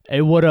Hey,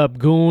 what up,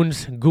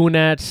 goons,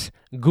 goonettes,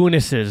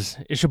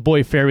 goonesses? It's your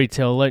boy Fairy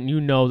Tale letting you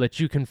know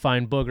that you can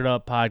find Boogered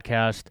Up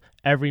Podcast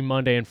every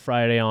Monday and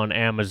Friday on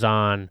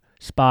Amazon,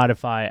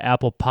 Spotify,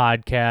 Apple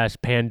Podcasts,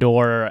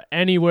 Pandora,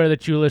 anywhere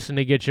that you listen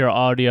to get your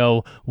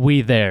audio,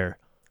 we there.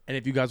 And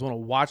if you guys want to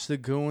watch the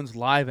goons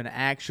live in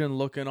action,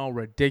 looking all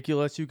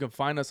ridiculous, you can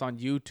find us on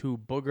YouTube,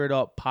 Boogered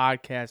Up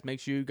Podcast. Make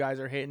sure you guys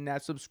are hitting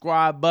that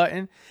subscribe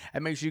button,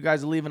 and make sure you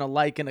guys are leaving a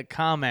like and a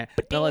comment.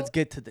 Now let's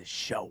get to the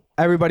show.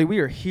 Everybody, we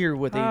are here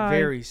with a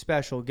very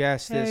special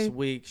guest this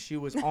week. She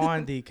was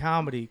on the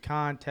comedy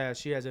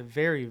contest. She has a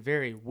very,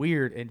 very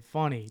weird and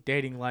funny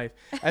dating life,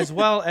 as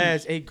well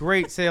as a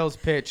great sales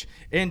pitch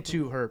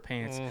into her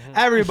pants.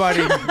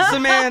 Everybody,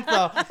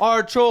 Samantha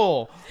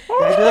Archual.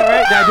 Did I do that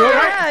right? Did I do it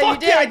right? Yeah, you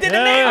did. I did it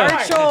now.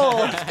 Archual.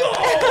 Let's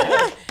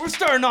go. We're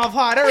starting off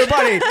hot.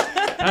 Everybody,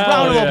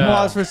 round of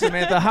applause for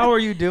Samantha. How are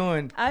you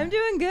doing? I'm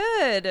doing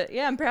good.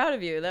 Yeah, I'm proud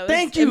of you. That was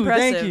Thank you.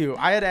 impressive. Thank you.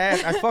 I had to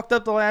ask. I fucked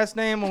up the last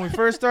name when we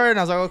first started, and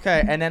I was like,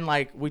 okay. And then,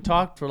 like, we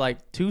talked for,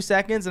 like, 2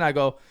 seconds, and I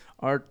go,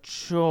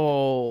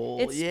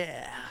 Archual.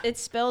 Yeah. It's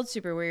spelled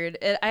super weird.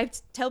 I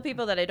tell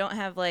people that I don't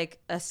have, like,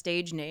 a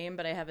stage name,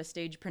 but I have a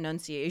stage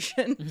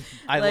pronunciation.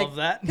 I love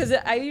that. Because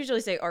I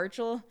usually say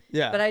Archual.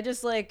 Yeah. But I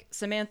just like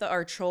Samantha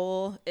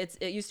Archual.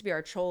 It used to be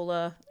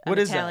Archola. What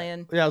is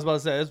Italian. that? Yeah, I was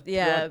about to say.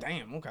 Yeah.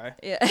 Damn, okay.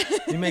 Yeah.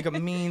 You make a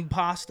mean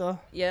pasta?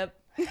 Yep.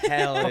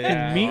 Hell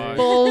yeah.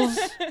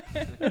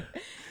 Meatballs.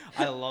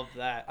 I love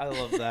that. I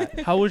love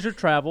that. How was your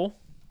travel?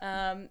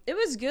 It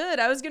was good.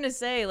 I was gonna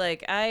say,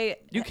 like,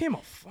 You came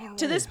a far way.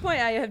 to this point,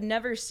 I have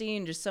never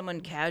seen just someone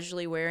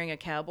casually wearing a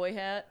cowboy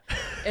hat,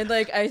 and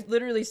like I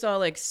literally saw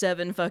like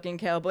 7 fucking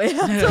cowboy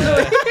hats on the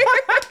way here.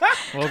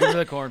 Welcome to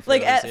the cornfields.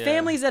 Like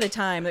families at a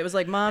time. It was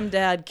like mom,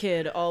 dad,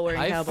 kid, all wearing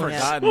I've cowboy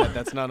hats. forgotten that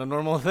that's not a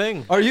normal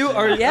thing. Are you?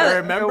 Yeah. I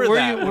remember were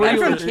that. You, when were I I'm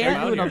you, from first came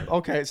Canada. out here.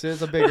 Okay, so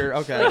it's a bigger.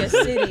 Okay. Like a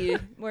city.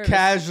 More of a-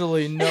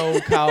 Casually, no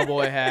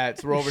cowboy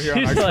hats. We're over here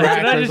on our She's like, "Can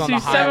I tractors just on the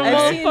see 7 I've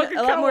highway. seen fucking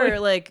a lot more cowboy.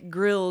 like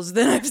grills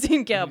than I've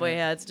seen cowboy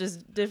hats.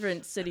 Just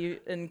different city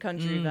and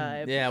country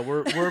vibe. Yeah,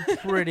 we're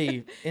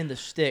pretty in the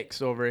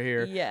sticks over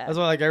here. Yeah. That's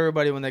why, like,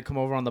 everybody when they come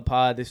over on the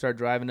pod, they start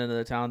driving into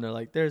the town. They're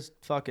like, "There's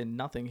fucking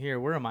nothing here.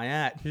 Where am I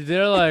at?"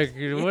 They're like,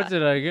 what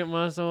did I get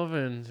myself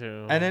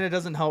into? And then it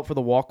doesn't help for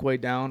the walkway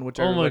down, which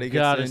oh my everybody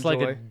god, gets it's to like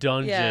enjoy. a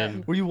dungeon. Yeah.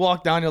 Where you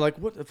walk down, you're like,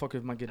 "What the fuck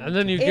am I getting?" And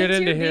then you into? get And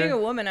into too, being here. a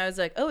woman, I was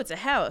like, oh, it's a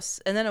house.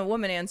 And then a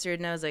woman answered,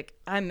 and I was like,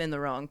 I'm in the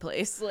wrong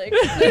place. Like,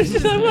 What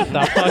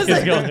the fuck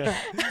is going on?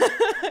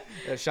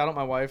 Yeah, shout out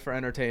my wife for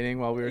entertaining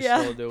while we were Yeah.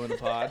 still doing the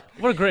pod.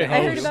 What a great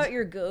I heard host. about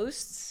your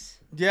ghosts.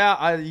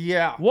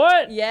 Yeah.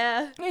 What?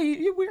 Yeah.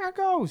 Hey, we got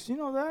ghosts. You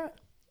know that.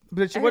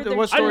 But I what heard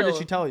they're story did chill.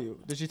 she tell you?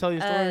 Did she tell you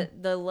a story?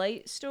 The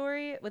light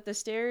story with the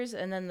stairs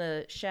and then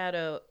the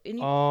shadow. And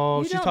you, Oh,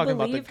 you she's don't talking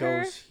about the believe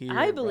her? ghost here,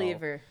 I bro.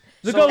 believe her.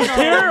 The ghost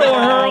here or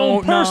her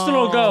own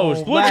personal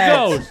ghost? Which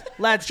ghost?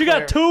 Let's She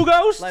got 2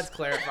 ghosts? Let's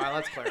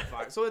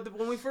clarify. So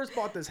when we first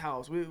bought this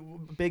house,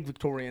 big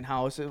Victorian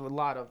house, it was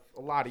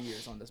a lot of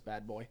years on this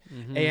bad boy,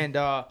 and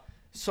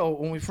so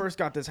when we first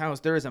got this house,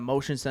 there is a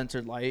motion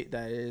sensor light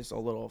that is a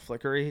little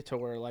flickery to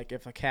where, like,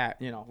 if a cat,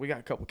 we got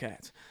a couple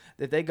cats,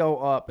 if they go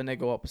up and they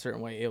go up a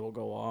certain way, it will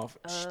go off.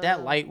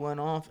 That light went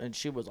off, and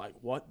she was like,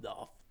 "What the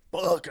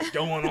fuck is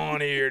going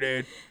on here,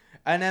 dude?"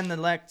 And then the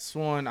next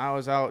one, I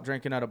was out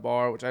drinking at a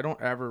bar, which I don't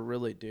ever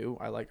really do.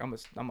 I'm a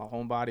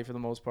homebody for the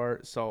most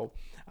part. So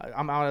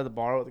I'm out at the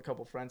bar with a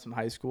couple friends from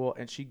high school,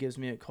 and she gives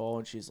me a call,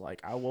 and she's like,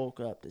 "I woke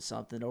up to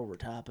something over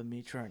top of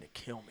me trying to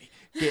kill me.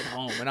 Get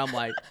home." And I'm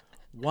like,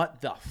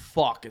 what the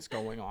fuck is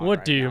going on? What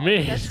right do you now?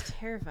 mean? That's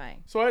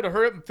terrifying. So I had to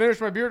hurry up and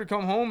finish my beer to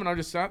come home, and I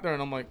just sat there,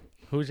 and I'm like,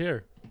 Who's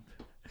here?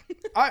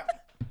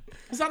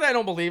 it's not that I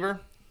don't believe her.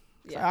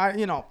 Yeah.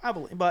 I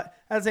believe, but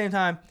at the same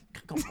time,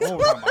 come on,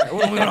 what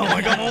are we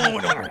doing? Come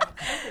on.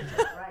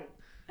 Right.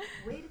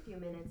 Wait a few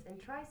minutes and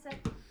try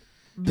second.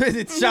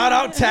 Shout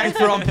out tech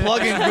for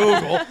unplugging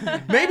Google.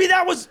 Maybe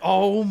that was.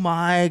 Oh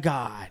my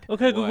god.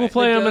 Okay, Google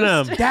Play The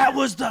ghost. Eminem. That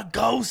was the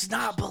ghost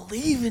not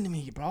believing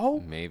me,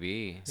 bro.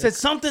 Maybe. Said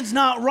something's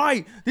not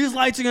right. These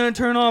lights are gonna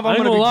turn off. I I'm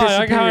ain't gonna gonna be lie,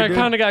 I disappeared.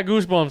 kind of got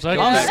goosebumps.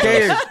 I'm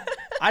scared.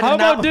 How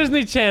about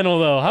Disney Channel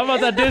though? How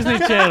about that Disney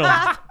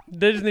Channel?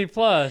 Disney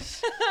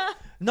Plus.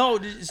 No,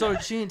 so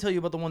she didn't tell you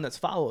about the one that's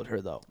followed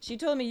her though. She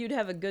told me you'd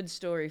have a good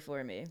story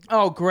for me.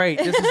 Oh, great!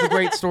 This is the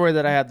great story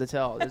that I have to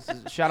tell.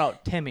 Shout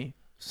out Timmy,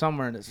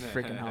 somewhere in this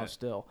freaking house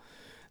still.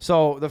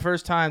 So the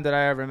first time that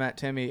I ever met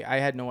Timmy, I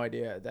had no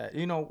idea that,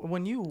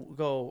 when you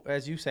go,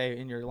 as you say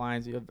in your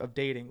lines of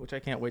dating, which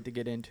I can't wait to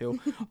get into,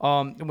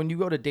 when you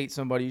go to date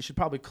somebody, you should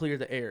probably clear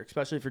the air,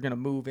 especially if you're going to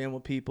move in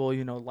with people,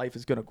 life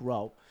is going to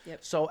grow.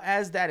 Yep. So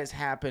as that is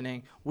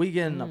happening, we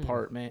get in an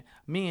apartment,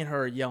 me and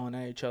her yelling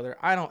at each other.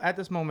 At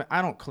this moment,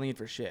 I don't clean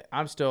for shit.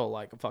 I'm still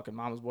like a fucking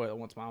mama's boy that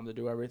wants mom to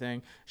do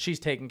everything. She's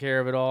taking care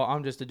of it all.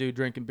 I'm just a dude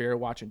drinking beer,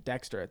 watching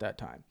Dexter at that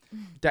time.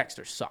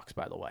 Dexter sucks,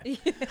 by the way.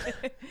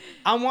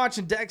 I'm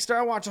watching Dexter.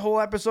 I watch a whole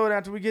episode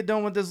after we get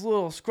done with this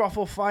little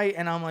scruffle fight,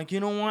 and I'm like, you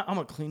know what? I'm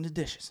going to clean the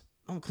dishes.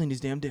 I'm going to clean these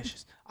damn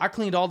dishes. I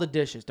cleaned all the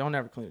dishes. Don't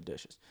ever clean the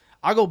dishes.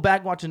 I go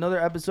back, watch another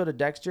episode of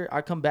Dexter.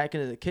 I come back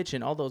into the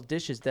kitchen. All those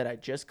dishes that I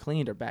just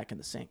cleaned are back in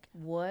the sink.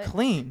 What?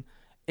 Clean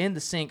in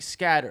the sink,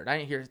 scattered. I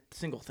didn't hear a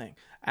single thing.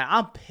 And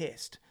I'm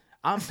pissed.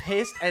 I'm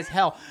pissed as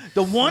hell.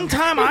 The one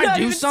time I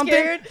do something,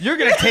 scared. you're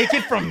going to take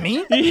it from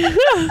me?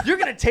 You're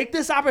going to take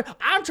this opportunity?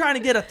 I'm trying to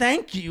get a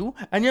thank you,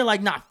 and you're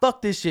like, nah,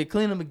 fuck this shit.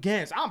 Clean them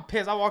again. So I'm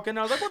pissed. I walk in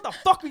there. I was like, what the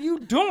fuck are you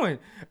doing?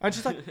 And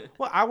she's like,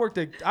 well, I worked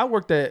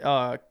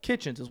at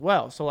kitchens as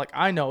well. So, like,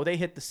 I know they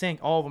hit the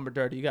sink. All of them are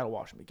dirty. You got to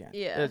wash them again.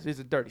 Yeah. It's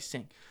a dirty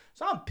sink.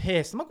 So I'm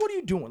pissed. I'm like, what are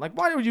you doing? Like,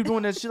 why are you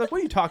doing this? She's like,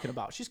 what are you talking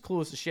about? She's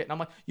clueless as shit. And I'm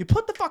like, you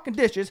put the fucking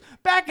dishes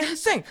back in the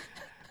sink.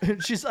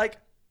 And she's like,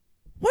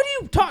 what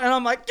are you talking? And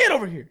I'm like, get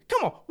over here.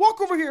 Come on.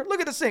 Walk over here. Look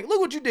at the sink. Look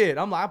what you did.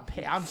 I'm like,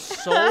 I'm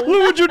so. Look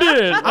what you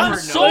did. I'm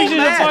so Like she's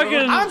mad.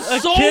 I'm a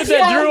so kid that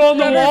fucking drew on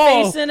the Got her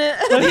wall. face in it.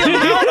 The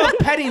amount of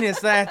pettiness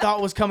that I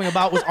thought was coming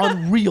about was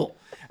unreal.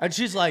 And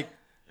she's like,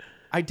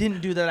 I didn't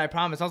do that, I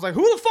promise. I was like,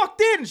 who the fuck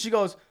did? And she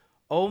goes,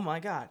 oh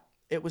my God,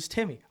 it was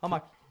Timmy. I'm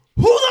like,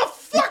 who the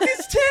fuck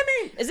is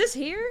Timmy? Is this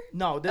here?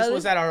 No, this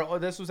was at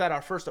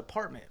our first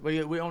apartment.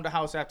 We owned a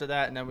house after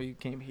that, and then we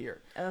came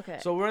here. Okay.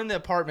 So we're in the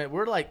apartment.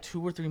 We're like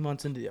 2 or 3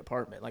 months into the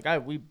apartment.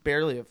 Like we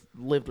barely have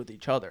lived with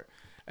each other.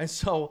 And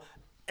so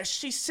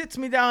she sits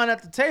me down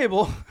at the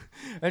table,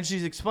 and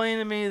she's explaining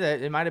to me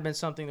that it might have been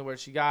something to where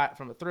she got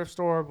from a thrift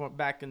store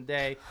back in the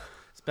day.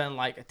 It's been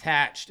like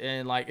attached,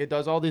 and like it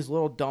does all these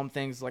little dumb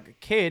things like a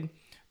kid.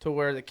 To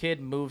where the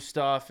kid moves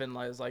stuff and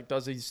like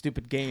does these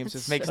stupid games,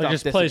 just makes stuff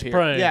just disappear. plays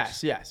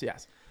pranks.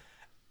 Yes.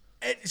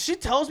 And she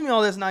tells me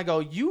all this, and I go,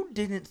 "You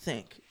didn't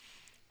think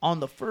on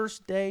the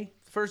first date,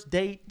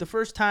 the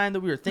first time that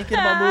we were thinking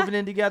about moving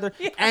in together,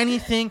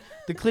 anything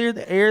to clear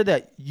the air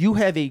that you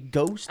have a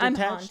ghost I'm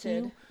attached to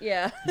haunted. you?"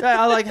 Yeah.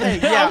 Yeah, I'm like, hey,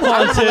 yeah, I'm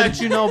gonna haunted. let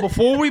you know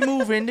before we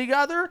move in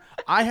together,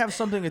 I have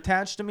something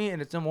attached to me,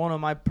 and it's in one of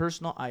my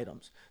personal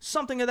items.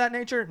 Something of that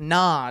nature?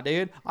 Nah,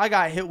 dude. I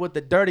got hit with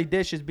the dirty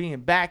dishes being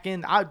back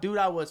in. I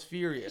was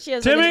furious. She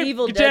has Timmy, like an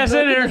Evil get Dead your ass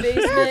book in in the here.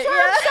 basement.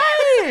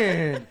 Yeah.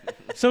 Man.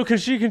 So can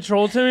she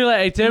control Timmy? Like,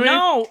 hey, Timmy.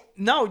 No,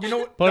 you know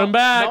what? Put him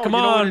back, No, come you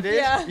know on. what it is?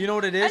 Yeah. You know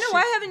what it I is? know.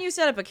 Why haven't you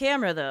set up a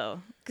camera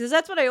though? Because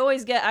that's what I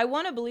always get. I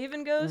want to believe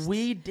in ghosts.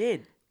 We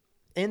did.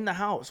 In the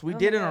house. We Oh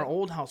did my in our God.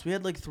 old house. We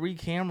had like 3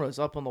 cameras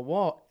up on the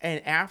wall.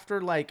 And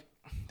after like,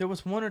 there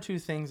was 1 or 2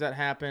 things that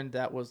happened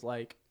that was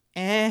like,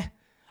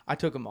 I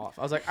took them off.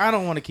 I was like, I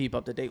don't want to keep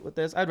up to date with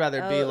this. I'd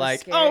rather Oh, be it was like,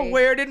 scary. oh,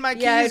 where did my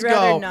Yeah, keys I'd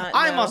rather go? not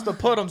I know. must have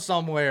put them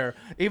somewhere,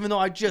 even though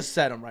I just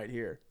set them right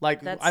here.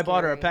 Like, That's I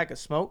bought her a scary. pack of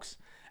smokes,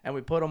 and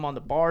we put them on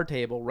the bar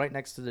table right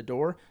next to the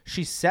door.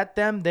 She set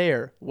them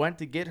there, went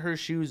to get her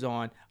shoes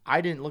on. I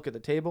didn't look at the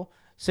table.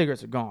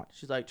 Cigarettes are gone.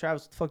 She's like,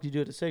 Travis, what the fuck did you do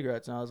with the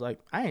cigarettes? And I was like,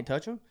 I ain't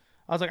touch them.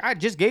 I was like, I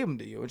just gave them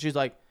to you. And she's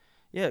like,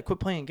 yeah, quit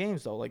playing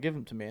games, though. Like, give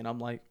them to me. And I'm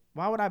like,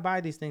 why would I buy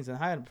these things and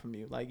hide them from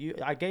you? Like,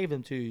 I gave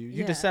them to you.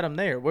 You just Yeah. set them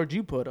there. Where'd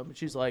you put them? And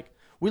she's like,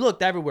 we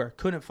looked everywhere.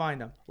 Couldn't find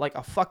them. Like,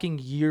 a fucking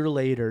year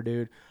later,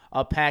 dude.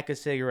 A pack of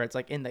cigarettes,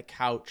 like, in the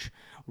couch.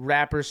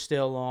 Wrapper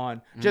still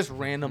on. Just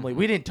randomly.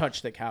 We didn't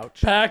touch the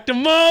couch. Packed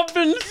him up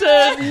and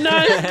said,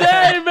 nice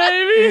day,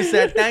 baby. He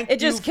said, thank you. It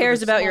just for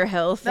cares the about your smoke."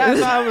 health.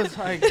 That's why I was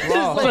like,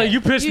 bro. Like,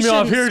 you pissed You me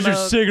off. shouldn't Here's your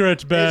smoke.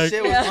 cigarettes This back.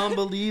 shit was Yeah.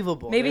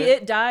 unbelievable. Maybe dude.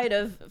 it died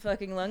of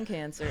fucking lung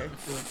cancer.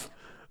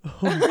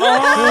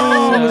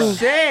 Oh,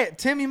 shit.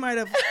 Timmy might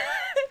have.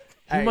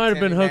 He might have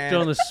been hooked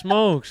on the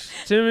smokes.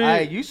 Timmy.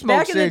 Hey, you smoke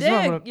Back in the cigs. You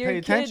might day, wanna you're pay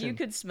a kid, attention. you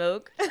could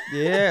smoke.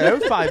 Yeah, that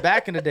was probably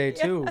back in the day,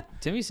 too.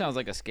 Timmy sounds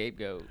like a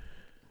scapegoat.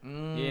 You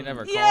ain't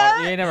never caught.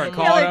 Yeah. You ain't never Yeah,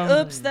 caught like, him.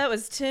 oops, that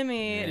was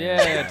Timmy.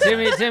 Yeah,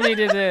 Timmy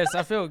did this.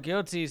 I feel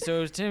guilty, so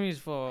it was Timmy's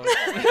fault.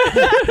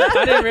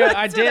 I didn't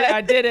realize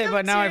I did it,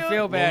 but now I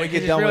feel bad. When we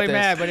get He's done with really this.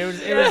 mad, but it was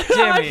Timmy.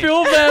 I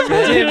feel bad for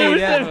Timmy, Timmy.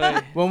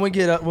 definitely. When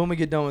we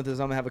get done with this,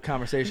 I'm gonna have a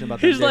conversation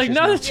about. He's them like, dishes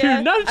now now. that you,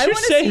 now that I you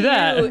wanna say see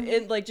that. you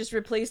in, like, just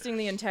replacing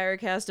the entire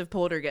cast of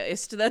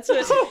Poltergeist. That's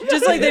what.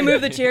 Just like they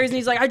move the chairs, and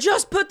he's like, I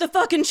just put the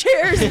fucking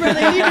chairs where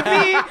they need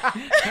to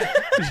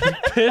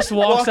be. Piss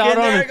walks Walk out in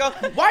there on and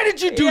him. go, why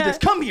did you do Yeah. this?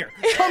 Come here.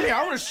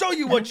 I want to show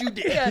you what you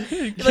did. Yeah.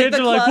 Kids Like the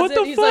are like, what closet,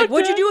 the he's fuck, like,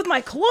 what'd you Dad?" do with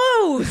my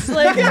clothes?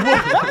 Like,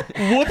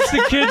 Whoops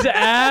the kid's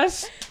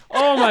ass.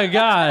 Oh my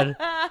god.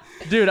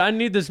 Dude, I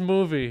need this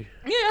movie.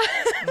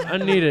 yeah. I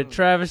need it.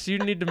 Travis, you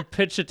need to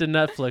pitch it to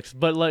Netflix,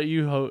 but let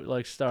you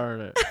star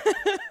in it.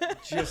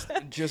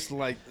 Just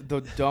like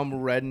the dumb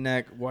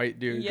redneck white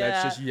dude Yeah.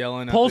 that's just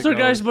yelling at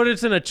Poltergeist, but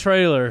it's in a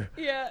trailer.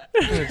 Yeah.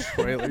 in a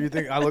trailer. You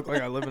think I look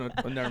like I live in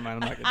a? Never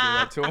mind. I'm not gonna do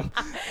that to him.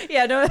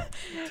 Yeah, no.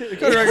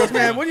 Cody Ray goes,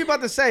 man, what are you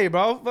about to say,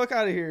 bro? Fuck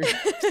out of here.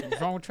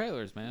 What's wrong with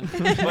trailers, man?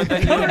 But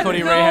then you and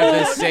Cody Ray have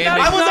this same.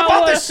 I was not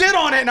about to what- shit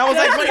on it, and I was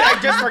like, wait, I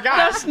just forgot.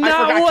 That's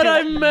not what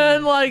I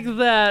meant like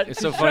that. It's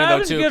so funny, though,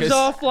 Travis too, gives 'cause-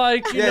 off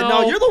like, you Yeah,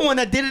 know. no, you're the one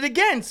that did it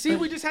again. See,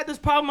 we just had this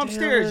problem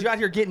upstairs. it. You out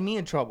here getting me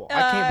in trouble.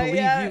 I can't believe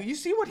yeah. you. You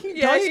see what he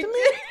Yeah, does he to me?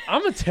 did.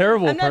 I'm a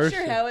terrible I'm not person.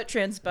 sure how it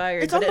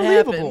transpired, It's but it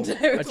unbelievable.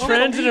 happened. A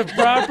transitive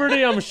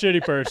property, I'm a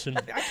shitty person.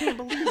 I can't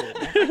believe it. Man.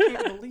 I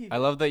can't believe it. I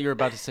love that you're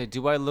about to say,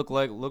 do I looked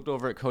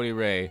over at Cody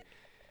Ray,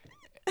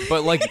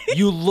 but like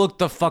you look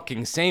the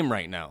fucking same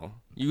right now.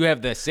 You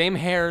have the same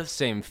hair,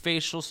 same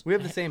facial. We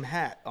have the same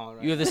hat on.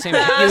 Right? You have the same.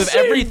 You have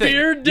everything.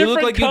 beard, you look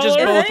different like you just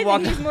color. If both anything,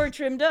 walked. he's more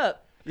trimmed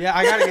up. Yeah,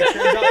 I gotta get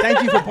trimmed up.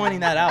 Thank you for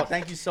pointing that out.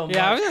 Thank you so much.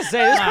 Yeah, I was gonna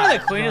say this is probably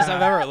the cleanest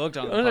I've ever looked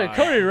on the I was like, pod.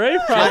 Cody Ray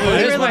I probably.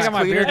 just like got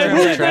my beard Hey, trimmed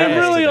who's like name Travis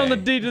really on the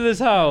today. deed to this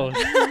house?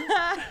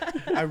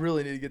 I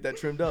really need to get that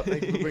trimmed up.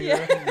 Thank you for bringing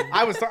that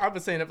up. I've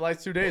been saying it for the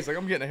last 2 days. Like,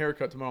 I'm getting a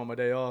haircut tomorrow on my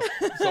day off.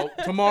 So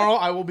tomorrow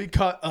I will be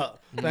cut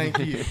up. Thank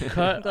you.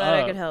 Cut Glad I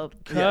up. could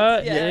help.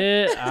 Cut Yeah.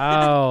 it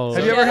out.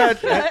 Have you ever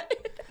had?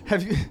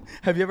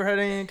 Have you ever had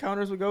any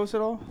encounters with ghosts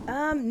at all?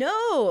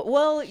 No.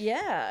 Well,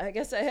 yeah, I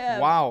guess I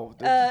have. Wow,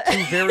 two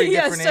very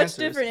yeah, different such answers.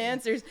 different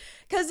answers.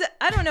 Because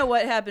I don't know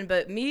what happened,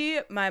 but me,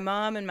 my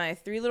mom, and my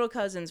 3 little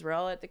cousins were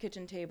all at the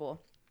kitchen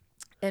table,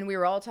 and we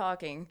were all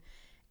talking,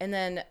 and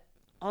then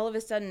all of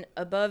a sudden,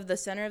 above the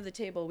center of the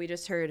table, we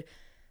just heard.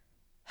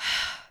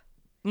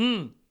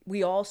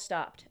 We all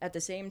stopped at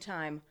the same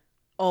time.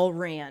 All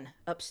ran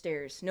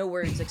upstairs. No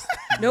words.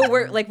 No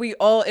word. Like we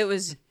all. It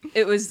was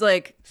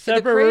like the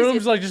Separate craziest-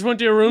 rooms, like just went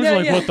to your rooms, No,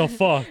 like yeah. what the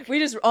fuck? We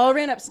just all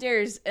ran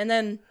upstairs, and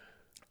then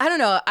I don't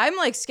know. I'm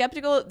like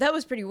skeptical. That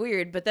was pretty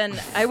weird. But then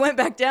I went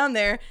back down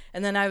there,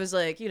 and then I was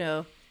like,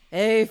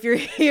 hey, if you're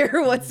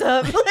here, what's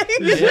up? Like,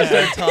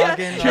 Start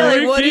talking. You're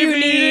like, what do you TV?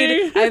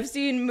 need? I've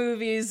seen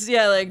movies.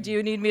 Yeah, like, do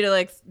you need me to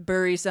like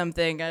bury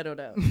something? I don't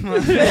know.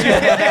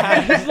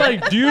 It's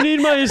like, do you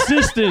need my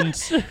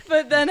assistance?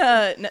 But then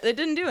no, they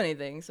didn't do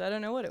anything, so I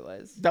don't know what it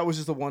was. That was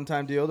just a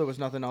one-time deal. There was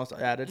nothing else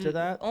added to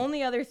that.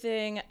 Only other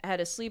thing, I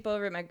had a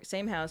sleepover at my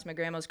same house, my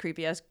grandma's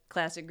creepy ass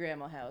classic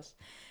grandma house,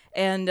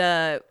 and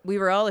we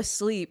were all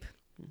asleep.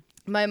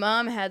 My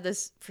mom had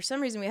this, for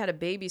some reason we had a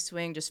baby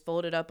swing just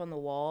folded up on the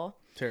wall.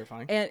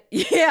 Terrifying. And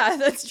yeah,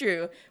 that's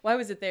true. Why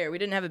was it there? We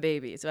didn't have a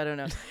baby, so I don't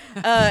know.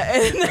 And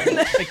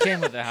then, It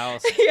came with the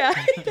house. yeah.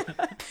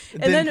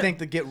 Didn't then- think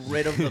to get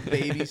rid of the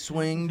baby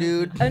swing,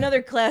 dude.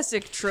 Another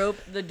classic trope,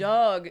 the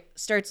dog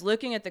starts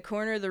looking at the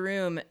corner of the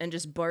room and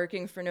just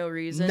barking for no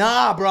reason.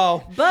 Nah,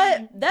 bro.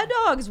 But that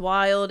dog's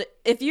wild.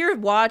 If you're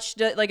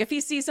watched, like if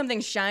he sees something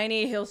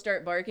shiny, he'll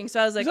start barking.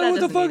 So I was like, What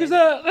the doesn't fuck mean is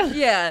anything. that?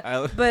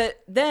 Yeah.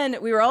 But then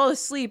we were all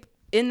asleep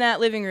in that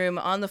living room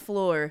on the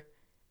floor,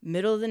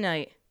 middle of the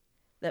night.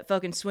 That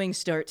fucking swing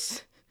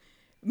starts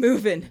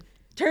moving,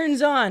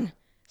 turns on,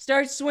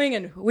 starts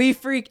swinging. We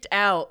freaked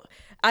out.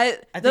 I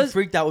think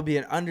freaked out would be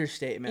an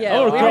understatement. Yeah, I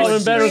would've we called were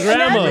him better screaming.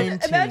 grandma.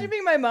 Imagine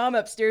being my mom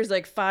upstairs,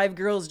 like 5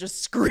 girls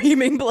just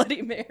screaming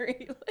Bloody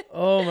Mary.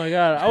 Oh my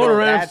god, I would have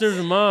ran that's- upstairs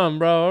to mom,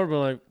 bro. I would have been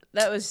like,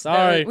 That was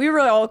Sorry. we were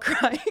all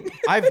crying.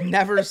 I've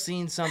never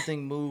seen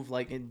something move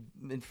like in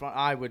front.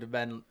 I would have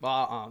been.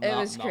 It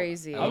was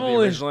crazy. The I'm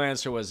only- original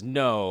answer was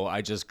no.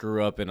 I just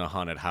grew up in a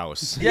haunted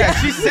house. Yeah,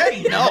 she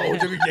said no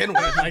to begin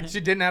with. Like she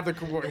didn't have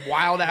the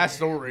wild ass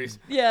stories.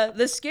 Yeah,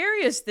 the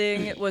scariest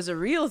thing was a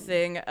real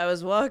thing. I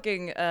was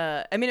walking.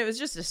 I mean, it was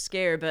just a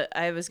scare, but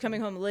I was coming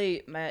home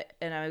late.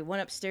 And I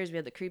went upstairs. We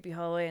had the creepy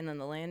hallway and then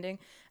the landing.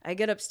 I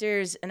get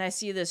upstairs and I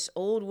see this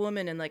old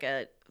woman in like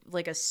a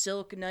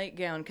silk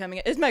nightgown coming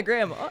in. It's my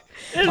grandma.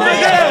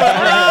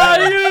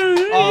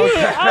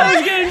 I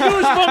was getting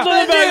goosebumps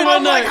on the back of my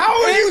I'm like, neck.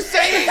 how are you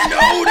saying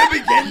no to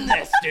begin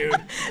this, dude?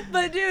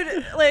 But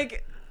dude,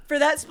 like for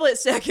that split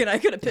second, I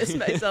could have pissed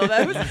myself.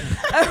 I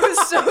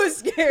was so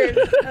scared.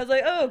 I was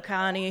like, oh,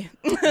 Connie.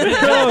 Oh,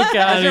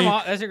 That's your,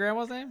 God. that's your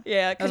grandma's name?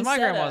 Yeah, That's my Concetta.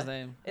 grandma's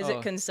name. Is Oh.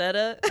 it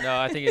Concetta? No,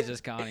 I think it's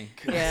just Connie.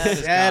 Yeah.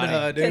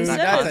 Concetta, dude. Concetta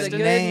That's is a a good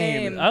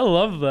name. name. I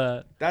love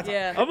that. That's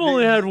Yeah. I've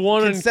only had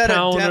one Concetta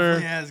definitely encounter.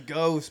 has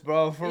ghosts,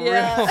 bro. For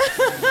Yeah. real.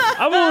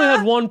 I've only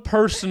had one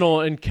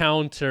personal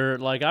encounter.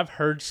 Like, I've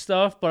heard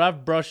stuff, but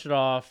I've brushed it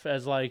off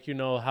as, like,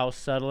 house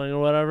settling or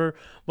whatever.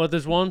 But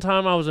this one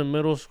time I was in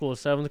middle school,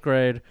 7th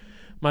grade.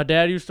 My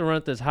dad used to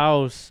rent this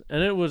house,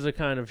 and it was a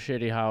kind of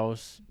shitty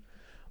house.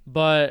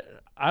 But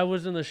I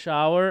was in the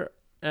shower,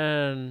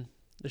 and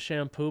the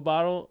shampoo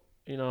bottle,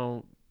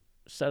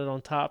 set it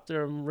on top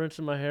there. I'm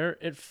rinsing my hair.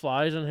 It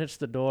flies and hits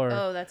the door.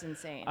 Oh, that's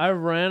insane. I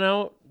ran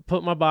out,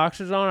 put my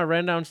boxers on. I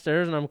ran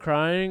downstairs, and I'm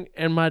crying,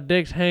 and my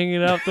dick's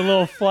hanging out the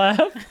little flap.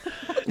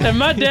 And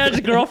my dad's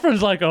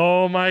girlfriend's like,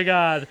 oh, my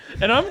God.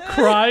 And I'm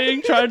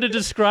crying, trying to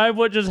describe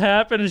what just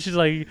happened, and she's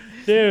like,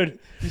 dude.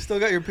 You still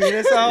got your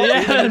penis out?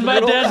 Yeah, Even in and the my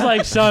middle? dad's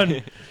like,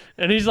 son.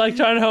 And he's like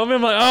trying to help me.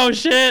 I'm like, oh,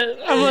 shit.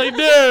 I'm like,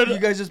 You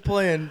dude. guys just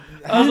playing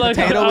I was like,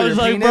 potato with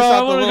your penis bro, I out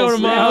the want to little go to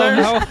sleeve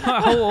mom's. there?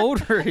 How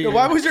old are you?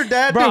 Why was your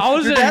dad? Bro, dude, I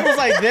was your in- dad was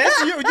like this.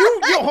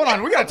 You hold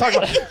on. We gotta talk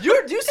about.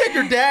 You said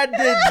your dad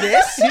did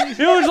this.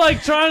 He was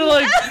like trying to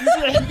like.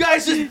 You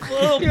guys just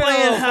playing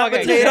hot fucking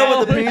potato cat.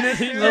 with the penis.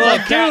 Little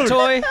cat dude.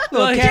 toy,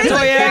 little Like, cat he's toy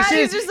like, action.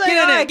 he's just like, Get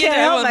in oh, there, I get can't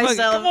in there, help motherfucker.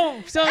 myself. Come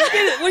on, son, get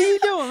it. What are you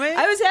doing, man?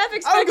 I was half I don't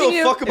expecting give a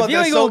you. fuck about If you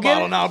that ain't gonna soap get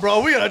bottle it- now,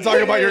 bro. We gotta talk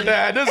about your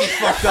dad. This is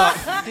fucked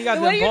up. You got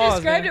The way them you balls,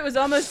 described man. it was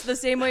almost the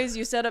same way as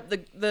you set up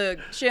the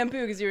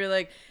shampoo, because you were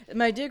like,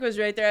 my dick was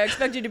right there. I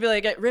expected you to be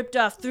like, it ripped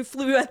off,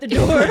 flew out the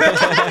door.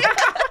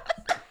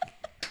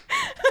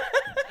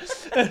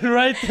 And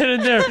right then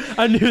and there,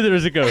 I knew there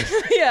was a ghost.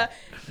 Yeah,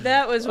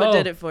 that was what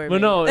did it for me.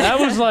 But no, that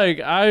was like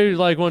I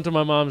went to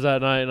my mom's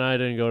that night, and I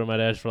didn't go to my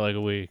dad's for like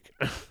a week.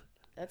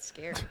 That's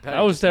scary.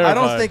 I was terrified. I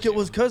don't think it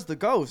was because the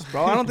ghost,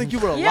 bro. I don't think you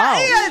were allowed.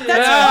 Yeah,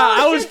 that's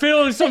I was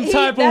feeling some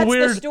type of that's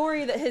weird. the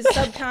story that his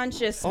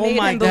subconscious Oh made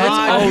my him believe.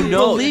 God. Oh, You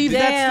no. believe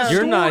that's the Damn.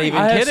 You're not story.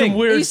 even I had kidding. some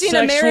weird You seen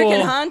sexual.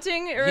 American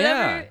Haunting or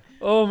Yeah. whatever?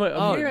 Oh my!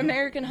 Oh, Your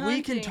American Haunting.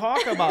 We can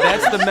talk about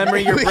That's it. the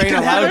memory your We brain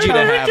can allowed you to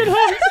American have.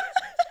 Horror.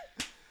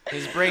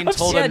 His brain I've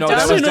told seen- him, no, yeah,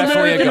 that I've was seen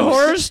definitely a American ghost.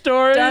 Horror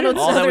Story. Donald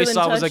All that we Sutherland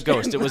saw was a touched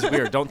ghost. him. It was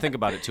weird. Don't think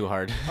about it too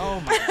hard. Oh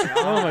my god.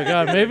 Oh my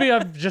god! Maybe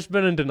I've just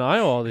been in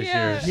denial all these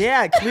Yeah. years.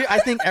 Yeah, I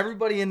think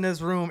everybody in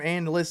this room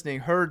and listening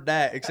heard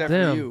that except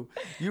Damn. for you.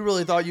 You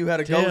really thought you had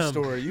a Damn. ghost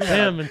story. You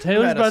Damn, had and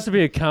Taylor's had a about to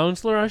be a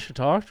counselor. I should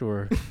talk to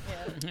her.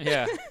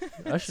 Yeah.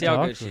 I should See how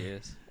talk good to she her.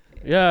 is.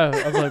 Yeah,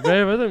 I'm like,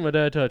 babe, I think my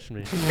dad touched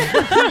me.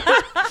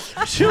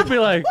 She'll be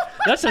like,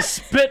 that's a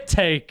spit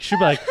take. She'll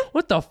be like,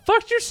 what the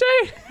fuck you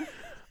say?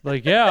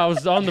 Like, yeah, I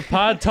was on the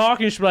pod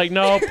talking. She'll be like,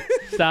 nope,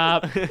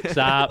 stop. Like,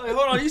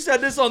 hold on, you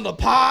said this on the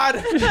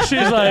pod?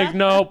 She's like,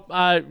 nope,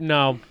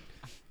 no.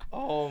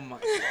 Oh my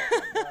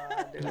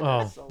god. Dude, Oh,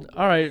 that's so good.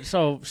 all right.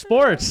 So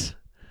sports,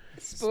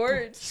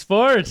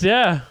 Sports.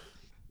 yeah.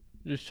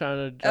 Just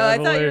trying to Oh, I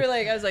drive thought away. you were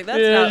like, I was like, that's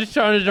yeah, not. just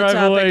trying to drive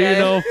topic, away,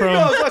 eh? from.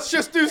 No, let's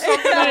just do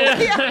something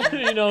else.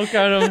 Yeah,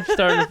 kind of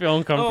starting to feel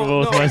uncomfortable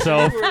with no,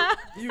 myself.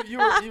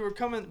 You were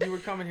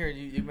coming here.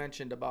 You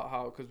mentioned about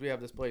how because we have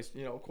this place.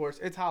 Of course,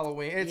 it's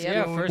Halloween. It's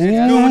Yeah, Goon, first it's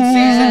guest. Goon season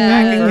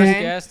back First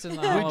again. guest in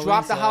the We Halloween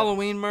dropped the set.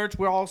 Halloween merch.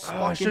 We're all Oh, I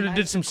fucking should have nice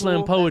did some and slam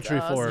cool. poetry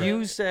That's for awesome.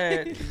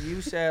 it.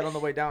 You said on the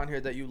way down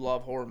here that you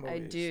love horror movies. I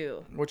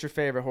do. What's your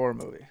favorite horror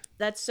movie?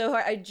 That's so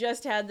hard. I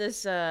just had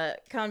this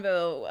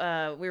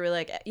convo. We were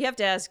like, you have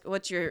to ask,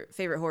 what's your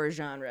favorite horror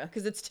genre?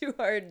 Because it's too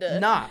hard to.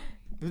 Nah,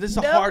 this is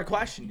a Nope. hard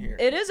question here.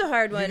 It is a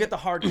hard one. You get the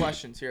hard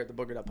questions here at the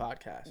Book It Up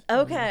podcast.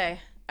 Okay,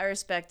 I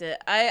respect it.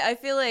 I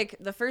feel like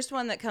the first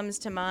one that comes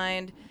to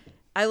mind,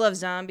 I love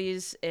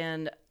zombies,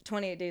 and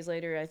 28 Days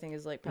Later, I think,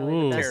 is like probably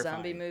Ooh. the best Terrifying.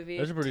 zombie movie.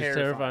 That's a pretty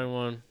Terrifying. terrifying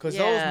one. Because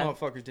Yeah. those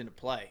motherfuckers didn't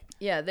play.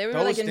 Yeah, they were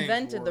Those like things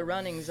invented were the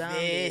running zombie.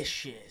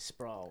 Vicious,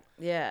 bro.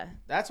 Yeah.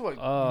 That's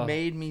what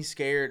made me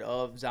scared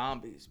of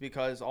zombies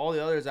because all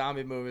the other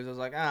zombie movies, I was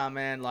like,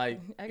 man,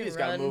 like I you can just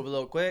gotta run. move a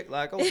little quick,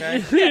 like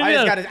okay. Yeah.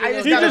 I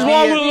just He just gotta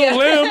walked be with a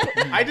little limp.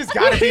 I just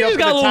gotta be He up just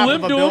at got the a little top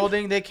limp of a to him.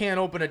 building. They can't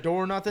open a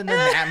door or nothing.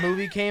 Then that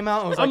movie came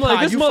out. I was I'm like, like,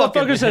 "God, this you motherfucker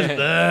fucking- says,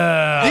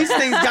 "Bleh." these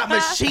things got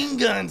machine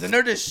guns and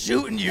they're just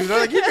shooting you. They're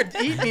like, you could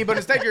eat me, but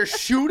instead you're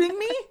shooting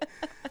me.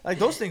 Like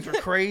those things were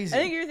crazy. I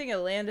think you're thinking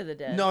of Land of the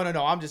Dead. No,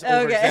 I'm just Okay,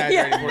 over exaggerating.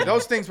 yeah. for it.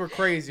 Those things were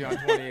crazy on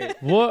 28.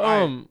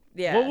 What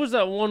Yeah. what was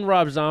that one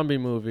Rob Zombie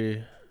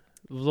movie?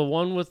 The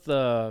one with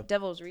the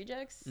Devil's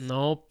Rejects?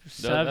 nope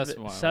That's one of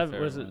my seven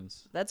favorite was it?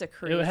 ones. That's a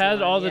crazy It had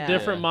one, all the yeah.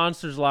 different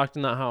monsters locked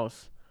in that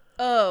house.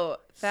 Oh,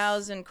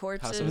 Thousand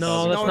Corpses? House of a No,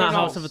 Thousand that's No, not no,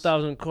 House no. of a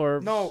Thousand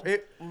Corpses. No,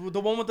 the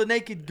one with the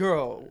naked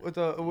girl with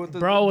the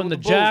Bro, with and the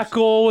boobs.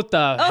 jackal with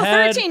the Oh,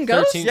 head. 13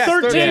 Ghosts? 13 Yes,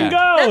 13 Yeah.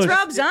 ghosts. That's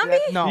Rob Zombie?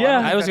 No, Yeah.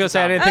 don't I was think gonna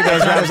say I that's didn't think that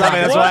was Rob Zombie.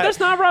 That's What? why. That's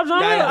not Rob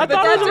Zombie. Yeah, I but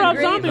thought it was that's a a Rob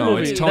great Zombie movie. No,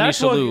 movie. it's Tony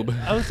That's what-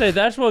 Shalhoub. I would say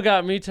that's what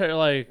got me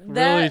really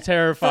That-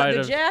 terrified The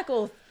of.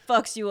 jackal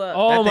fucks you up.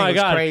 Oh That thing my was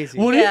god! crazy.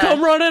 When he Yeah.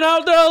 come running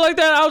out there like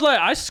that, I was like,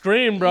 I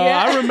screamed, bro. Yeah.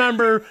 I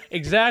remember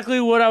exactly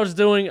what I was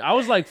doing. I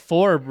was like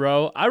 4,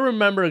 bro. I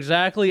remember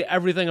exactly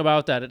everything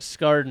about that. It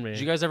scarred me.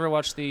 Did you guys ever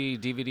watch the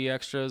DVD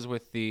extras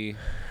with the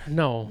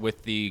No.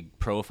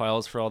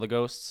 profiles for all the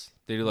ghosts?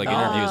 They do like No.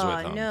 interviews with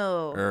Oh, them,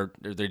 no. or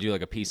they do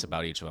like a piece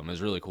about each of them. It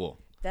was really cool.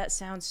 That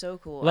sounds so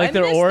cool. Like I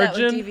their missed origin?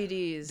 That with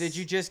DVDs. Did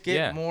you just get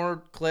Yeah.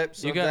 more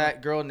clips You of got-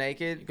 that girl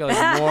naked? You got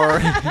like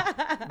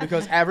more.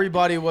 Because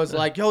everybody was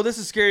like, "Yo, this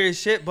is scary as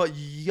shit," but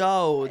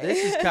yo,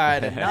 this is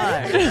kind of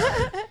nice.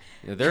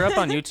 Yeah, they're up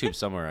on YouTube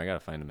somewhere. I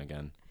gotta find them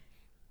again.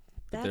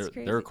 But That's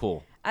crazy. they're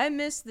cool. I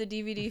missed the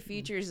DVD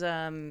features.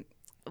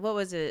 What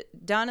was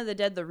it? Dawn of the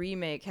Dead, the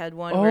remake, had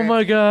one. Oh where my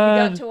You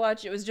god. got to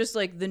watch. It was just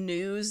like the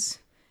news,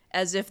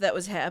 as if that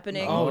was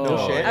happening. Oh,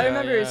 no shit. I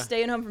remember yeah.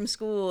 staying home from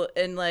school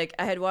and like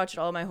I had watched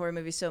all my horror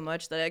movies so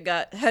much that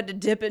I had to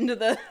dip into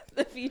the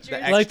features.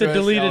 Like the extras,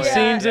 deleted oh, yeah.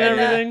 scenes and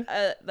that- everything.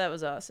 That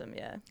was awesome.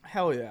 Yeah.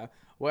 Hell yeah.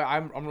 Well,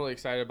 I'm really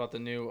excited about the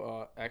new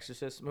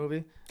Exorcist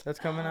movie that's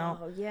coming out.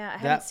 Oh yeah, I That-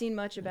 haven't seen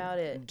much about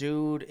it.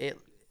 Dude,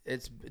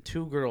 it's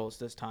 2 girls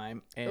this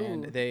time,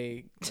 and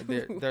Ooh.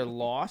 they're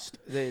lost.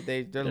 They're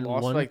In lost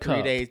for one like 3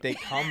 cup. days. They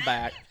come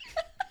back.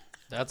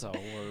 That's a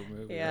horror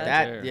movie. Yeah. right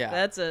That there. yeah.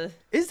 That's a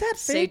Is that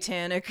fake?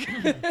 satanic.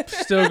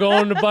 Still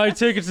going to buy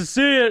tickets to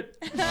see it.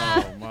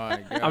 Oh my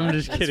god. I'm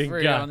just It's kidding,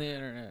 free God. on the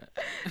internet.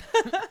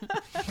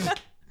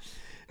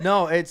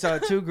 No, it's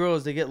 2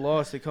 girls. They get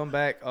lost. They come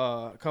back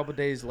a couple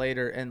days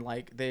later, and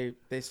like they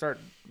start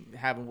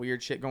having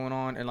weird shit going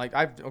on. And like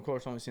I've of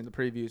course only seen the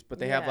previews, but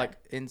they have Yeah. like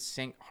in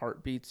sync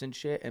heartbeats and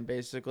shit. And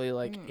basically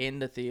like in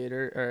the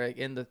theater or like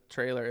in the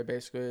trailer, it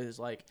basically is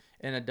like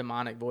in a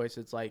demonic voice.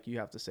 It's like you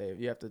have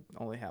to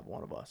only have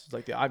one of us. It's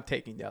like I'm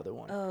taking the other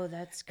one. Oh,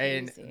 that's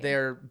And crazy.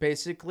 they're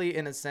basically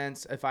in a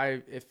sense, if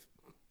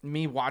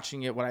me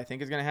watching it, what I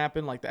think is gonna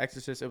happen, like The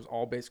Exorcist, it was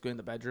all basically in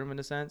the bedroom in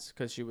a sense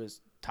because she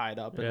was tied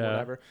up and Yeah.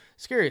 whatever.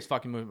 Scariest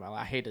fucking movie in my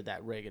life. I hated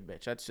that Reagan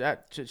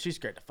bitch. She's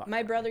scared to fuck.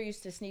 My brother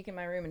used to sneak in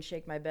my room and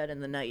shake my bed in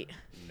the night.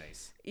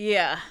 Nice.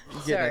 Yeah.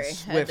 Get Sorry. a had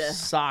swift to-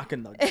 sock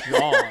in the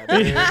jaw,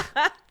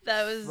 dude.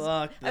 That was.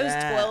 Fuck I was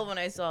that. 12 when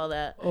I saw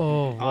that.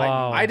 Oh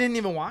wow. I didn't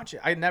even watch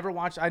it. I never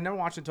watched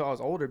it until I was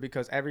older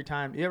because every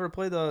time you ever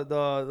play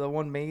the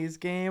one maze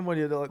game, when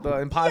you the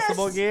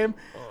impossible game,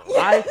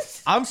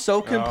 I'm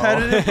so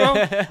competitive,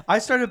 bro. I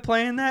started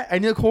playing that,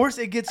 and of course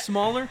it gets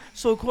smaller.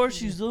 So of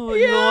course you go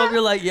up,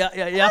 you're like yeah,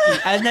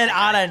 and then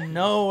out of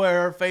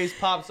nowhere her face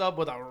pops up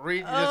with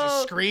just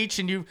a screech,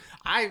 and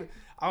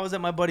I was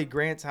at my buddy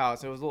Grant's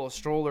house. It was a little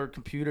stroller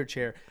computer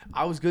chair.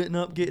 I was getting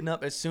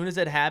up. As soon as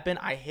it happened,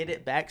 I hit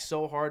it back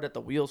so hard that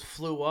the wheels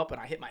flew up and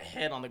I hit my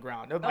head on the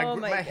ground.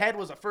 My head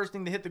was the first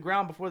thing to hit the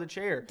ground before the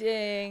chair.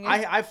 Dang.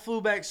 I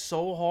flew back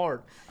so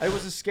hard. It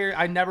was a scary.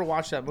 I never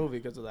watched that movie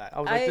because of that.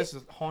 I was like, this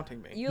is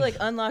haunting me. You like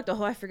unlocked a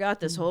whole. I forgot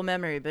this whole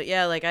memory, but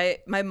yeah, like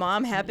my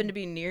mom happened to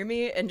be near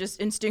me, and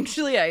just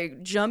instinctually I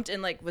jumped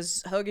and like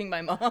was hugging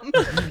my mom.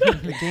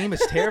 The game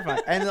is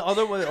terrifying. And the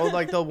other one,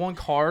 like the one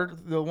car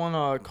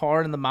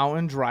in the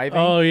mountain driving.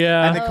 Oh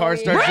yeah. And the car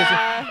starts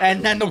yeah.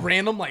 and then the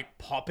random like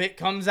puppet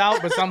comes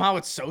out, but somehow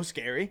it's so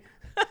scary.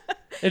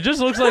 It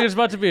just looks like it's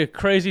about to be a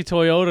crazy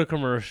Toyota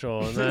commercial.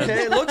 And then,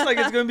 It looks like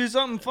it's gonna be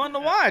something fun to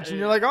watch, and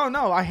you're like, oh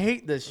no, I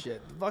hate this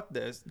shit. Fuck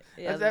this.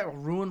 Yeah. That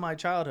ruined my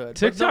childhood.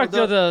 TikTok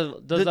But no,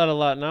 does that a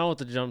lot now with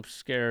the jump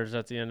scares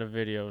at the end of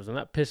videos, and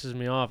that pisses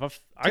me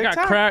off. I got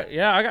TikTok?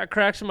 I got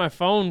cracks in my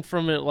phone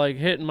from it like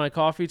hitting my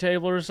coffee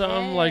table or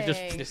something. Like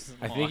Dang. just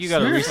I think you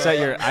gotta reset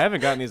your. I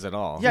haven't gotten these at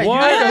all. Yeah,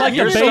 what? Like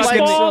you're the so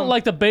baseball,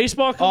 like the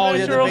baseball Oh convention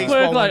yeah, the real baseball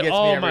quick. one Like gets me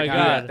oh every my time.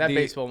 god. That The-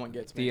 baseball one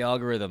gets me. The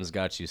algorithms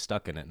got you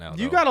stuck in it now.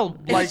 You though. gotta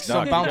like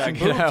some stuck. bouncing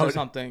Get boobs or out.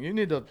 something. You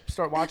need to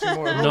start watching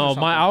more. Of those or No,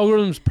 something. my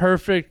algorithm's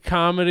perfect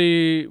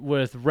comedy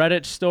with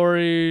Reddit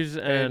stories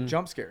and and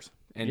jump scares.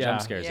 and Yeah.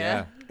 jump scares.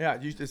 Yeah. Yeah.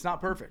 It's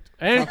not perfect.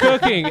 and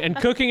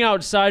cooking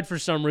outside for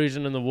some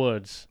reason in the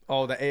woods.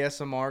 Oh, the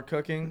ASMR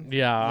cooking.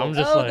 Yeah, I'm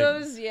just oh, like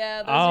those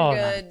are oh,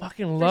 good. I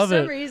fucking love For it.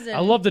 some reason. I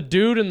love the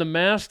dude in the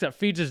mask that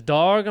feeds his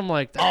dog. I'm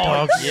like, that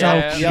dog's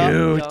yeah. so Yup,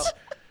 cute. yup.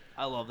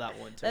 I love that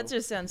one too. That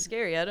just sounds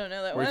scary. I don't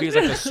know that Or one. if he's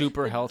like the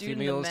super healthy dude in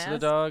the meals to the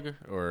mask. dog,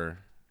 or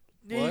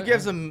He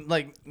gives them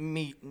like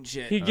meat and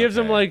shit. He gives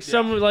him Okay. like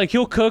some like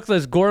he'll cook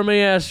this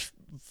gourmet ass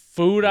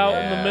food out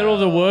in the middle of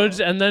the woods,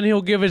 and then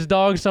he'll give his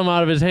dog some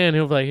out of his hand.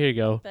 He'll be like, "Here you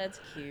go." That's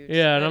cute.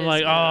 Yeah, and That I'm is like,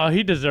 cute. "Oh,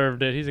 he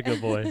deserved it. He's a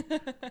good boy."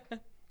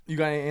 You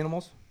got any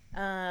animals?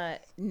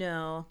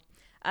 No.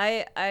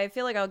 I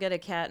feel like I'll get a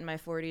cat in my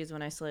 40s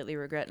when I slightly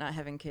regret not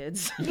having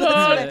kids.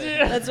 Oh,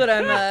 That's what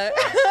I'm.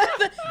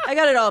 I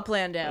got it all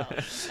planned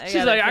out. She's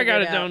like, "I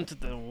got it down to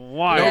the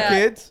wire." No Yeah.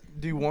 kids?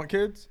 Do you want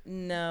kids?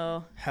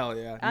 No. Hell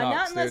yeah. Not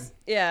Nuts, unless, dude.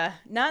 yeah,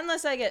 not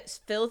unless I get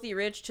filthy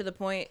rich to the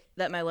point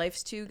that my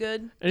life's too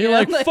good. And You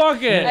you're know, like,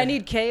 "Fuck it." I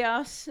need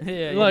chaos.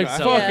 Yeah, Like, Okay.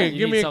 fuck Yeah. it. You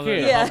Give need me a something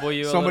kid. to Yeah. humble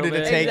you a Somebody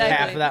little to bit. take Exactly.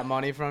 half of that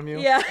money from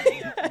you. Yeah,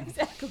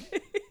 exactly.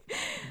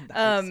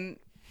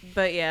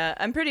 But yeah,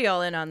 I'm pretty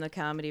all in on the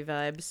comedy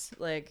vibes.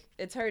 Like,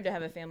 it's hard to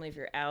have a family if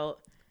you're out,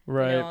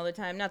 Right. all the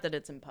time. Not that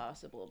it's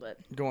impossible, but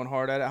Going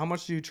hard at it. How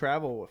much do you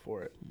travel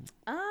for it?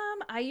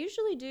 I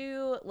usually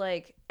do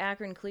like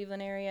Akron,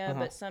 Cleveland area, Uh-huh.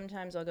 but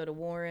sometimes I'll go to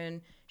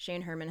Warren.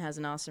 Shane Herman has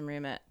an awesome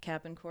room at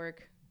Cap and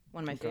Cork,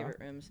 one of my favorite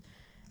rooms.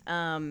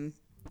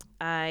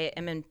 I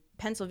am in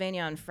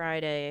Pennsylvania on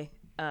Friday,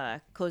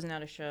 closing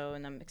out a show,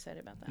 and I'm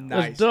excited about that.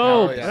 Nice.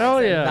 dope.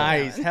 Hell yeah.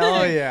 Nice.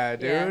 Hell yeah,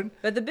 dude. Yeah.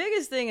 But the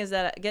biggest thing is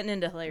that getting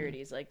into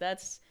hilarities, like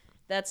that's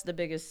the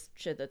biggest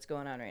shit that's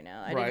going on right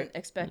now. I Right. didn't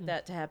expect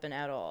that to happen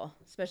at all,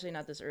 especially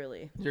not this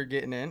early. You're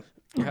getting in.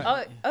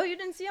 Oh, you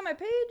didn't see on my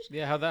page?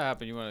 Yeah, how'd that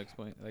happen? You want to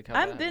explain? Like how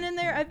I've been in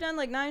there. I've done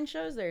like 9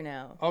 shows there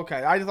now.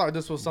 Okay, I thought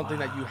this was something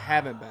that you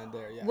haven't been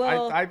there yet.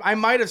 Well- I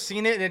might have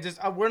seen it, and it just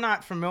we're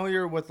not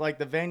familiar with like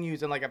the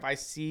venues, and like if I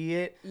see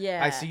it,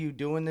 Yeah. I see you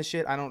doing this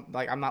shit. I don't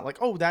like. I'm not like,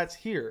 oh, that's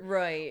here.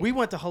 Right. We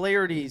went to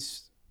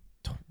Hilarities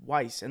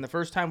twice, and the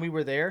first time we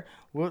were there,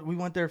 we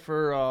went there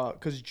for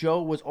because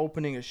Joe was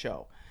opening a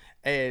show.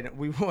 And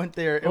we went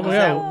there. It was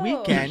yeah. that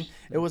weekend.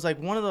 It was like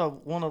one of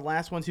the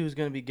last ones he was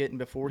going to be getting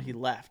before he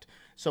left.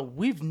 So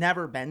we've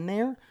never been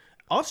there.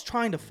 Us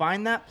trying to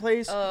find that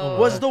place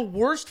was the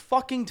worst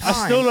fucking time.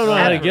 I still don't know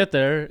how to ever. get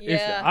there.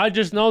 Yeah. If I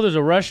just know there's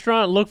a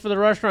restaurant, look for the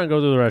restaurant, go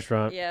to the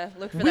restaurant. Yeah,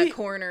 look for We- that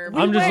corner.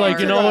 I'm just went like,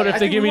 you to know the- what? If I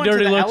they think give we me went to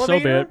dirty the looks, so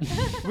be elevator.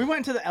 it. We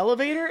went to the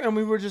elevator and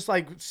we were just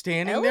like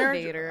standing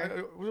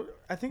Elevator? there.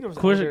 I think it was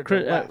Chris, elevator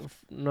to the left.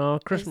 no,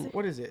 Chris,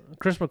 What is it?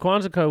 Chris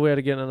McQuanzica, we had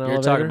to get in an you're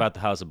elevator. talking about the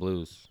House of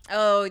Blues.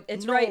 Oh,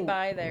 it's No. right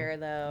by there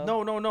though.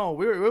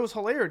 No. It was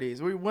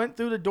Hilarities. We went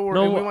through the door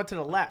No, and we went to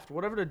the left.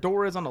 Whatever the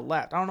door is on the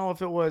left. I don't know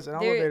if it was an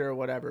There- elevator or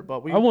whatever,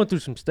 but we. I went through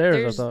some stairs,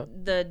 There's I thought.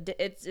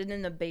 it's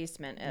in the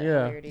basement at Yeah.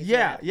 Hilarities.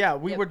 Yeah.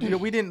 We Yep. were.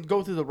 We didn't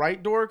go through the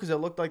right door because it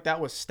looked like that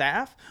was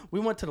staff. We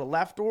went to the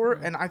left door,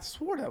 and I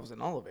swore that was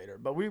an elevator.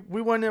 But we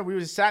went there. We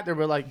just sat there.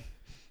 We're like,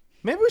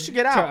 Maybe we should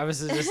get out.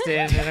 Travis is just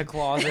standing in a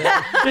closet,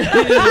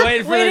 just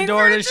waiting for the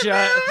door to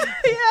shut.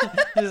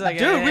 Just like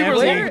Dude, we were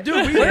late.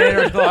 dude, we in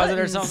were her closet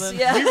or something.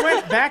 Yeah. We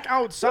went back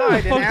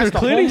outside and fuck, asked the they're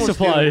cleaning homeless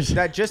supplies. dude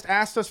that just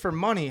asked us for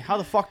money. How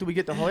the fuck do we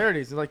get the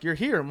hilarities? They're like, you're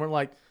here, and we're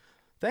like,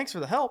 thanks for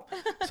the help.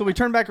 So we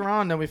turned back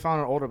around, and then we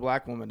found an older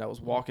black woman that was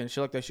walking. She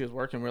looked like she was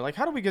working. We were like,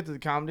 how do we get to the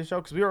comedy show?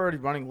 Because we were already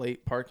running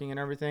late parking and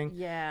everything.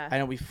 Yeah.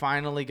 And we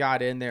finally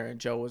got in there, and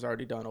Joe was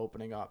already done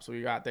opening up. So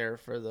we got there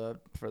for the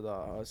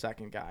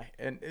second guy,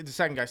 and the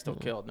second guy still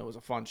killed, and it was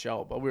a fun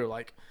show. But we were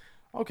like,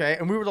 okay,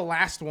 and we were the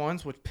last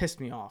ones, which pissed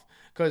me off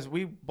because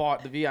we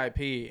bought the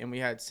VIP and we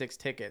had 6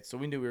 tickets, so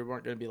we knew we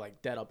weren't going to be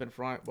like dead up in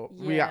front, but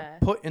we Yeah.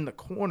 got put in the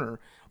corner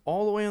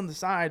all the way on the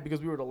side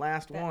because we were the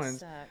last That ones.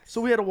 sucks.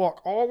 So we had to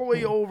walk all the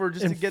way over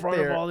just in to get front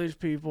there. of all these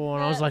people,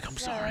 and I was That like, I'm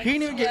sucks. sorry. He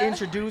didn't even get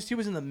introduced. He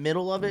was in the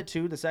middle of it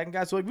too, the second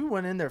guy. So like we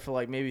went in there for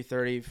like maybe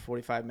 30,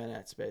 45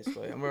 minutes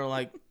basically, and we were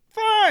like,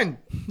 fine.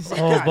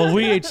 Oh, but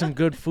we ate some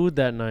good food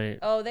that night.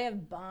 Oh, they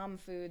have bomb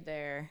food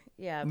there.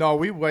 Yeah. No,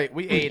 we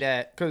ate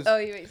at because. Oh,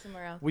 you ate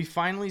somewhere else. We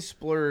finally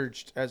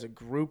splurged as a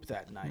group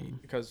that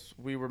night because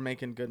we were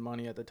making good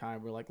money at the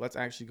time. We're like, let's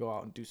actually go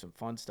out and do some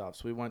fun stuff.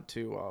 So we went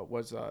to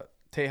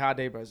Teja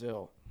de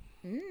Brazil.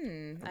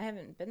 I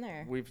haven't been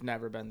there. We've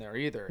never been there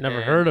either. Never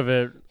And heard of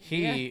it.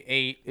 He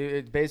ate.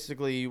 It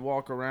basically, you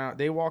walk around.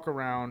 They walk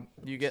around.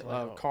 You get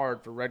a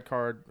card for red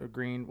card or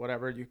green,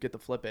 whatever. You get to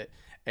flip it,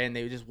 and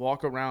they just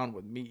walk around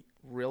with meat,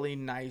 really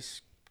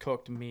nice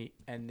cooked meat.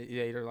 And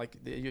they're like,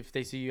 if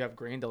they see you have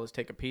green, they'll just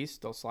take a piece.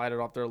 They'll slide it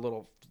off their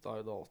little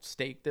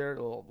steak there,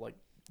 little like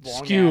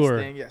long Skewer.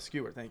 ass thing. Yeah,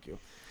 skewer. Thank you.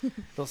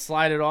 They'll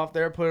slide it off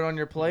there, put it on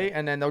your plate,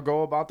 and then they'll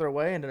go about their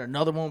way, and then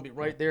another one will be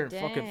right there in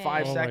fucking 5 Dang.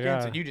 Oh my seconds,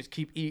 God. and you just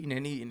keep eating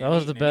and eating. That and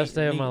was the eating and best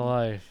day eating of and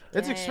my eating. life.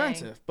 It's Dang.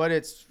 expensive, but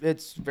it's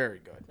very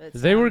good. That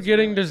They were sounds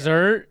getting really good.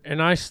 dessert,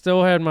 and I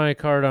still had my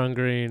card on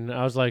green.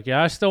 I was like,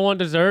 yeah, I still want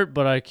dessert,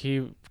 but I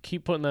keep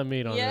putting that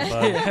meat on Yeah.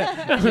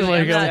 it. I was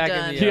like, I'm not Back in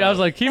done. the, yeah, I was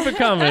like, keep it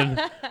coming.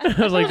 I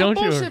was like, The don't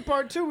you? bullshit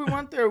part too. We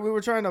went there. We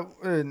were trying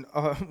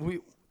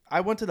to. I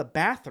went to the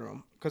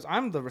bathroom because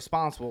I'm the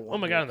responsible one. Oh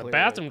my here, god, the clearly.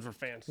 bathrooms were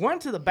fancy.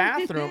 Went to the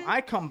bathroom.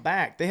 I come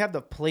back. They have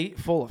the plate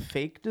full of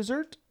fake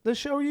dessert to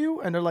show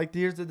you, and they're like,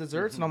 "Here's the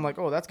desserts," and I'm like,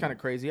 "Oh, that's kind of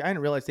crazy." I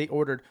didn't realize they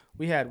ordered.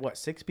 We had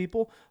 6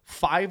 people,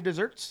 5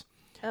 desserts,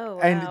 Oh,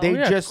 wow. and they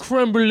Yeah, just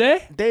creme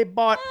brulee. they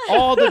bought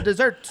all the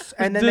desserts,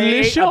 and then they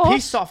ate a Delicious.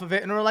 piece off of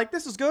it, and we're like,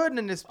 "This is good," and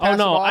then just Oh pass it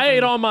no, off I and-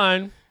 ate all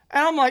mine.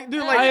 And I'm like,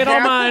 dude, like I ate all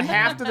mine.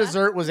 half the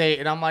dessert was 8,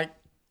 and I'm like,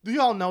 do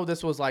y'all know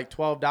this was like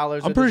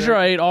 $12? I'm pretty sure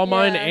I ate all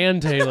mine Yeah.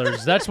 and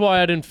Taylor's. That's why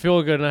I didn't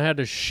feel good, and I had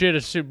to shit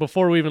as soon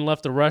before we even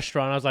left the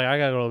restaurant. I was like, I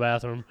gotta go to the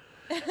bathroom.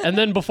 And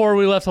then before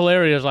we left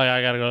Hilaria, I was like,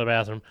 I gotta go to the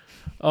bathroom.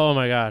 Oh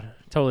my god,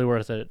 totally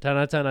worth it. 10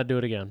 out of 10, I'd do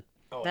it again.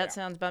 That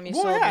sounds bum. You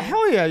Well, sold yeah, me.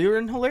 hell yeah, you're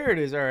in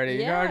hilarities already.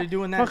 You're Yeah. already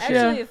doing that. Fuck shit.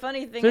 yeah. Actually, a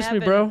funny thing Fist me,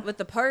 happened bro. with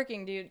the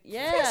parking, dude.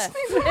 Yeah. Fist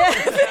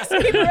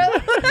me,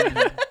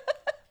 bro.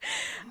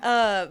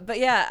 But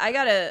yeah, I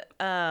gotta.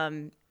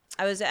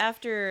 I was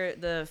after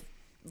the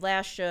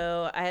last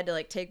show. I had to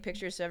like take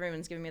pictures, so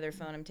everyone's giving me their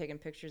phone. I'm taking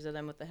pictures of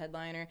them with the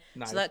headliner.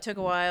 Nice. So that took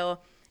a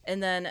while,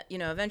 and then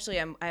eventually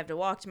I have to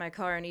walk to my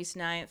car on East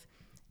 9th,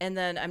 and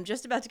then I'm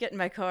just about to get in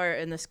my car,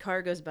 and this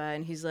car goes by,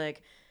 and he's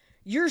like,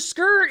 "Your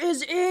skirt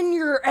is in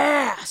your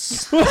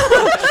ass."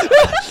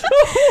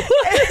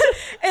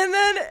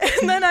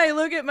 And then I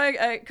look at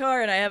my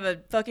car and I have a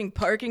fucking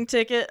parking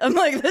ticket. I'm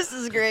like, this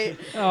is great.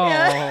 Oh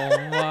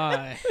Yeah.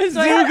 my. So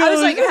I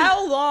was like,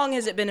 how long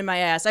has it been in my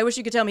ass? I wish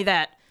you could tell me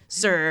that,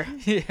 sir.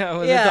 Yeah,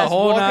 was Yeah. it the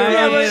whole Walking night,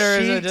 around or with is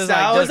it cheeks just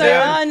out. like Was Was I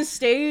that- on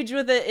stage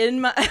with it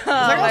in my? Oh Like,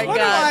 my I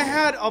wonder god. I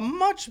had a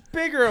much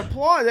bigger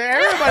applause.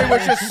 Everybody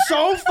was just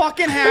so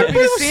fucking happy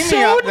to see me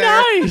so up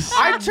there. nice.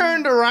 I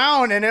turned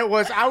around and I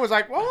was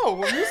like, whoa,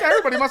 well,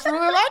 everybody must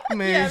really like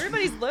me. Yeah,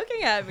 everybody's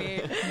looking at me.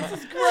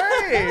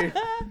 Great.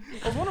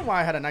 I was wondering why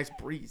I had a nice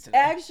breeze today.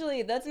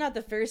 Actually, that's not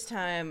the first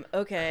time.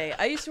 Okay,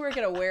 I used to work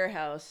at a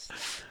warehouse,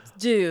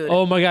 dude.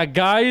 Oh my god,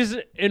 guys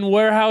in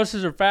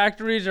warehouses or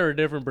factories are a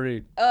different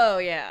breed. Oh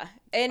yeah,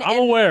 and I'm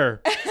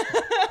aware.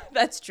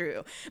 That's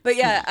true. But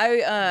yeah,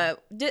 I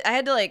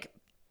had to like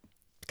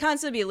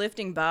constantly be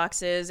lifting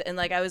boxes, and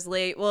like I was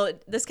late. Well,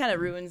 this kind of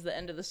ruins the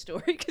end of the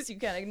story because you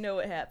kind of know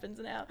what happens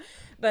now.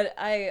 But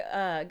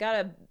I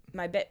got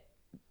my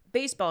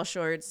baseball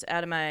shorts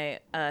out of my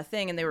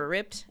thing, and they were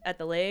ripped at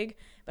the leg.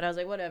 But I was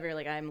like, whatever.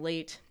 Like I'm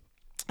late.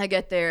 I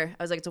get there.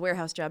 I was like, it's a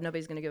warehouse job.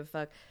 Nobody's gonna give a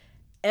fuck.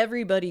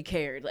 Everybody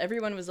cared.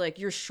 Everyone was like,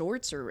 your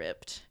shorts are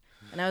ripped,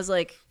 and I was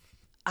like,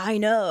 I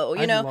know,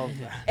 you I know. love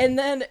that. And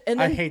then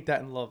I hate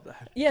that and love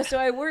that. yeah, so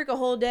I work a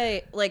whole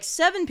day. Like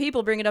 7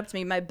 people bring it up to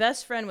me. My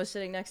best friend was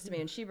sitting next to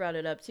me, and she brought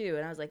it up too.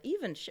 And I was like,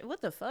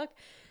 what the fuck?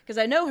 Because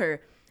I know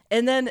her.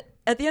 And then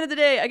at the end of the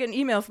day, I get an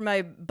email from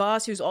my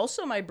boss, who's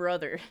also my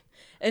brother,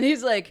 and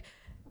he's like,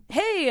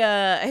 "Hey,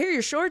 I hear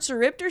your shorts are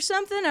ripped or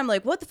something." I'm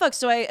like, "What the fuck?"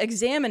 So I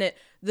examine it.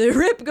 The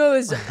rip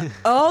goes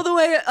all the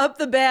way up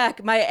the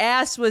back. My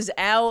ass was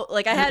out.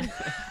 Like I had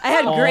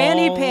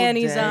granny All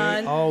panties day.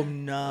 on. Oh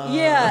no.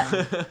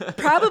 Yeah,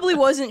 probably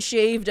wasn't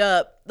shaved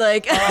up.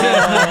 Like,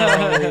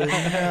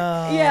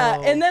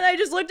 yeah. And then I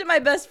just looked at my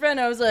best friend.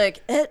 I was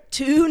like, "Et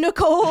tu,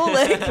 Nicole?"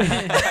 Like,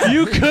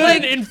 You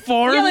couldn't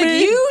inform yeah, like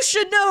me. you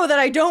should know that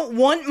I don't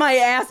want my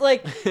ass.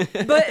 Like,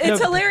 but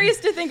it's hilarious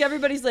to think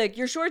everybody's like,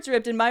 "Your shorts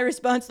ripped," and my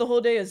response the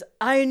whole day is,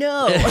 "I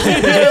know."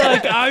 They're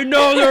like, I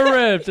know they're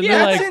ripped, and Yeah,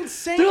 they're That's like,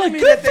 insane. they're to like, me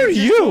good that they for just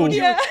you. told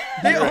Yeah.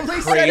 They You're a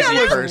only said crazy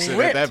it was person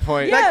ripped. at that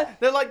point. Yeah.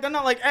 They're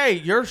not like, hey,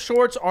 your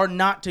shorts are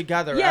not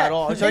together Yeah. at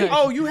all. It's like,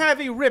 oh, you have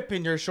a rip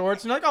in your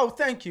shorts, and like, oh,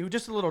 thank you,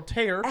 just a little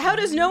tear. How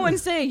does no one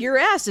say your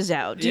ass is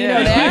out? Do you Yeah.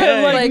 know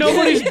that? Yeah, like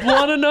nobody's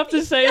blunt enough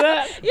to say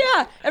that.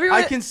 Yeah, everyone.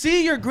 I can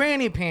see your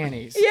granny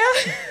panties.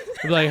 Yeah.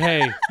 Like,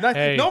 hey,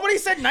 hey. Nobody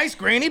said nice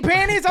granny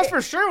panties. That's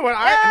for sure. What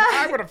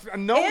I would have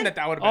known that would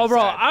have been. Oh, bro,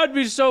 said. I'd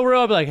be so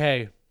real. I'd be like,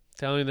 hey,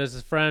 telling you this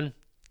is friend.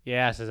 Your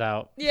ass is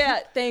out. Yeah.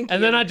 Thank you.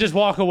 And then I'd just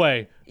walk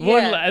away.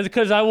 Yeah.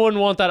 Because I wouldn't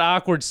want that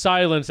awkward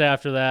silence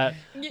after that.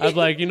 I'd be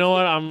like, you know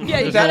what? I'm Yeah,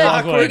 you just gonna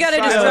walk gotta away.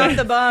 just drop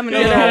the bomb and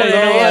Yeah, get out of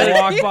there.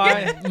 yeah, Walk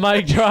by.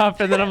 Mic drop,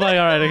 and then I'm like,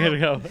 all right, I gotta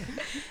go.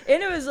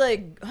 And it was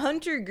like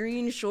hunter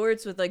green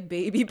shorts with like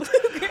baby blue.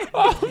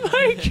 Oh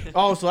my god.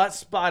 Oh, so that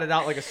spotted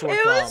out like a sore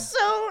It thumb. was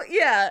so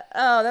yeah.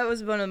 Oh, that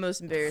was one of the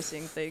most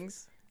embarrassing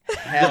things.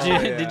 Hell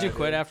yeah, Did you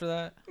quit dude. after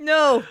that?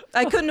 No,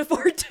 I couldn't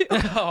afford to. A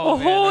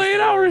whole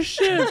 8-hour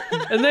shift,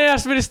 and they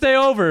asked me to stay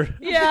over.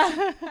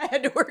 Yeah, I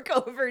had to work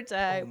Oh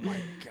overtime. my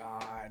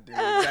god, dude,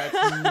 that's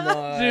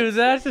nuts. Dude,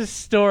 that's a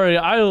story.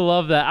 I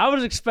love that. I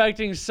was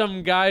expecting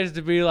some guys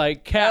to be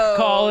like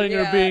catcalling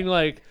or yeah. being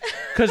like,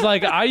 because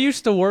like I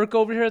used to work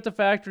over here at the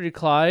factory,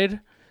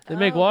 Clyde. They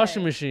make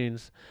washing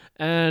machines,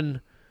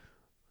 and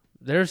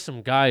there's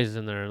some guys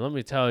in there. Let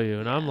me tell you,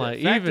 and I'm like,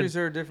 even, Factories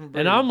are a different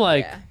breed. and I'm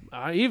like, Yeah.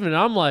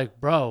 I'm like,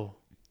 bro,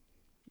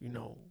 you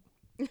know.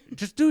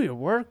 Just do your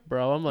work,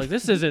 bro. I'm like,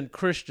 this isn't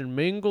Christian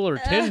Mingle or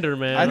Tinder,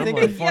 man. I I'm think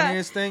like, the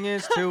funniest thing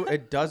is too,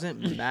 it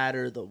doesn't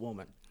matter the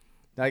woman.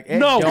 Like it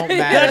no, don't matter.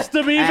 that's the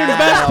even at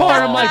best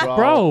part. I'm all, like,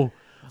 bro.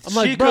 I'm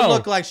like, she bro. could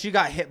look like she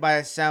got hit by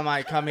a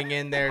semi coming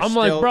in there. I'm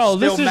like, bro,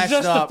 this is messed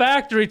just up. the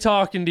factory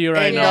talking to you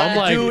right And, now. I'm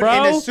like, dude, bro,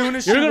 and as soon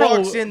as she you're gonna-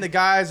 walks in, the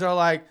guys are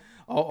like,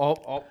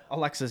 oh,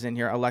 Alexa's in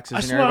here. Alexa's I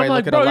in here. swear, I'm Everybody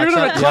like, look bro, at you're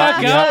Alexa. gonna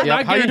clock out, and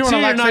I How you doing, guarantee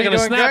you're Alexa? not You gonna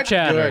doing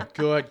Snapchat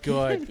her.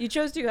 Good. You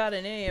chose too hot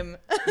a name.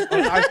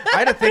 I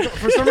had to think.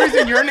 For some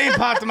reason, your name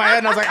popped in my head,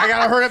 and I was like, I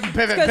gotta hurry up and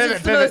pivot. Because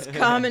it's the most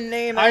common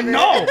name I ever.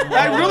 know.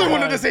 I really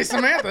wanted to say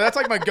Samantha. That's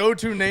like my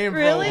go-to name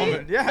Really? for a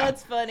woman. Yeah.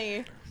 That's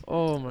funny.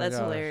 Oh my That's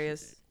god.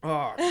 hilarious.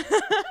 Oh.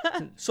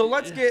 So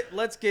let's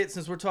get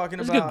since we're talking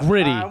Let's about get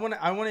gritty. I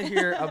want to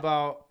hear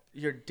about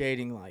your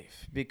dating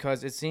life,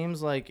 because it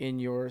seems like in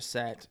your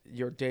set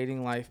your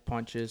dating life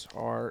punches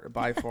are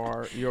by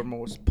far your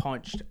most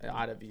punched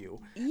out of you.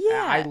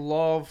 Yeah. I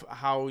love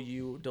how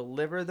you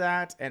deliver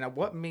that. And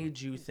what made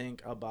you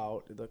think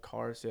about the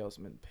car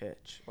salesman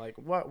pitch? Like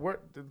what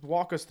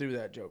walk us through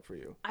that joke for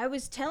you. I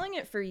was telling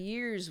it for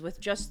years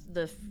with just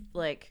the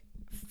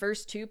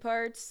first two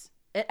parts.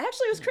 Actually,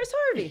 it was Chris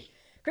Harvey.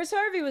 Chris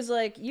Harvey was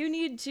like, you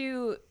need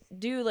to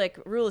do like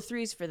rule of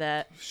threes for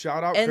that.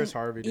 Shout out And Chris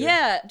Harvey, dude.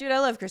 Yeah, dude, I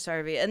love Chris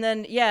Harvey. And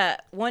then, yeah,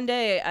 one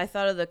day I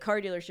thought of the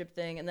car dealership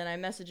thing, and then I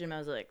messaged him. I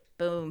was like,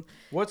 boom.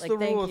 What's Like, the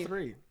thank rule of you.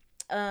 three?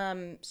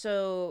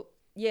 So,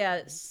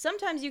 yeah,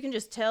 sometimes you can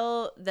just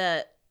tell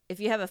that if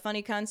you have a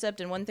funny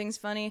concept and one thing's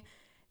funny,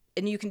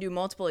 and you can do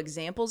multiple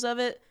examples of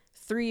it,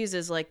 threes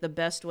is like the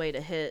best way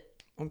to hit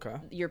Okay.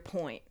 your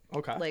point.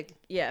 Okay. Like,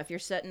 yeah, if you're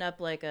setting up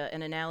like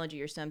an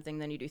analogy or something,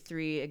 then you do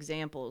 3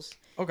 examples.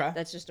 Okay.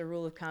 That's just a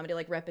rule of comedy,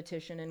 like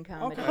repetition in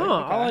comedy. Okay. Huh,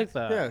 I like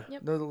that. Yeah,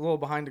 Yep. the little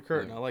behind the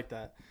curtain. I like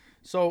that.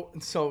 So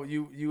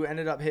you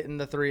ended up hitting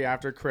the 3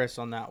 after Chris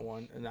on that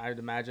one, and I'd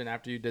imagine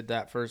after you did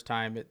that first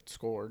time, it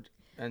scored,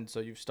 and so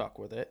you've stuck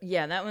with it.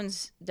 Yeah, that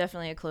one's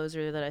definitely a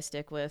closer that I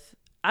stick with.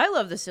 I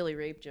love the silly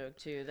rape joke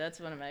too. That's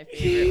one of my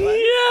favorite ones.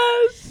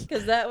 Yes.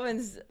 Because that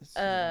one's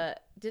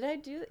did I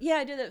do yeah,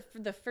 I did it for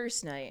the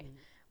first night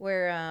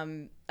where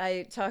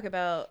I talk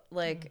about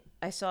like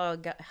I saw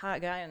a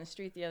hot guy on the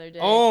street the other day.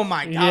 Oh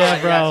my god!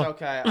 Yeah, bro. Yes,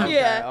 okay.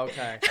 Yeah.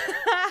 Okay.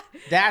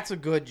 That's a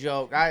good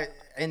joke.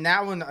 And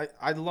that one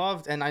I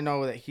loved, and I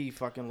know that he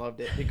fucking loved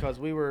it, because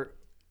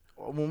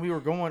when we were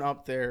going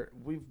up there,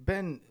 we've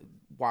been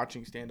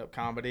watching stand-up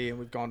comedy and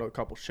we've gone to a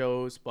couple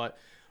shows, but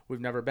we've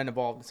never been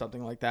involved in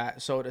something like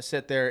that. So to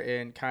sit there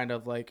and kind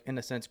of like, in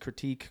a sense,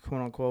 critique,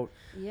 quote unquote,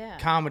 Yeah.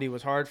 comedy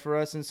was hard for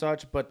us and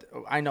such. But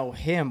I know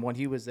him, when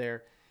he was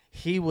there,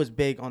 he was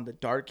big on the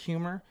dark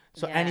humor.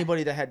 So Yeah.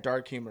 anybody that had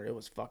dark humor, it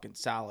was fucking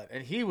solid.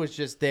 And he was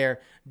just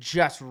there,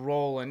 just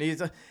rolling.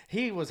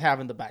 He was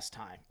having the best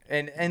time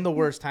and the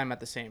worst time at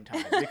the same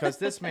time. Because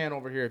this man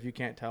over here, if you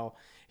can't tell,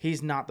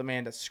 he's not the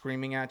man that's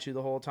screaming at you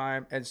the whole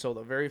time. And so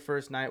the very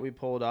first night we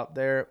pulled up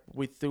there,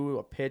 we threw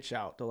a pitch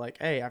out to like,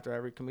 hey, after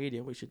every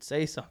comedian, we should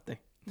say something.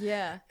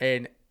 Yeah.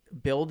 And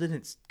Bill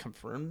didn't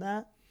confirm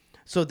that.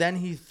 So then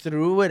he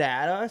threw it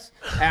at us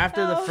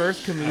after the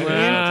first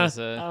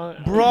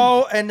comedian.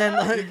 Bro, And then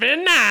like,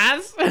 been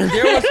nice.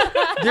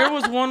 there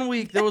was one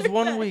week.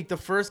 The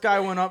first guy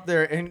went up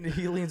there and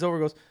he leans over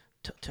and goes,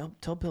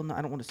 Tell Bill, no,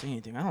 I don't want to say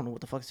anything. I don't know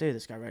what the fuck to say to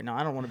this guy right now.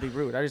 I don't want to be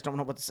rude. I just don't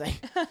know what to say.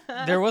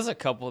 There was a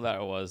couple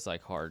that was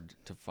like hard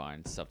to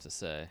find stuff to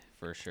say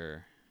for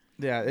sure.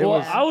 Yeah,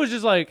 I was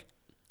just like,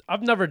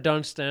 I've never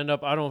done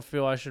stand-up. I don't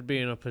feel I should be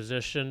in a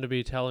position to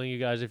be telling you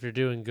guys if you're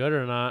doing good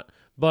or not.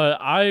 But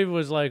I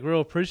was like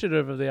real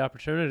appreciative of the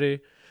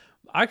opportunity.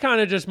 I kind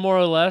of just more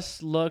or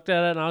less looked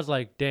at it and I was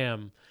like,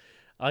 damn.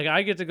 Like,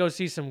 I get to go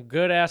see some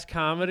good-ass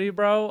comedy,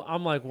 bro.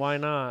 I'm like, why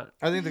not?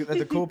 I think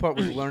the cool part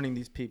was learning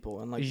these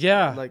people. And like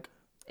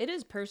it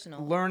is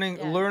personal.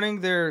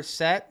 Learning their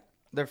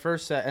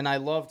first set. And I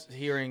loved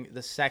hearing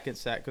the second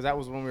set because that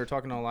was when we were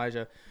talking to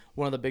Elijah.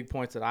 One of the big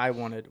points that I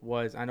wanted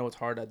was, I know it's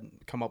hard to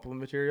come up with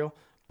material,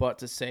 but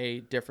to say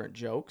different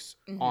jokes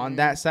on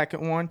that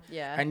second one.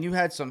 Yeah. And you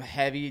had some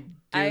heavy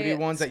duty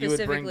ones that you would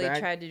bring back. I specifically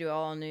tried to do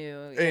all new.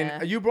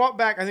 And you brought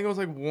back, I think it was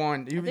like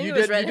one. You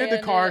did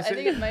the car. I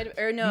think it might have,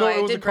 or no,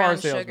 I did brown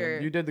sugar.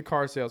 You did the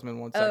car salesman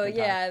one second. Oh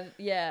yeah,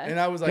 yeah. And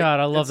I was like, God,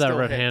 I love that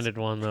red-handed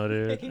one though,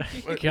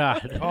 dude.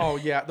 God. Oh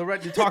yeah,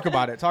 talk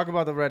about it. Talk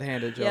about the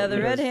red-handed joke. Yeah,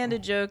 the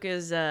red-handed joke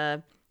is,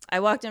 I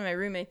walked in my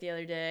roommate the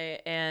other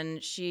day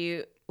and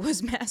she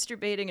was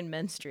masturbating and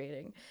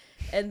menstruating,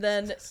 and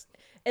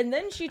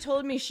then she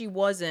told me she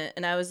wasn't,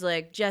 and I was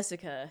like,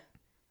 Jessica,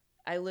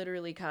 I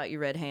literally caught you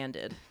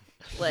red-handed.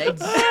 Like,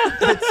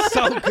 it's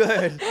so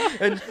good.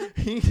 And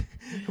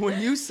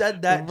when you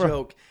said that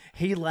joke,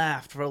 he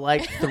laughed for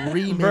like 3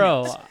 minutes.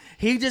 Bro.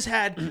 He just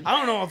had, I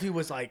don't know if he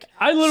was like,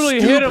 I literally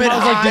hit him. I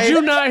was like, did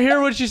you not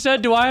hear what she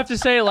said? Do I have to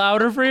say it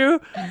louder for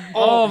you?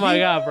 Oh my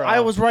God, bro.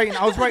 I was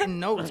writing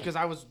notes because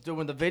I was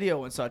doing the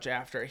video and such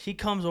after. He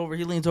comes over,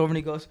 he leans over and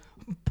he goes,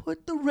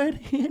 put the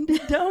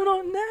red-handed down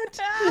on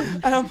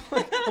that. And I'm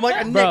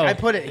like, Nick, I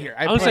put it here.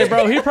 I'm saying,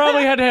 bro, he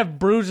probably had to have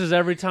bruises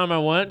every time I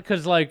went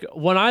because, like,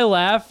 when I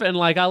laugh and,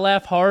 like, I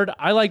laugh hard,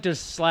 I, like,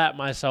 just slap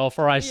myself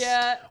or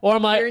or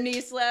I'm like, your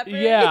knee slapper.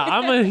 Yeah,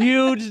 I'm a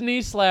huge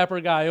knee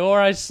slapper guy, or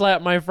I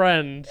slap my friends.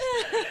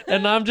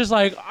 And I'm just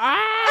like,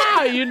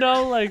 you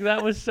know, like,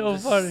 that was so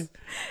funny.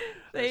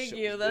 Thank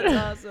you. That's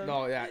awesome.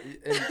 No, yeah.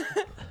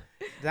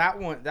 That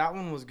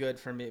one was good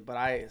for me, but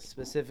I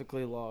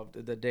specifically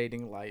loved the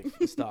dating life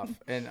stuff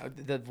and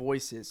the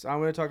voices. I'm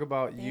going to talk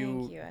about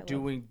you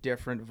doing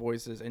different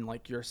voices and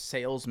like your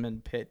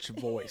salesman pitch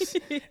voice.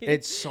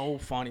 It's so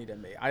funny to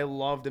me. I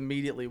loved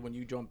immediately when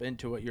you jump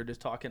into it. You're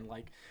just talking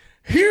like,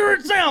 here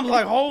it sounds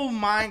like, oh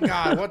my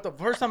God. What the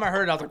first time I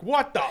heard it, I was like,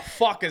 what the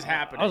fuck is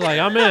happening? I was like,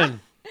 I'm in.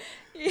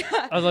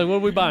 Yeah. I was like, what are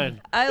we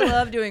buying? I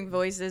love doing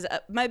voices.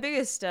 My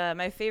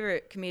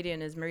favorite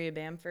comedian is Maria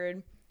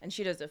Bamford. And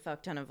she does a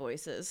fuck ton of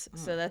voices.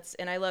 So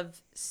and I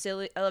love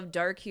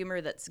dark humor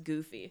that's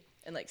goofy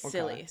and like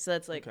silly. So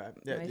that's like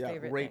my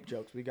favorite rape thing.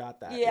 Jokes. We got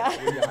that. Yeah.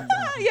 We got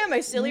that. Yeah, my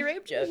silly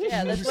rape joke.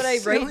 Yeah, that's what I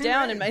write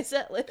down in my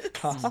set list.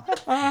 Oh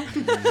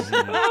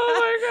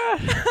my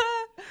God.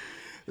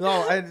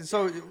 No, and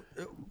so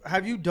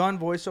have you done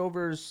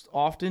voiceovers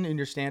often in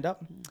your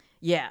stand-up?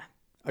 Yeah.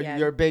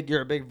 You're a big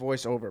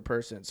voiceover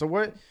person. So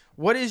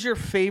what is your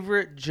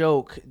favorite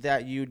joke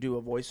that you do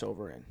a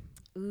voiceover in?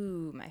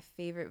 Ooh, my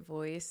favorite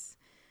voice.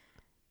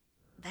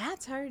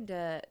 That's hard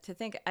to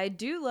think. I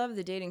do love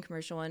the dating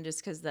commercial one just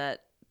because that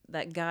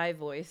guy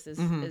voice is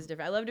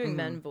different. I love doing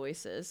men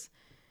voices.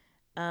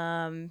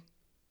 I'm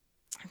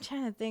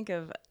trying to think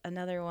of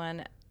another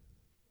one.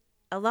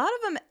 A lot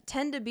of them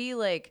tend to be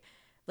like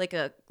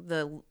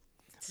the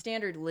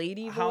standard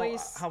lady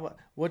voice.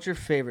 What's your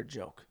favorite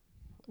joke?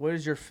 What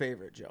is your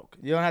favorite joke?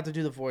 You don't have to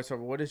do the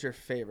voiceover. What is your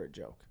favorite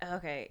joke?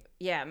 Okay.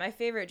 Yeah, my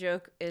favorite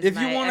joke is if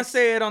you want to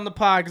say it on the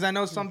pod, because I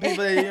know some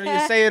people,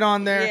 you say it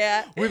on there.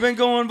 Yeah. We've been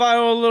going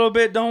viral a little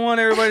bit. Don't want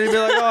everybody to be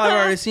like, oh, I've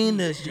already seen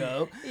this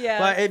joke. Yeah.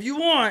 But if you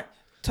want,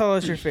 tell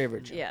us your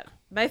favorite joke. Yeah.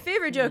 My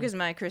favorite joke is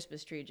my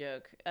Christmas tree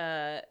joke.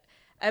 I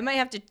might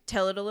have to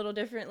tell it a little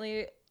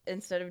differently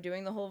instead of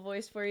doing the whole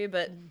voice for you,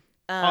 but...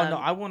 oh no!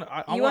 I want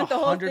the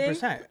whole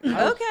 100%.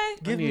 Okay,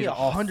 give me 100%.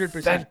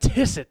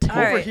 Authenticity.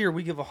 Over here,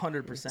 we give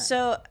 100%.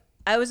 So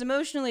I was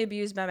emotionally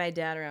abused by my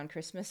dad around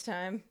Christmas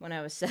time when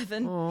I was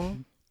 7,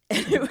 and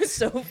it was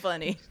so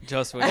funny.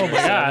 Just when oh my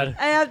God!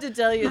 I have to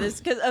tell you this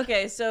because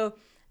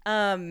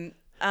I'm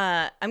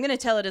gonna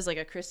tell it as like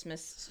a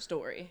Christmas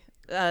story.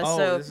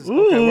 This is,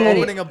 we're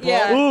opening a book.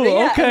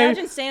 Yeah, okay.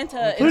 Imagine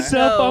Santa. What's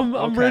up?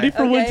 I'm ready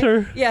for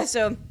winter. Yeah.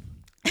 So,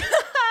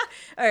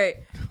 all right.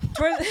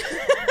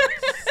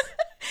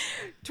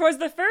 Twas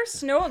the first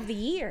snow of the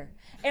year,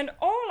 and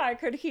all I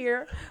could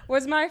hear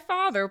was my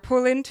father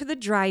pull into the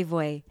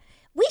driveway.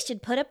 "We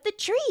should put up the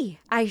tree,"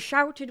 I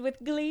shouted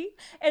with glee,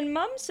 and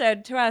Mum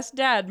said to ask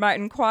Dad my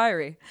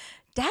inquiry.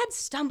 Dad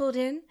stumbled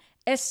in,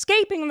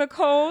 escaping the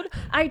cold.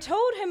 I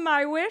told him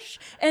my wish,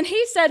 and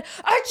he said,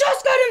 "I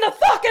just got in the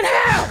fucking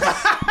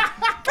house!"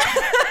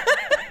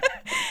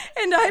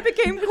 And I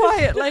became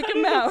quiet like a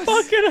mouse.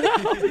 Fucking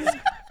house.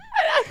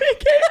 And I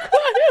became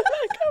quiet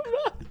like a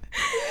mouse.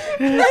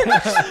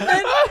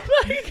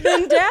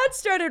 Then Dad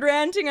started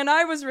ranting and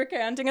I was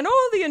recanting and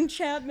all the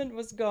enchantment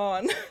was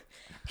gone.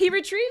 He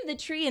retrieved the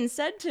tree and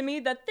said to me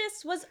that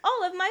this was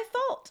all of my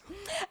fault.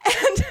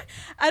 And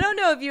I don't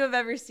know if you have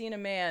ever seen a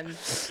man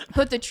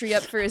put the tree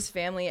up for his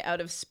family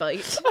out of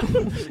spite.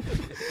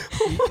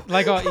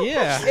 Like,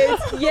 yeah.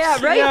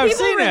 Yeah, right? Yeah, I've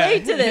People seen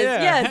relate that. to this.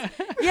 Yeah. Yes.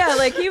 Yeah,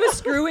 like he was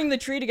screwing the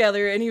tree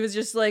together and he was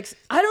just like,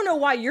 I don't know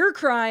why you're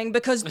crying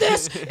because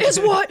this is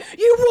what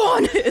you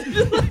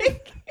wanted.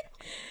 Like,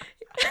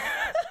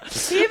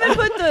 he even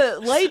put the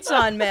lights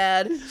on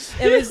mad.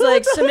 It was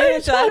like,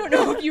 Samantha, I don't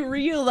know if you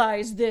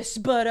realize this,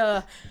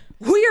 but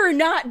we are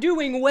not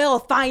doing well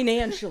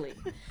financially.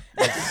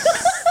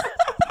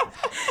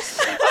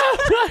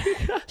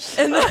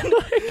 And then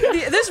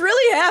this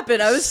really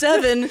happened. I was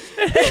 7.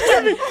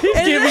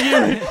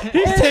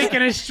 He's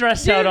taking his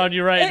stress out on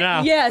you right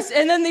now. Yes,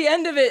 and then the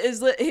end of it is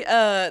the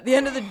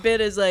end of the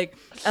bit is like,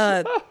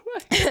 then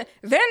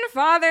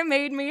Father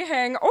made me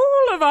hang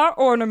all of our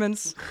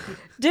ornaments,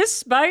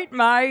 despite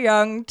my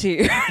young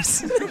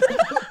tears.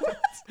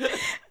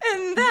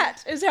 And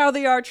that is how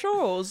the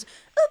Archuals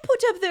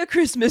put up their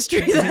Christmas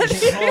tree that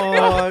year.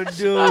 Oh,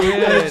 dude,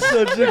 that's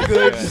such a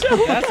good. That's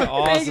Thank you.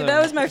 awesome. That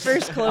was my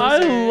first closer. I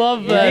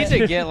love You that. need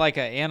to get like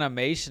an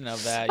animation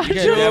of that. You could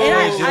do.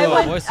 definitely do I a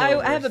have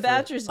voiceover a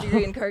bachelor's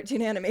degree in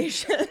cartoon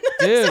animation.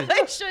 Dude. So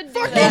I should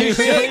do that. You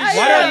should.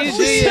 Why don't you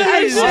do your?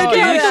 I should Oh, do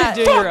you that.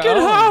 should do your Fucking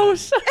own.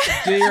 house.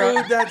 Do your own.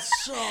 Dude,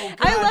 that's so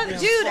I love, goddamn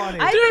dude. funny.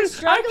 I've been Dude, I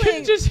struggling.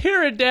 can just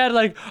hear it, Dad,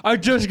 like, I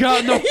just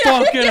got in the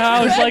fucking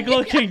house, like,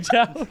 looking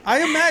down.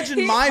 I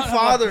imagine my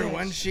father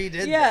when she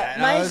did that. Yeah,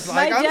 I was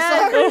like, I'm dad,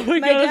 sorry. Oh my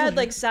my God. dad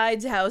like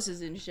sides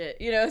houses and shit,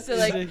 you know. So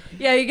like,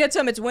 yeah, he gets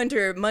home. It's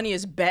winter. Money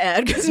is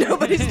bad because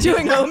nobody's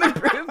doing home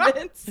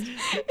improvements.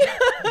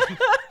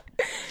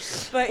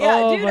 But yeah,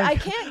 Oh dude, my I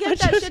God. can't get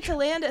that shit to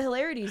land at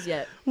Hilarities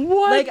yet.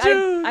 What, Like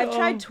dude? I've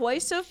tried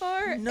twice so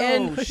far, No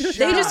and they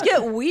shot. just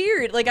get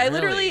weird. Like I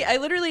Really?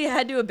 literally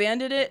had to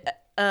abandon it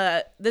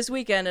this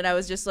weekend, and I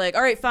was just like,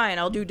 all right, fine,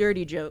 I'll do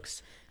dirty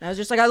jokes. And I was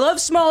just like, I love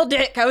small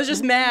dick. I was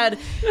just mad.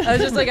 I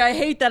was just like, I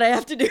hate that I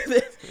have to do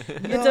this.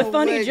 It's a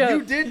funny way. joke.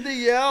 You did the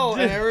yell,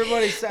 and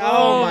everybody said,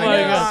 Oh "Oh my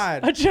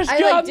god!" I just I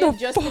got like in the did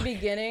just the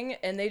beginning,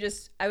 and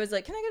I was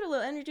like, "Can I get a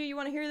little energy? You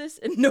want to hear this?"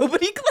 And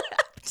nobody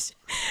clapped.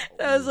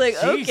 I was like,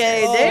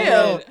 "Okay, Oh,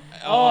 damn." man.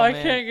 Oh, I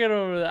man. can't get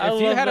over that. I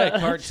If you love had that. a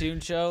cartoon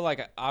show,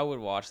 like I would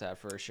watch that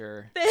for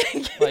sure. Thank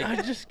you. Like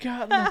I just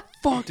got in the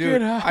fucking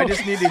Dude, house. I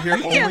just need to hear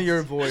only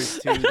your voice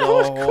too. The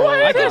was whole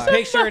quiet. I can time.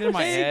 picture it in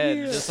my Thank head,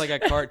 you. just like a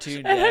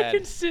cartoon And I dad.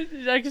 can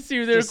see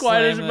you there Just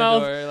quiet as slamming the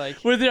mouth door,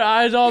 like- with your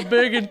eyes all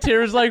big and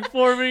tears like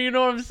forming. You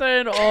know what I'm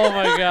saying? Oh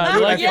my god!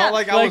 Dude, I Like, felt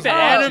like I was the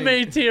watching.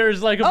 anime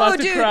tears, like about Oh,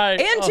 to dude. cry.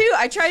 And Oh. too,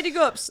 I tried to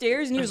go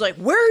upstairs, and he was like,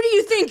 "Where do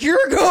you think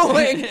you're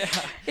going?"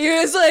 He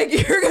was like,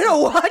 "You're gonna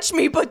watch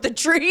me put the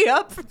tree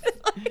up."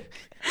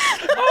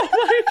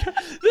 Oh my god!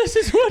 This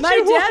is what My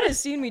you dad want. has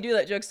seen me do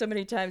that joke so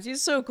many times.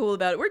 He's so cool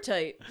about it. We're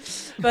tight.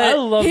 But I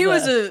love he that.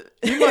 was a.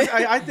 He must,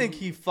 I think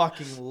he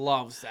fucking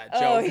loves that Oh,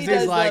 joke. he 'Cause does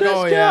he's like, love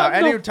oh it. yeah. Just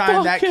got the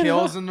Anytime that fucking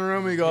kills in the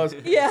room, he goes,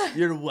 Yeah.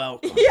 "You're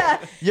welcome.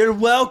 Yeah. You're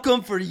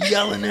welcome for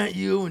yelling at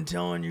you and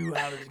telling you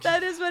how to."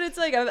 That is what it's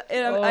like. I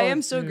Oh,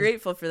 am so dude.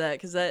 grateful for that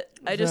because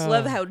I just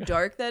love how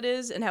dark that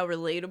is and how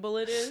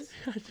relatable it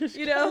is.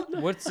 You know?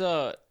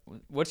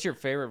 What's your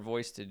favorite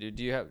voice to do?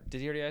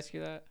 Did he already ask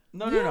you that?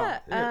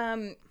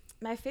 No.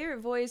 My favorite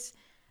voice.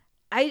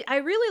 I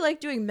really like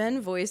doing men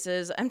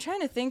voices. I'm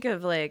trying to think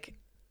of like.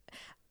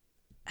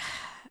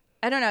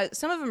 I don't know.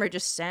 Some of them are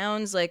just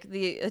sounds like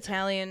the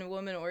Italian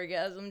woman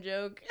orgasm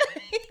joke.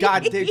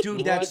 God,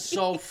 dude, that's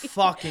so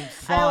fucking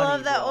funny. I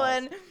love that bro.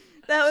 one.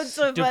 That was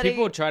so Do funny.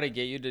 people try to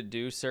get you to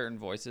do certain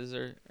voices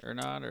or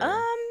not? Or?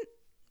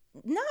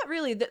 Not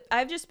really.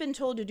 I've just been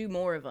told to do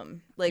more of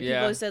them. Like Yeah.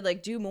 people have said,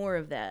 like do more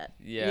of that.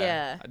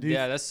 Yeah. Do you-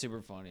 Yeah, that's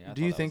super funny.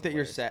 Do you think that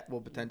your set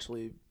will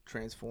potentially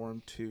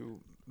transform to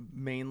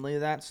mainly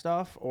that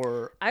stuff,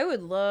 or I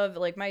would love,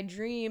 like, my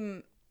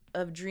dream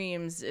of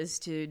dreams is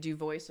to do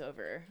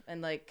voiceover,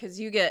 and like, cause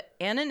you get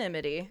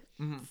anonymity,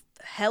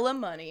 hella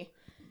money,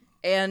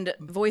 and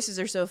voices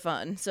are so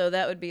fun. So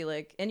that would be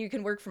like, and you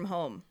can work from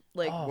home.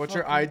 Like, what's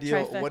your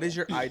ideal? trifecta. What is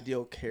your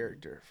ideal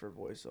character for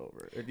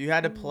voiceover? If you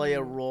had to play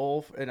a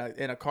role in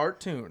a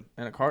cartoon,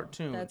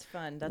 That's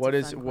fun. That's what a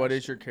is fun what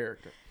is question. your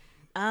character?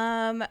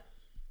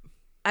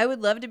 I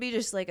would love to be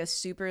just like a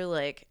super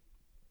like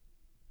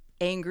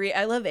angry.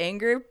 I love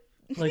anger.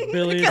 Like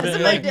Billy, Because and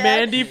of my like dad.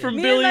 Mandy from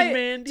Me Billy and and my-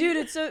 Mandy. Dude,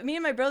 it's so me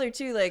and my brother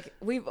too. Like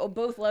we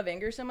both love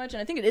anger so much,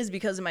 and I think it is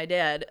because of my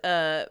dad.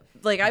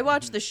 Like I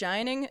watched The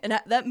Shining, and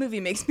that movie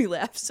makes me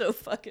laugh so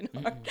fucking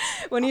hard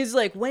when he's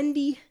like,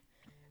 Wendy,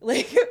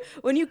 like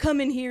when you come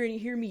in here and you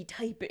hear me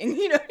typing,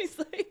 you know, he's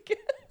like,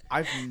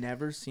 I've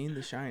never seen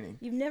The Shining.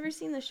 you've never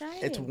seen The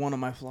Shining. It's one of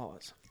my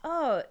flaws.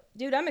 Oh,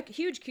 dude, I'm a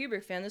huge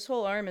Kubrick fan. This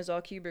whole arm is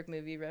all Kubrick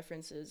movie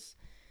references.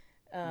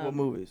 What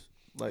movies?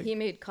 Like He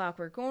made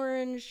Clockwork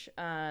Orange,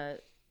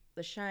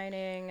 The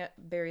Shining,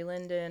 Barry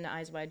Lyndon,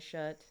 Eyes Wide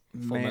Shut.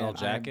 Full Metal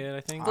Jacket, I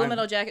think. Full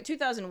Metal Jacket,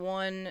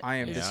 2001. I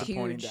am is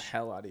disappointing huge. the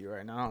hell out of you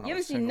right now. I don't know You a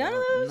haven't seen single none of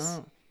one.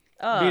 those?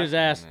 No. Beat his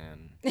ass.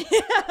 Man.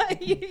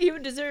 you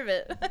deserve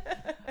it.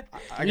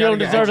 I You gotta don't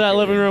get deserve that educated.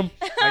 living room.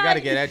 I gotta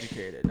get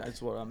educated. That's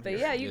what I'm. But here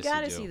yeah, for. you Yes,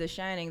 gotta you do. see The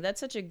Shining. That's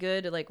such a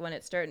good, like, when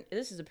it starts.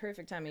 This is a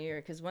perfect time of year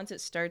because once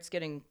it starts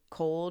getting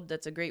cold,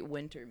 that's a great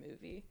winter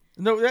movie.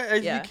 No,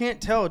 Yeah. you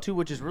can't tell too,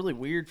 which is really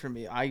weird for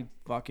me. I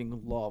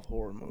fucking love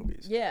horror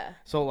movies. Yeah.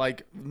 So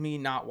like me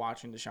not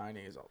watching The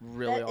Shining is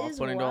really That is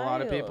off-putting to a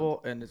lot of wild.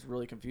 people, and it's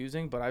really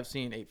confusing. But I've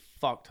seen a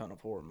fuck ton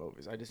of horror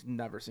movies. I just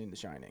never seen The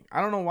Shining.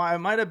 I don't know why. It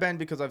might have been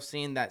because I've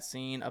seen that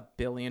scene a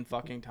billion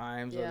fucking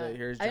times. Yeah. Or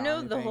here's I know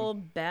Johnny the thing. whole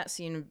bat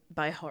scene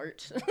by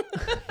heart.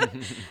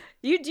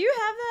 Do you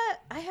have that?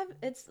 I have.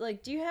 It's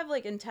like, do you have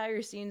like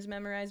entire scenes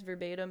memorized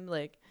verbatim?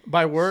 Like,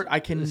 by word.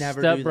 I can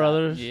never do Step that.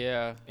 Brothers.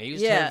 Yeah. I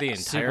used to have the Yeah.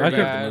 entire I of could,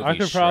 the movie I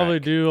could probably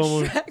Shrek. do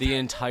almost. The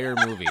entire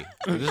movie.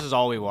 This is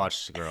all we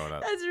watched growing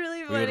up. that's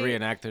really We would funny.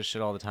 reenact this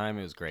shit all the time.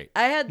 It was great.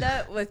 I had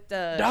that with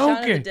Shaun of the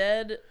Donkey.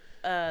 Dead.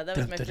 That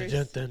was my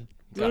first.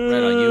 Got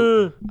red on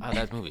you. Oh,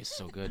 that movie is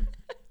so good.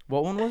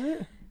 What one was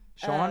it?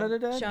 Shaun of the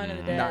Dead. Shaun of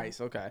the Dead.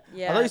 Nice. Okay. I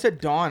Yeah. thought you said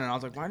Dawn, and I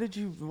was like, why did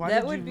you? Why That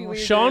did would you? be weird.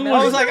 to Sean remember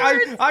I was was- like,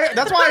 I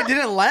that's why I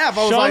didn't laugh.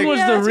 I was Shaun like, was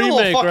yeah, the it's a little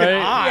remake, fucking right?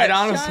 odd, Yeah,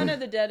 honestly. Shaun of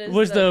the Dead is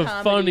Was the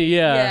comedy. funny,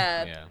 yeah.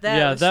 Yeah, Yeah.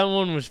 that was, that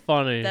one was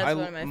funny. That's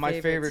one of my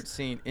favorite favorites.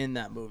 scene in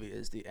that movie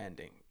is the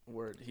ending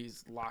where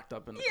he's locked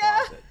up in the Yeah.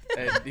 closet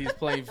and he's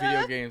playing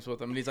video games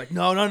with him, and he's like,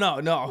 no.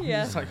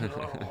 Yeah. He's like,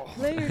 oh.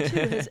 Player 2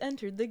 has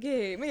entered the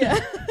game. Yeah.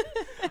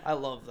 I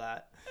love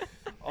that.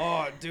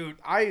 Oh, dude,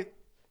 I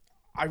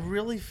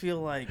really feel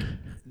like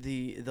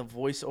the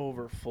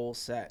voiceover full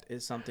set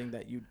is something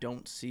that you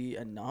don't see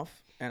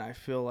enough. And I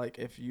feel like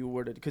if you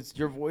were to, because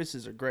your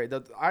voices are great.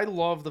 I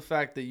love the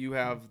fact that you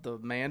have the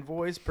man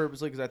voice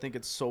purposely because I think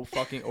it's so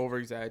fucking over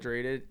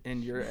exaggerated.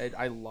 And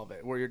I love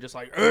it where you're just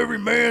like, every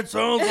man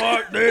sounds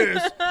like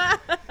this.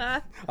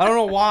 I don't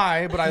know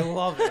why, but I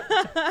love it.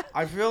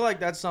 I feel like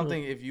that's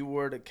something if you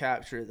were to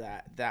capture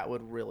that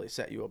would really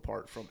set you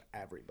apart from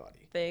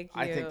everybody. Thank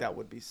you. I think that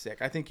would be sick.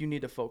 I think you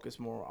need to focus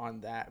more on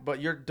that. But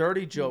your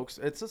dirty jokes,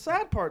 it's a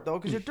sad part though,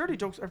 because your dirty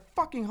jokes are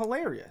fucking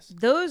hilarious.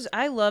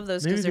 I love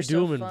those Maybe because we they're could do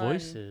so them in fun.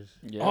 voices.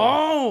 Yeah.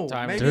 Oh,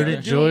 Time maybe Dirty you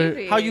could do Joy.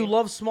 Maybe. how you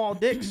love small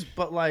dicks,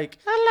 but like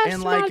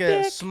in like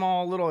a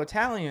small little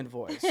Italian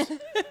voice.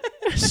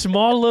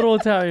 Small little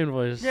Italian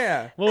voice.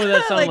 Yeah. What would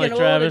that sound like like, an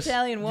Travis? old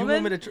Italian You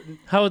woman. want me to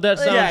How would that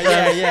sound, yeah,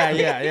 Travis?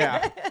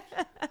 yeah.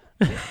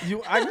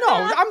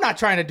 I'm not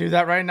trying to do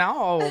that right now.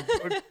 I'll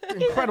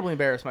incredibly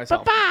embarrass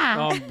myself.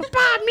 Papa,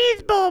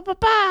 meatball,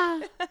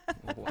 Papa.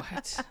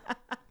 What?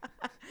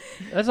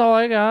 That's all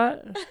I got.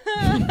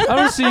 I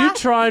don't see you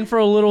trying for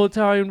a little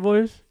Italian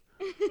voice.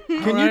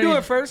 Can you do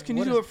it first? Can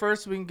you do it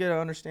first so we can get an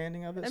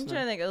understanding of it? I'm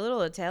trying to think a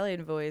little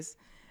Italian voice.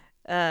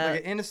 like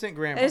an innocent I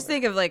grandmother. just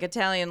think of like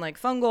Italian, like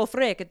fungo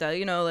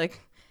frecita, like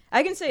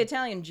I can say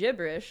Italian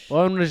gibberish.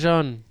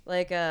 Parmesan.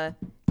 Like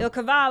il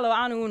cavallo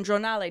hanno un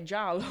giornale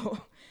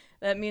giallo.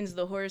 That means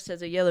the horse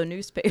has a yellow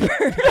newspaper.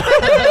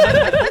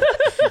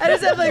 I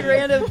just have like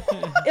random.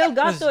 Il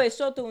gatto è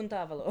sotto un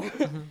tavolo.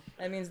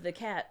 That means the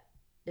cat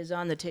is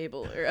on the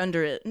table or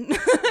under it.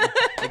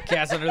 The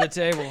cat's under the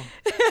table.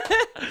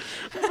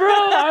 Bro,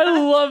 I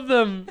love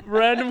them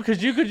random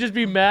because you could just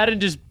be mad and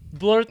just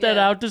blurt that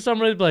Yeah. out to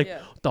somebody. Be like,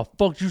 Yeah. what the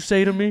fuck you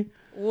say to me?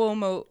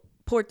 Uomo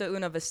porta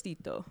una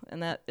vestito,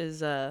 and that is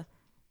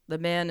the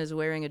man is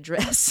wearing a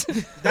dress.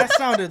 That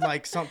sounded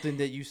like something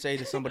that you say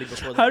to somebody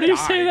before they How do you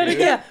die, say that dude.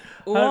 again?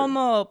 Yeah.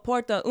 Uomo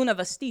porta una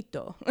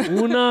vestito.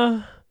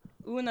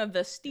 Una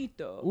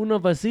vestito.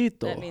 vasito.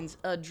 That means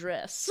a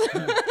dress.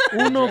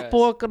 Uno Dress.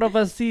 porco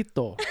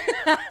vasito.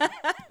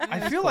 I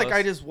feel like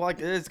I just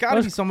like it's got to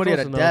be That's somebody at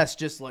a close enough. desk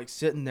just like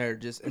sitting there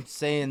just and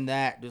saying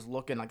that, just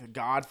looking like a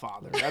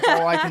godfather. That's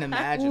all I can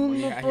imagine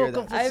when I hear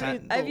that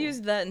sentence. I've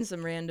used that in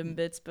some random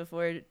bits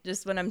before.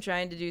 Just when I'm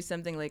trying to do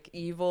something like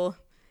evil,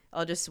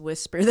 I'll just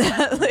whisper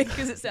that, like,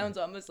 because it sounds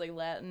almost like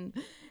Latin,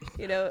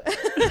 Dude. Yeah.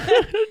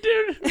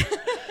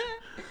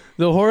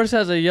 The horse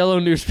has a yellow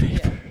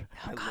newspaper.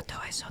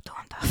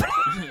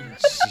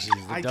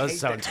 Jeez, I it does hate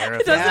sound that.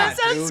 terrifying. Doesn't that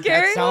sound dude,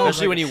 scary? sounds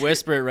Especially when you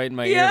whisper it right in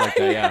my Yeah. ear like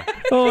that, yeah.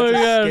 Oh my That's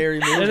a god. scary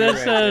movie And then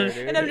right says,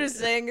 there, And I'm dude. just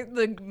saying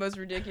the most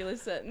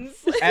ridiculous sentence.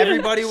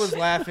 Everybody was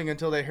laughing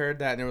until they heard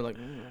that and they were like,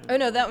 Oh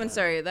no, that one's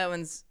sorry. That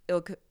one's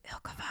il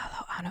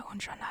cavallo hanno un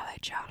giornale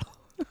giallo.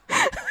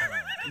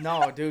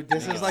 no, dude,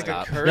 this is like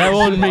Stop. a curse. that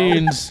one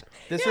means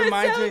This Yeah, it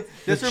reminds me. sounds-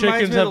 This The reminds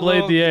chickens me have of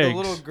laid the the eggs.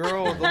 little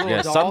girl, the little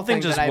Yeah, doll something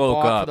thing just that I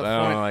woke bought up. for the I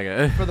don't front, know, like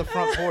it. for the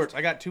front porch.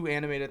 I got two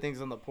animated things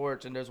on the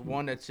porch, and there's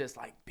one that's just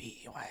like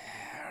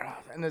beware,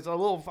 and there's a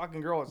little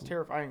fucking girl that's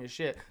terrifying as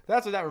shit.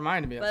 That's what that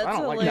reminded me of. That's I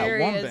don't like that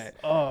one hilarious. bit.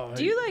 oh,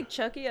 Do you like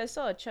Chucky? I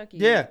saw a Chucky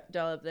Yeah.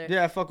 doll up there.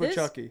 Yeah, I fuck with This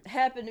Chucky.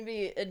 happened to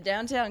be in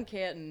downtown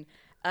Canton.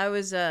 I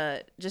was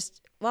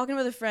just walking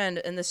with a friend,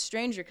 and this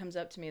stranger comes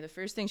up to me. The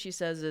first thing she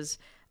says is,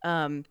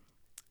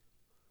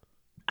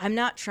 I I'm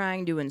not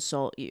trying to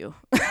insult you.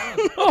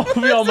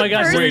 Oh my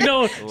God! So you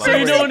know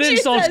an She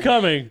insult's said-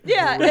 coming.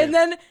 Yeah,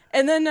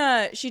 and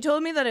then she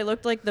told me that I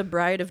looked like the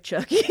bride of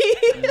Chucky.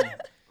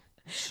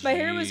 My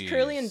hair was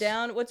curly and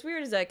down. What's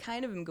weird is I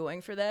kind of am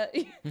going for that,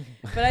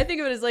 but I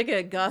think of it as like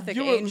a gothic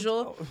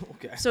angel.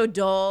 Okay. So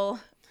dull.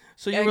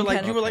 So you were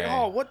like, Okay.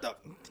 oh, what the?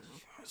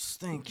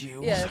 Thank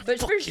you. Yeah, but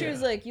first she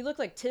was like, "You look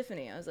like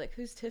Tiffany." I was like,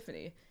 "Who's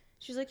Tiffany?"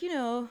 She's like,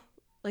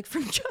 like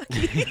from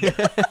Chucky.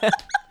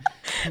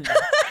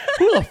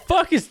 Who the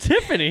fuck is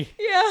Tiffany?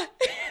 Yeah.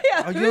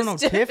 Oh, you don't know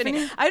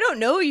Tiffany? I don't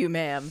know you,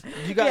 ma'am.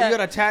 You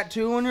got a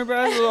tattoo on your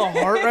breast, a little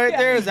heart right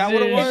there. Is that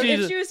what it was?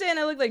 If she was saying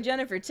I look like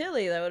Jennifer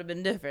Tilly, that would have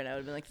been different. I would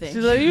have been like, thank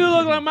She's you. like, you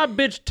look like my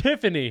bitch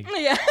Tiffany.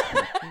 Yeah.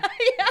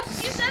 Yeah,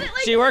 she said it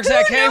like She works who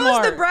at knows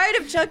Kmart. the bride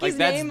of Chucky's Like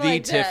that's name the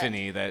like that?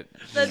 Tiffany that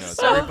That's so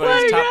so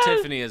everybody's funny. top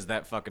Tiffany is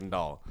that fucking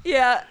doll.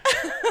 Yeah.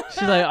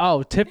 She's like,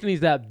 oh,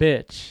 Tiffany's that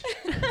bitch.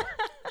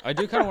 I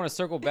do kind of want to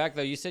circle back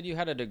though. You said you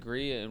had a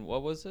degree in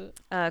what was it?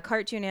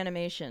 Cartoon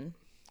animation.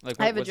 Like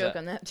I have a what's joke that?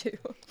 on that too.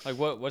 Like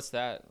what's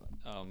that?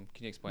 Can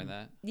you explain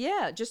that?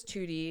 Yeah, just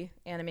 2D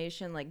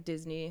animation like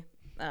Disney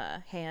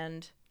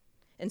hand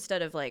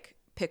instead of like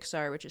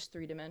Pixar, which is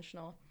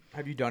 3-dimensional.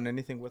 Have you done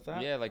anything with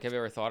that? Yeah, like have you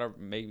ever thought of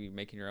maybe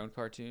making your own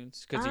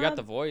cartoons? Because you got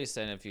the voice,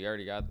 and if you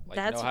already got like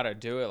know That's- how to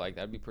do it, like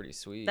that'd be pretty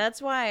sweet.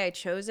 That's why I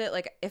chose it.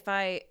 Like if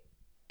I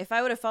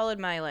would have followed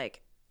my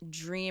like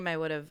dream, I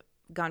would have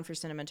gone for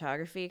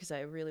cinematography because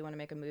I really want to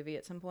make a movie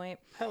at some point.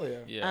 Hell yeah.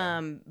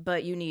 yeah.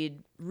 But you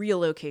need real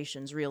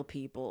locations, real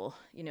people.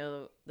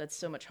 That's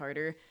so much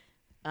harder.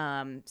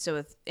 So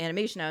with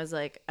animation, I was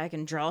like, I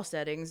can draw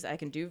settings, I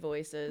can do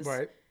voices.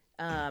 Right.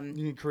 You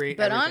can create.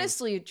 But everything.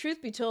 honestly,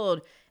 truth be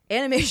told,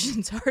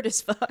 animation's hard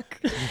as fuck.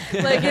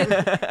 Like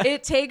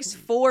it takes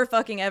for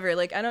fucking ever.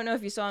 Like I don't know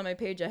if you saw on my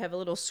page, I have a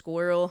little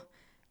squirrel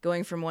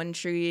going from one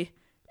tree,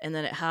 and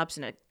then it hops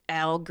and an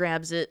owl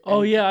grabs it.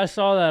 Oh and- yeah, I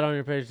saw that on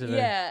your page today.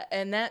 yeah,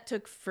 and that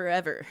took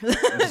forever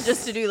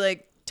just to do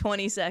like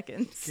 20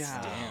 seconds.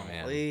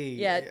 Golly.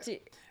 Yeah.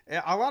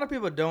 A lot of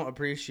people don't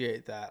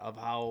appreciate that of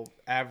how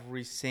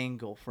every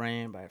single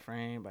frame by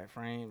frame by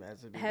frame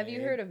has to be Have you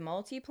made. heard of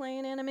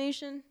multiplane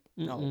animation?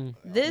 No.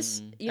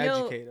 This,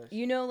 Educate us.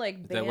 like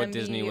Is that what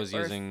Disney Bambi was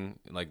or- using,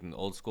 like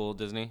old school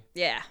Disney?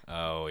 Yeah.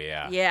 Oh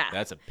yeah. Yeah.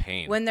 That's a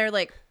pain. When they're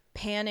like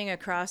panning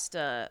across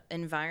the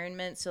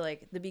environment, so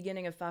like the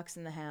beginning of Fox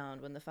and the Hound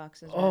when the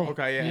fox is running.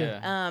 Okay. Yeah.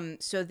 yeah.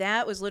 So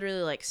that was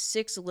literally like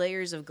 6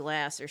 layers of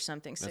glass or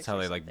something. That's how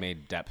they like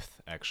made depth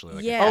actually.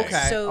 Like, Yeah.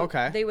 Okay, So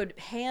okay. they would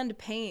hand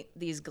paint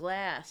these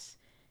glass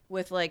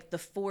with like the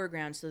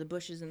foreground, so the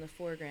bushes in the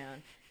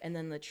foreground, and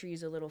then the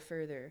trees a little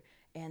further,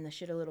 and the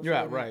shit a little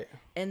Yeah, further. right.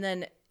 And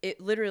then it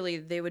literally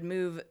they would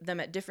move them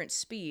at different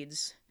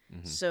speeds.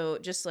 So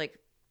just like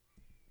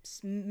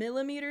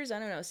millimeters, I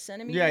don't know,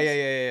 centimeters.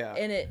 Yeah.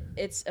 And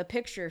it's a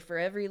picture for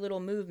every little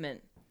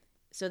movement.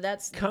 So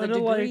that's Kind the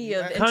of like degree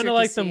of them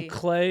intricacy.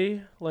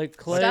 clay Stop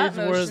clays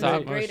motion where is a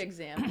they great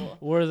example.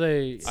 where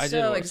they I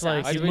So did. exciting. it's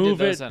like I you we did move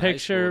those it, in high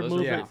picture, school. Those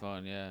move were it. pretty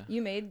fun. Yeah.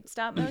 You made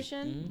stop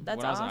motion? That's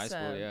When I was in awesome.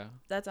 high school, yeah.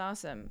 That's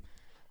awesome.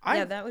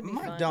 Yeah, that would be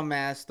my fun. dumb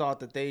ass thought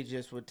that they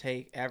just would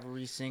take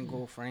every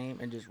single frame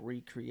and just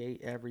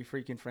recreate every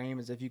freaking frame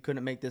as if you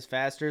couldn't make this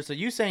faster. So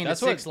you saying That's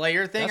the what-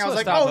 6-layer thing? that's I was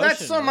what like, stop oh, that's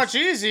motion so is. much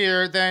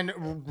easier than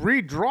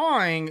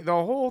redrawing the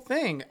whole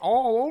thing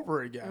all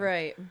over again.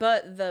 Right.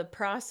 But the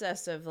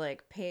process of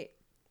like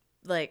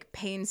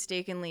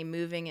painstakingly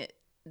moving it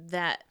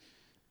that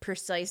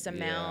precise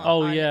amount.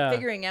 Oh, on yeah.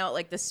 Figuring out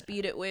like the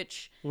speed at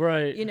which,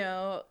 right.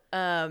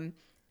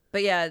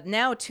 But yeah,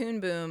 now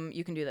Toon Boom,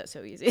 you can do that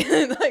so easy.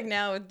 Like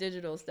now with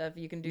digital stuff,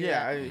 you can do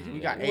Yeah, that. we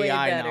got Way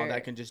AI now better.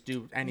 that can just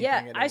do anything.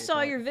 Yeah, at I any saw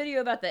point. your video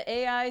about the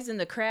AIs in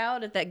the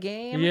crowd at that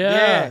game.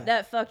 Yeah.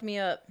 That fucked me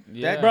up.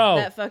 Yeah. Bro,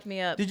 That fucked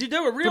me up. Did you do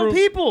it with real Threw-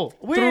 people?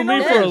 We threw didn't me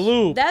know for a this.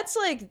 loop. That's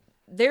like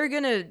they're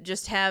gonna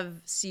just have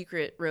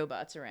secret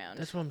robots around.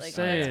 That's what I'm like,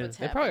 saying. That's what's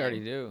They probably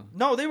happening. already do.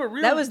 No, they were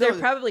real. That was they're no,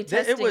 probably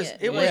testing It was it.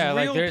 it was Yeah,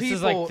 real like this people.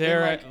 is like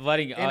they're in,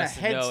 letting in a us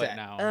know it headset.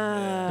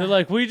 now. They're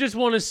like, we just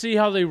want to see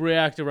how they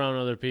react around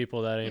other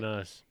people. That ain't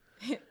us.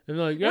 And they're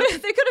like, yeah. They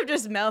could have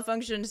just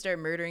malfunctioned and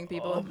started murdering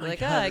people. my Like,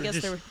 God, I they're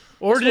guess just- they're.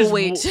 Or Just just,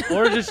 wait.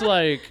 or just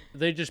like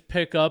they just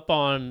pick up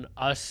on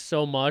us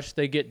so much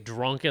they get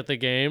drunk at the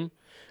game,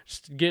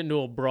 just get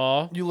into a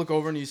brawl. You look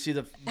over and you see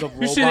the robot.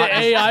 You see the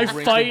AI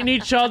drinking- fighting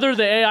each other.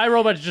 The AI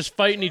robots just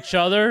fighting each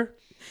other,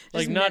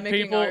 like not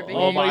mimicking people. our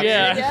Oh my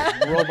behavior.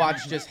 yeah.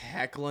 Robots just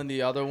heckling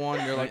the other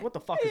one. You're like, what the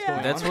fuck is going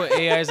on? That's what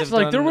AIs have It's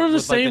like done. they're wearing the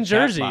with, like, same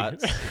jersey.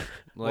 chatbots.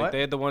 Like What? they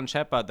had the one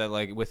chatbot that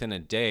like within a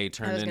day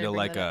turned was gonna into bring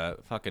like that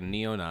a fucking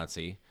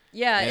neo-Nazi.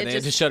 Yeah, And it they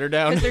had just to shut her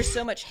down. because there's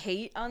so much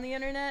hate on the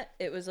internet.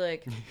 It was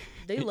like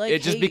they like.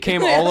 It just hate.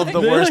 became all of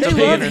the worst They of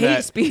the love hate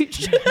internet.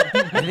 speech.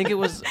 I think it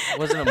was it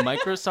a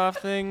Microsoft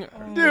thing?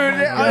 Dude,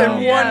 God.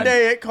 and one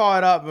day it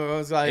caught up and it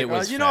was like, It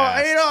was you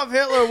fast. know, Adolf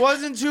Hitler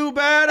wasn't too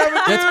bad of a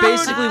dude. That's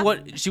basically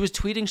what she was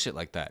tweeting shit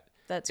like that.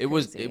 That's It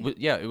was crazy.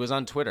 yeah, it was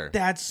on Twitter.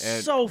 That's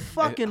And so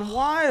fucking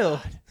wild.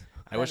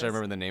 I wish I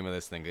remember the name of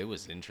this thing. It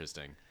was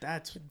interesting.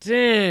 That's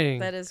Dang.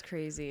 That is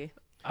crazy.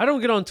 I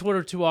don't get on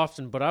Twitter too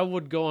often, but I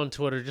would go on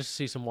Twitter just to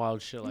see some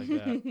wild shit like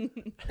that.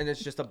 And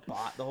it's just a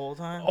bot the whole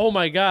time. Oh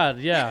my god,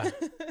 yeah.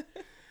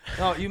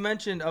 No, you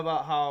mentioned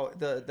about how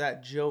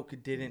that joke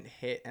didn't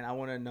hit, and I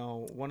want to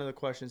know one of the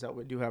questions that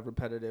we do have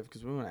repetitive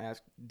because we want to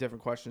ask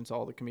different questions to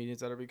all the comedians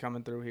that are be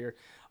coming through here.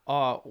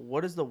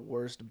 What is the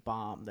worst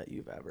bomb that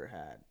you've ever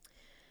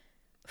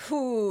had?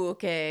 Ooh,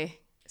 okay.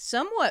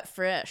 Somewhat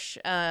fresh.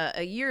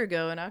 A year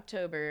ago in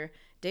October,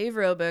 Dave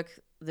Roebuck,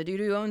 the dude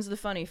who owns the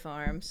Funny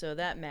Farm, so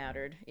that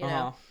mattered, you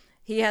know.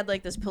 He had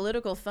like this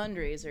political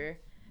fundraiser.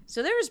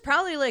 So there was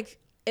probably like,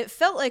 it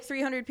felt like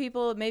 300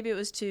 people, maybe it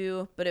was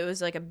 2, but it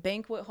was like a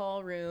banquet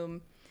hall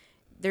room.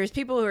 There's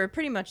people who were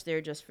pretty much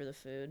there just for the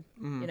food,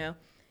 you know,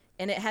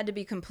 and it had to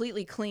be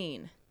completely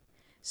clean.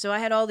 So I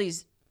had all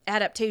these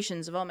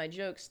adaptations of all my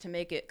jokes to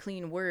make it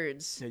clean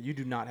words. Yeah, you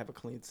do not have a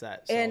clean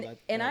set. So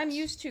And I'm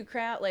used to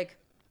crowd, like,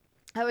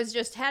 I was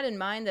just had in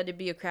mind that it'd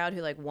be a crowd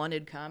who like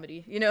wanted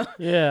comedy, you know?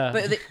 Yeah.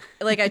 But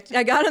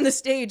I got on the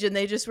stage and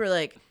they just were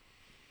like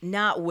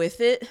not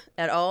with it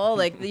at all.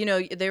 Like, you know,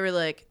 they were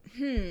like,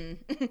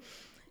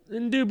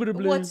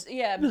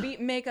 Indubitably.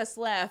 make us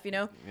laugh, you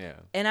know? Yeah.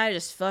 And I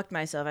just fucked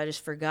myself. I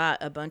just forgot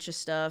a bunch of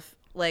stuff.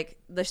 Like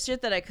the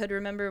shit that I could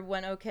remember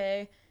went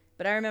okay.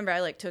 But I remember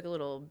I like took a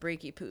little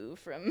breaky poo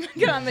from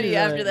comedy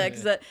after that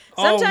because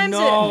sometimes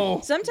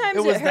sometimes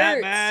it was hurts.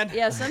 that bad?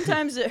 Yeah,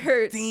 sometimes it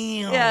hurts.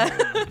 Damn.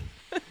 Yeah.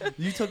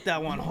 You took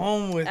that one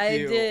home with I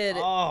you. did.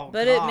 Oh,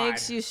 but God. it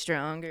makes you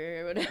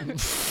stronger or whatever.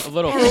 A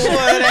little.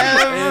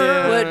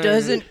 Whatever. What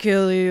doesn't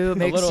kill you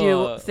makes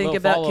little, you think little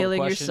about follow-up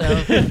killing question.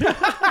 yourself.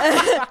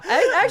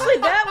 Actually,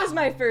 that was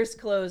my first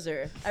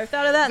closer. I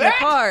thought of that in the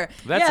car.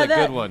 That's yeah, a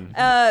good one.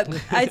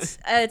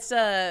 It's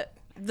the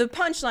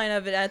punchline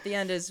of it at the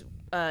end is,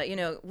 you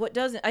know, what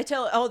doesn't, I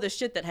tell all the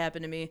shit that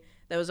happened to me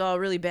that was all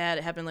really bad.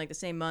 It happened like the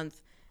same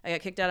month. I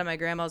got kicked out of my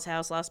grandma's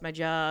house, lost my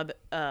job,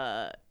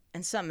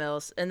 and something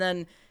else. And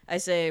then I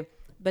say,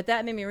 but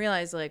that made me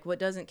realize, like, what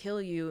doesn't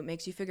kill you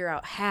makes you figure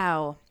out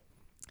how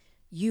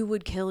you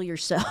would kill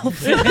yourself.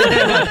 That's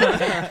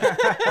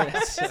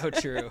so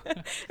true.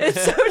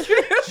 It's so true.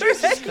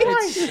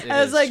 Right?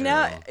 I was like, true.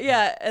 now,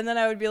 yeah. And then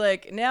I would be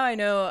like, now I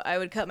know I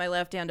would cut my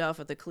left hand off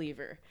with a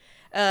cleaver.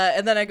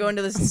 And then I go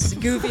into this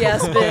goofy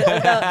ass bit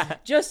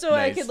about, just so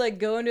I Nice. could like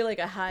go into like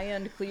a high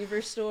end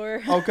cleaver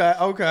store. Okay.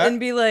 And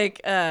be like,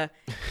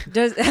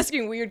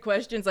 asking weird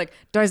questions like,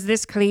 does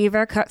this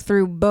cleaver cut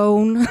through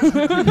bone?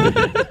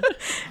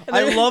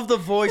 I love the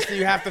voice that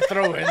you have to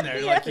throw in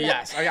there. Like,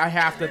 yes, I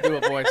have to do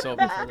a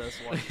voiceover for this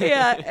one.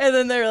 Yeah. And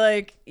then they're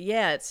like,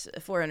 yeah, it's a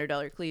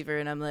 $400 cleaver.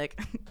 And I'm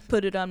like,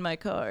 put it on my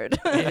card.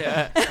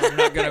 Yeah, I'm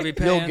not gonna be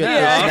paying. You'll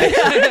get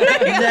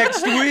that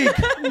next week.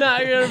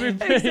 Not gonna be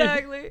paid.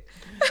 Exactly.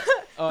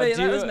 But yeah, do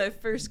that you- was my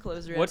first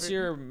closer What's ever.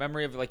 your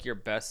memory of like your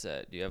best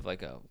set? Do you have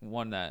like a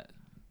one that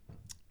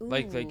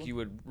like Ooh. you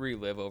would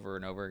relive over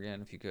and over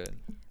again if you could?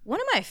 One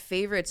of my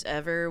favorites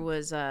ever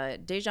was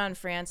Dejan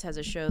France has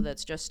a show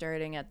that's just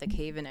starting at the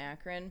Cave in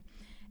Akron.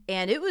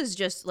 And it was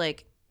just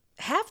like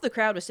half the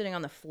crowd was sitting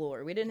on the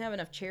floor. We didn't have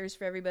enough chairs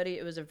for everybody.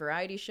 It was a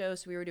variety show,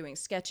 so we were doing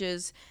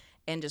sketches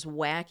and just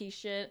wacky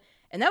shit.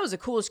 And that was the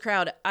coolest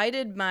crowd. I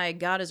did my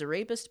God is a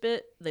Rapist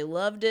bit. They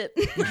loved it.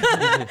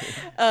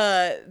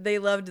 They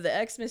loved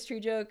the Xmas tree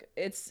joke.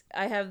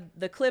 I have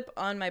the clip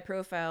on my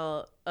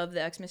profile of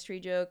the Xmas tree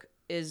joke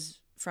is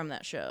from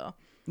that show.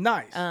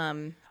 Nice.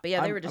 But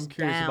yeah, they were just I'm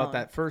curious down. about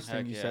that first thing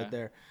Heck you yeah. said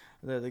there.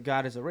 The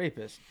God is a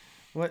rapist.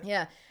 What?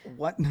 Yeah.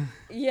 What?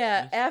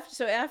 Yeah,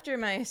 after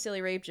my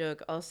silly rape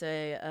joke, I'll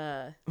say,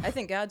 I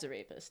think God's a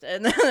rapist.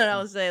 And then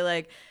I'll say,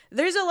 like,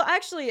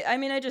 actually, I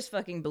mean, I just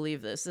fucking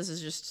believe this. This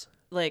is just,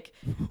 like,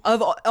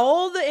 of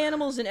all the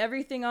animals and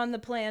everything on the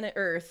planet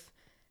Earth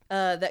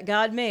that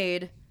God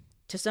made,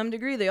 to some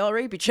degree, they all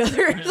rape each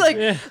other. like,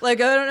 I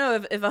don't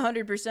know if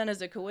 100%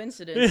 is a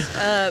coincidence.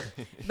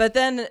 But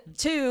then,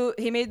 2,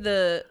 he made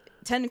the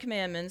 10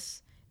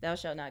 Commandments, thou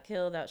shalt not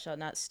kill, thou shalt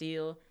not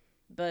steal,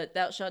 but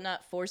thou shalt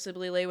not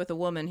forcibly lay with a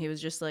woman. He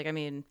was just like, I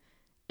mean,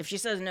 if she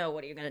says no,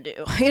 what are you going to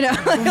do? You know?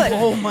 Like,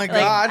 Oh my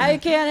God. I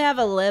can't have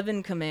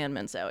 11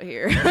 commandments out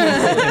here. And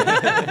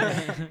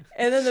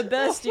then the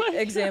best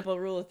example,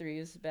 rule of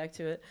threes, back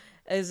to it,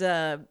 is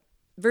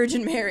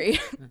Virgin Mary.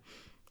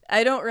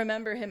 I don't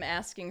remember him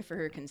asking for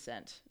her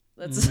consent.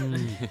 That's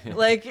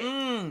like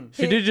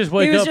She did just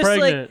wake up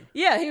pregnant. Like,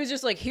 yeah, he was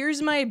just like,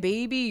 "Here's my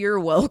baby, you're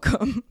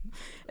welcome."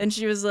 And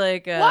she was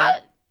like,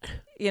 "What?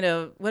 You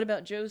know, what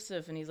about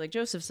Joseph?" And he's like,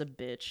 "Joseph's a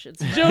bitch." It's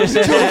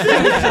Joseph.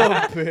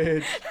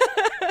 bitch.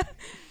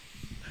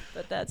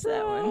 But that's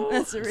that one.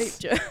 That's a rape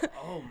joke.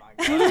 Oh my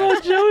What God.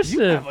 about Joseph?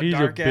 You have a He's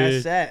dark a ass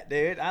bitch. set,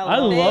 dude. I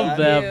love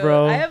that, You.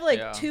 bro. I have like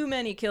Yeah. too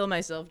many kill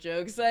myself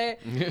jokes.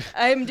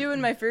 I'm doing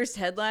my first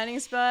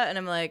headlining spot, and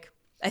I'm like,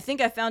 I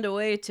think I found a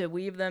way to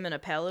weave them in a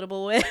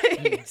palatable way.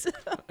 So,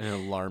 An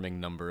alarming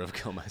number of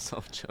kill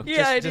myself jokes.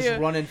 yeah, I just do.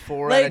 running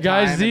 4 Like- at a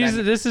time. Guys, and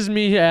then- this is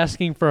me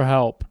asking for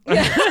help.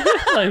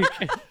 Like,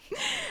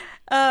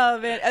 Oh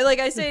man,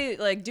 I say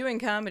like doing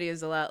comedy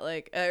is a lot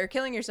like or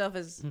killing yourself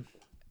is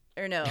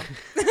or no.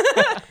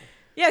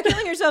 Yeah,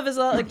 killing yourself is a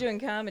lot like doing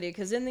comedy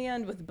because in the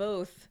end, with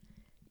both,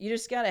 you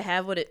just gotta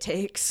have what it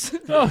takes.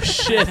 Oh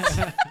shit!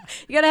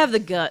 You gotta have the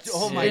guts.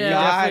 Oh my Yeah,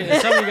 God. definitely.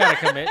 It's something you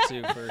gotta commit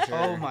to for sure.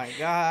 Oh my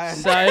God.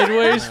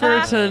 Sideways for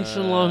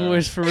attention, long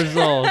ways for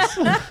results.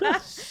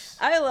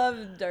 I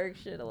love dark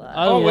shit a lot.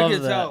 I Oh, love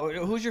wicked. that.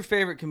 So, who's your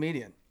favorite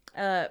comedian?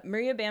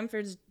 Maria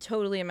Bamford's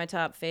totally in my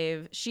top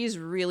fave. She's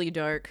really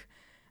dark,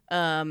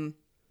 and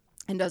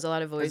does a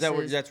lot of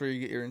voices. That's where you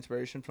get your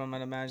inspiration from?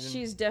 I'd imagine.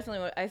 She's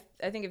definitely what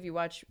I think. If you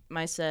watch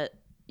my set,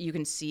 you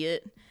can see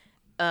it.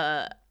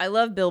 I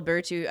love Bill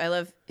Burr too. I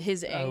love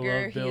his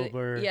anger. love Bill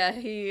Burr. Yeah,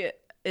 he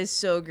is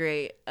so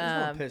great. He's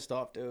one pissed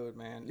off dude,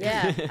 man.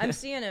 Yeah, I'm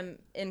seeing him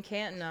in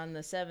Canton on the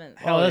 7th.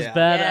 Hell, that's yeah.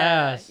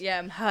 badass. Yeah,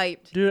 I'm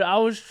hyped. Dude,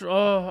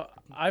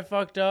 I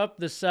fucked up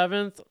the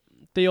 7th.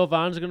 Theo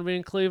Von's gonna be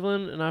in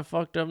Cleveland, and I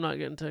fucked up not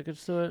getting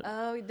tickets to it.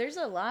 Oh, there's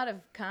a lot of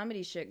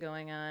comedy shit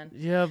going on.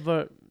 Yeah,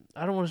 but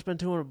I don't want to spend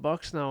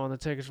 $200 now on the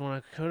tickets when I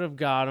could have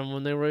got them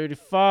when they were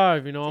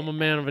 $85. You know, I'm a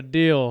man of a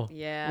deal.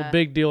 Yeah. I'm a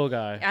big deal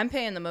guy. I'm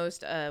paying the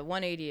most.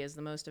 180 is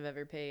the most I've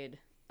ever paid.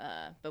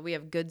 But we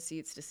have good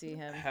seats to see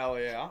him. Hell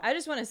yeah. I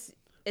just want to.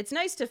 It's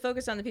nice to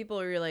focus on the people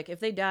where you're like,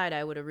 if they died,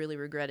 I would have really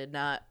regretted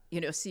not,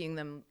 seeing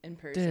them in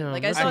person. Damn,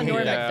 like I I saw hate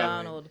Norm that.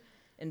 Macdonald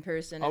in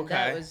person, and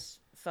that Okay. was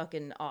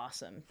fucking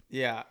awesome.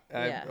 Yeah.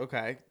 Yeah.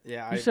 Okay.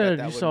 Yeah. You I said bet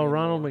that you would saw mean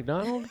Ronald more.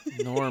 McDonald?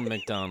 Norm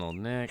McDonald,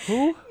 Nick.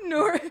 Who?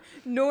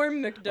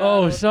 Norm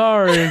Macdonald. Oh,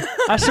 sorry.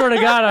 I swear to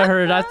God, I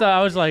heard. I thought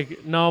I was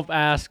like, nope.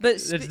 Ask. But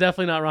It's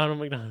definitely not Ronald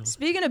McDonald.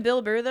 Speaking of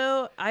Bill Burr,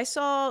 though, I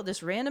saw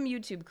this random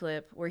YouTube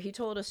clip where he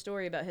told a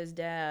story about his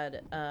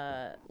dad,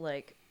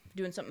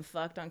 doing something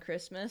fucked on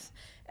Christmas,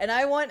 and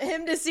I want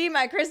him to see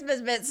my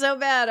Christmas bit so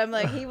bad. I'm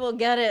like, he will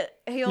get it.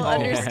 He'll You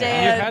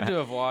understand. had to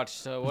have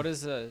watched. What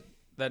is that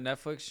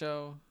Netflix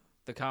show?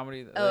 The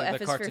comedy. Oh, the F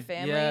is for cartoon.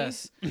 Family?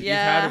 Yes. You had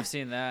Yeah. to have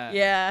seen that.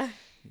 Yeah,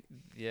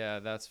 Yeah,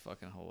 that's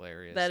fucking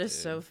hilarious. that is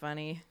dude. so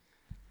funny.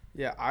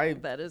 Yeah.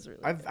 That is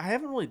really. I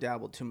haven't really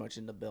dabbled too much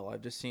into Bill.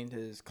 I've just seen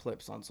his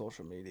clips on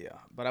social media.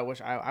 But I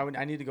wish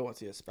I need to go and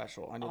see a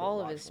special. I need All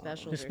to of watch his one them.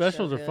 specials. His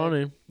specials so are good.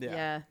 funny.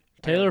 Yeah.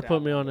 Taylor gotta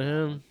put me dabble on to in that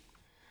him. one.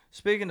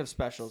 Speaking of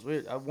specials,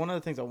 one of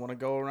the things I want to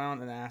go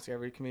around and ask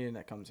every comedian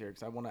that comes here,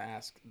 because I want to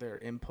ask their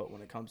input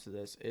when it comes to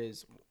this,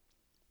 is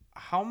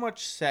how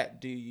much set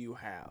do you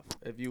have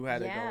if you had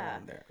to go Yeah.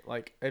 on there?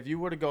 Like, if you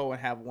were to go and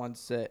have one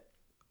set,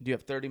 do you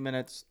have 30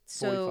 minutes,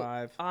 So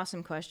 45?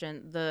 awesome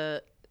question.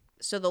 The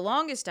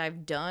longest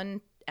I've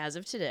done as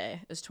of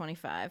today is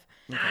 25.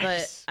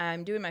 But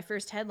I'm doing my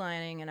first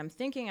headlining, and I'm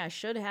thinking I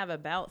should have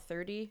about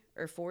 30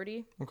 or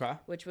 40, Okay.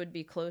 which would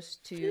be close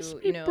to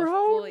Crispy, a bro,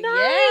 full, nice.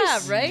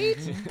 yeah, right.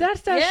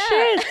 That's that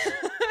Yeah.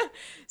 shit.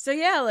 So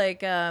yeah,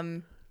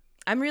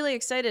 I'm really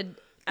excited.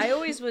 I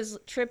always was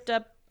tripped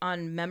up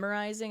on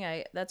memorizing.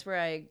 That's where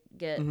I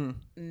get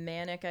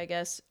manic, I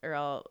guess, or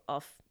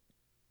I'll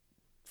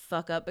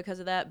fuck up because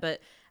of that.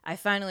 But I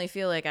finally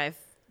feel like I've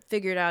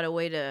figured out a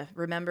way to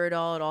remember it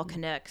all. It all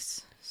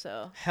connects.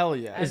 So Hell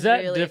yeah. I'm Is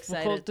that really difficult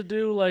excited. to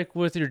do, like,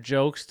 with your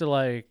jokes to,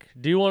 like,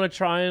 do you want to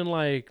try and,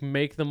 like,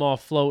 make them all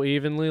flow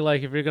evenly?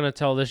 Like, if you're going to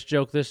tell this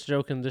joke,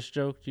 and this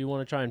joke, do you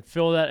want to try and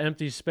fill that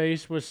empty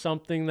space with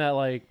something that,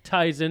 like,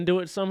 ties into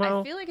it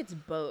somehow? I feel like it's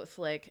both.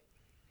 Like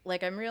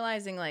I'm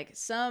realizing, like,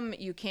 some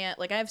you can't,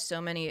 like, I have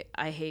so many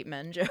I hate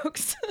men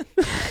jokes.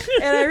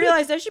 And I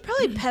realized I should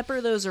probably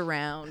pepper those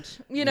around,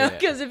 Yeah.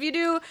 because if you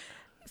do,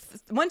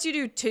 once you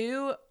do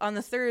 2, on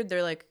the 3rd,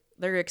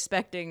 they're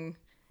expecting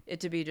it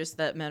to be just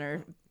that men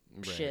are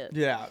shit.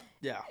 Yeah.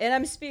 Yeah. And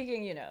I'm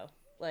speaking,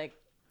 like,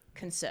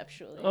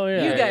 conceptually. Oh,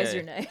 yeah. You Yeah, guys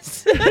yeah. are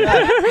nice. No,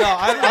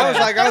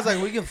 I was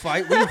like, we can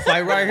fight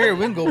right here.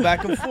 We can go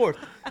back and forth.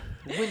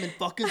 Women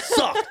fucking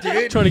suck,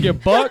 dude. Trying to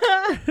get buck?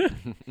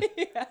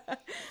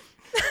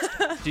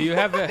 Do you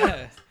have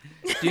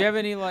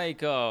any like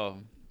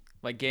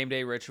game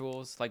day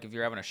rituals? Like if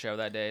you're having a show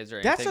that day, is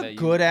there That's anything a that you,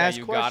 good ass that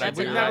you gotta question. That's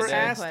do We've an that never awesome day?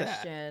 asked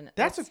that. question.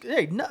 That's a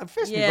hey, no,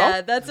 fist me, Yeah,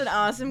 bro. that's an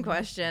awesome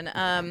question.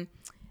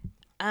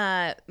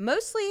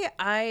 Mostly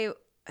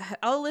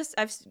I'll listen.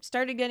 I've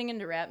started getting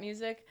into rap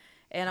music,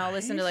 and I'll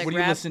listen to like What do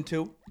you rap. listen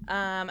to?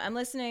 I'm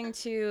listening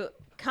to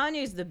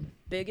Kanye's the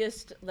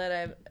biggest that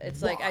I've.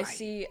 It's like I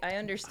see, I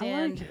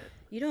understand.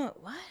 You don't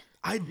what?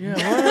 I've never.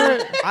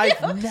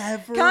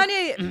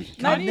 Kanye,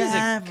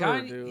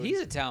 He's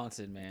a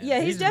talented man.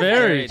 Yeah, he's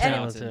very definitely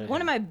talented. And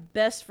one of my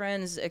best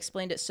friends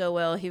explained it so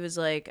well. He was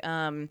like,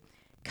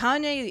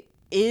 Kanye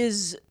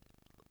is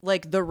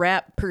like the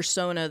rap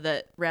persona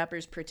that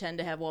rappers pretend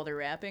to have while they're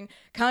rapping.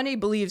 Kanye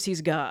believes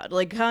he's God.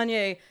 Like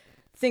Kanye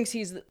thinks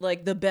he's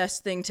like the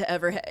best thing to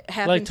ever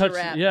happen Like to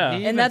rap. yeah.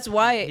 He And that's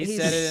why he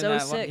he's said it in so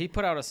that sick. He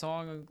put out a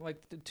song like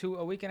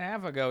a week and a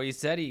half ago. He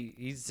said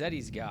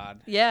he's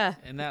God Yeah.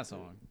 in that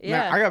song. Yeah.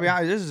 Man, I gotta be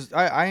honest.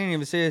 I ain't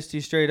even say this to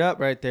you straight up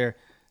right there.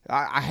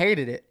 I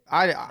hated it.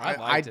 I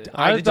liked it.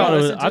 I thought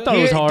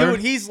it was hard.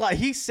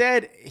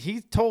 Dude, he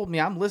told me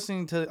I'm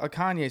listening to a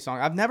Kanye song.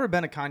 I've never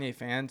been a Kanye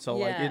fan, so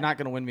like Yeah. you're not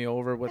gonna win me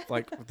over with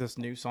with this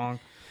new song.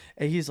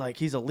 And he's like,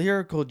 he's a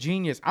lyrical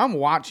genius. I'm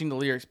watching the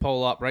lyrics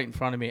pull up right in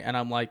front of me, and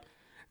I'm like,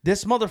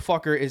 This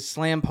motherfucker is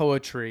slam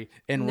poetry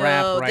and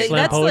rap right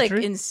Slam that's poetry?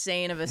 like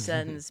insane of a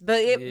sentence.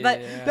 But but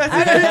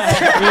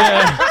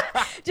Yeah.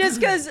 just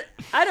because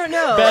I don't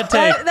know. Bad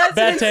take. That's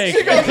Bad an take.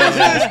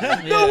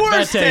 the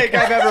worst take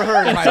I've ever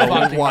heard in my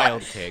fucking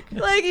Wild take.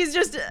 Like he's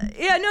just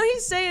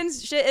he's saying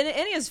shit and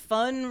he has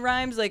fun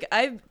rhymes. Like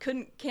I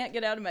can't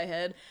get out of my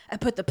head. I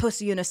put the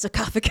pussy in a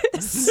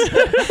sarcophagus.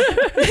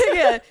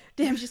 Yeah,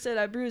 damn. She said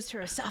I bruised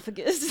her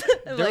esophagus.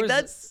 I'm like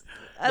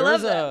I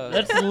love that.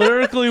 That's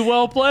lyrically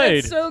well played.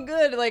 It's so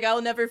good. Like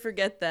I'll never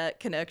forget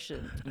that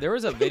connection. There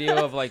was a video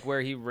of like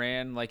where he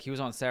ran, like he was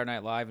on Saturday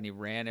Night Live and he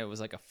ran. It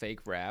was like a fake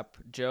rap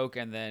joke,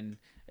 and then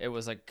it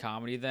was like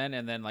comedy then,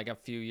 and then like a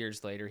few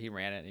years later he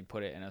ran it and he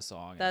put it in a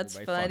song. That's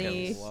and everybody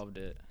funny. fucking loved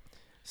it.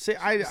 See,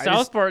 I South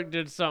just, Park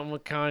did something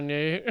with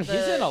Kanye. He's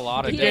in a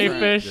lot of Gay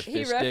different fish. the He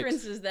fish sticks.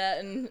 references that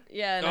in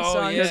a Oh,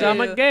 song yeah. too.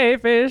 I'm a gay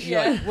fish. You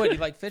like, what, you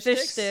like fish Fish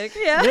sticks?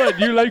 stick. Yeah. What,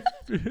 you like?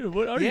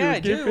 What are Yeah, you? I a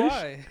gay do. fish?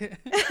 Why?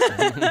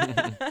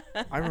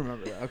 I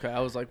remember that. Okay, I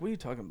was like, what are you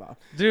talking about?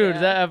 Dude,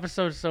 Yeah. that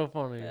episode's so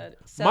funny.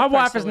 South My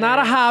Park's wife is not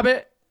a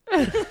hilarious.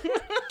 hobbit.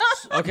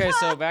 Okay,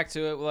 so back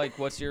to it. Like,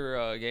 what's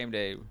your game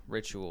day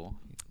ritual?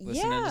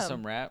 Listening Yeah. to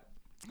some rap?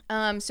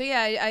 So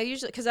yeah, I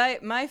usually because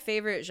my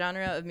favorite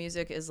genre of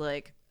music is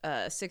like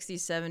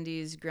 60s,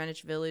 70s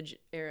Greenwich Village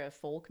era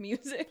folk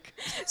music.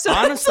 So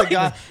Honestly, it's,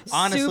 like,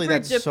 honestly, super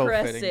that's so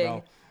depressing. fitting,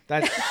 though.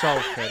 That's so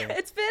fitting.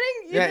 It's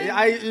fitting.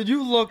 Yeah,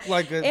 you look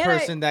like a And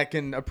person that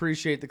can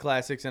appreciate the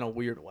classics in a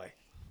weird way.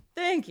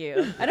 Thank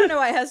you. I don't know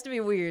why it has to be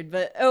weird,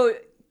 but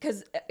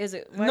because is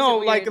it? Why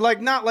No, is it weird?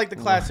 like not like the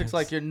classics,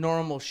 like your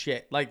normal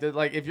shit. Like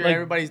if you're Like-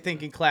 everybody's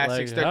thinking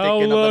classics, like, they're how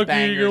thinking of the lucky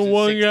bangers you in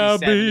one 60s,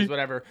 gotta 70s, be.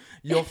 whatever.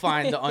 You'll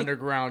find the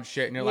underground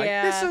shit, and you're like,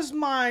 Yeah. this is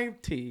my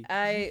tea.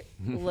 I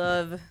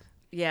love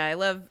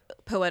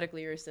poetic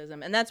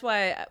lyricism, and that's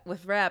why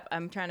with rap,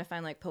 I'm trying to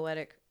find like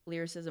poetic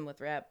lyricism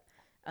with rap.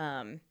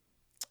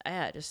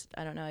 I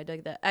don't know. I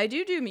dig that. I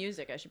do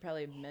music. I should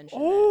probably mention.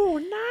 Oh,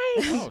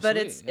 nice. Oh, But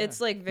sweet, yeah.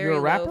 it's like You're very a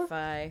rapper?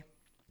 lo-fi.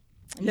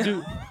 You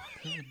do,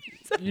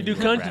 you do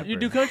country? You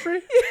do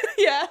country?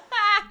 Yeah.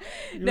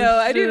 No,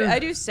 I sure?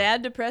 do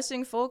sad,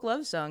 depressing folk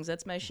love songs.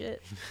 That's my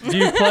shit. Do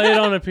you play it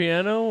on a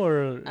piano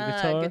or a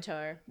guitar?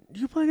 Guitar. Do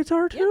you play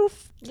guitar too?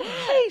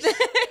 Nice.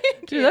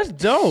 Dude, that's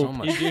dope. So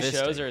much You do fisting.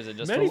 shows, or is it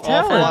just Many for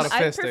talents. lot of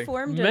I fisting.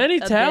 performed Many a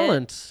bit.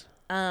 talents.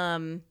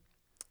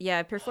 Yeah,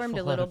 I performed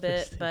a A lot little of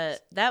bit, fisting.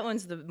 but that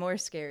one's the more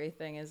scary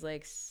thing is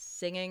like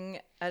singing.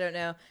 I don't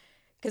know.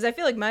 Because I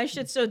feel like my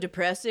shit's so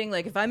depressing.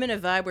 Like if I'm in a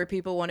vibe where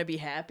people want to be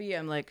happy,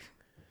 I'm like,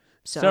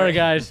 Sorry,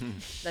 guys.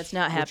 that's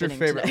not What's your happening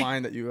favorite today.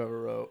 line that you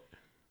ever wrote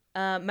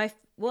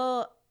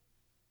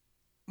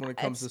when it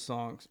comes to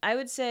songs? I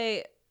would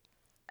say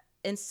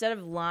instead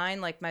of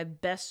line, like my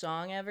best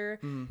song ever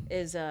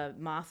is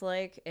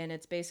Moth-like, and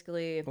it's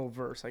basically Well,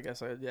 verse, I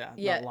guess.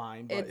 yeah, Not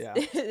line, but yeah.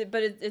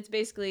 but it's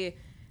basically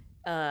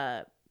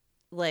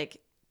like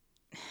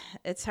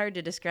it's hard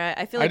to describe.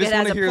 I feel I like just it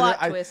want has to a hear plot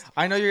that. twist.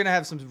 I know you're gonna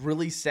have some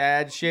really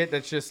sad shit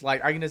that's just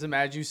like I can just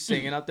imagine you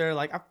singing up there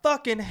like I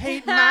fucking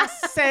hate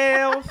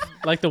myself.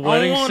 Like the I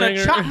wedding want to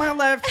singer. chop my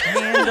left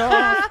hand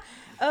off.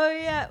 Oh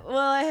yeah, well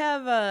I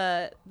have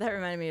that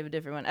reminded me of a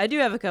different one. I do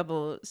have a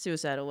couple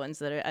suicidal ones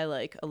that I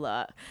like a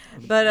lot,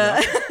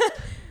 but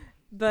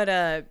but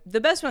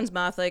the best one's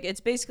Moth-like.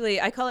 It's basically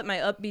I call it my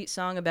upbeat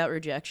song about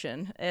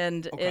rejection,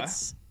 and Okay.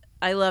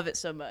 I love it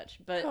so much.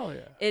 But Hell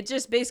yeah. it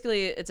just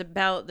basically it's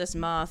about this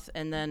moth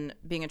and then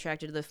being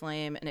attracted to the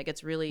flame, and it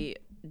gets really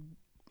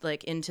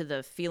like into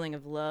the feeling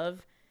of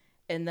love.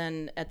 And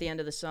then at the end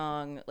of the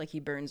song, like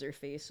he burns her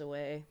face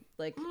away.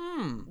 Like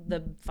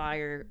the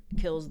fire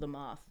kills the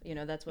moth. You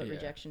know, that's what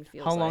rejection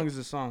feels How like. long is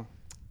the song?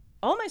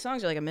 All my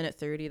songs are like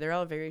 1:30. They're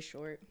all very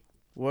short.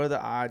 What are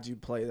the odds you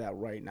play that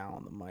right now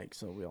on the mic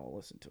so we all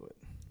listen to it?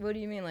 What do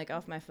you mean, like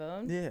off my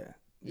phone? Yeah.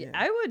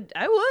 I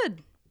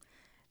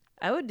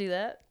would do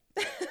that.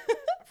 I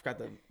forgot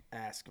to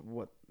ask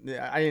what.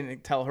 Yeah, I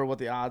didn't tell her what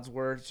the odds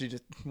were. She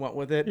just went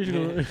with it. You're just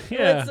gonna- It's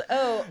yeah.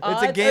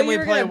 Odds? a game Oh, we you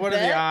were play. gonna What are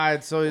the bet?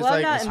 odds? So it's Well,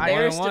 like I'm not it's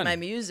embarrassed one. of my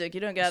music.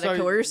 You don't gotta So-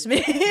 coerce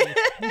me.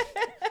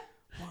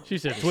 She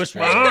said, twist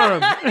my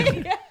arm.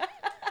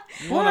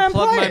 You want to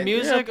plug my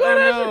music?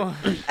 Oh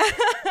no.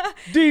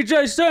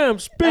 DJ Sam,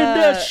 spin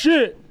that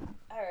shit.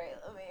 All right,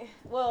 let me.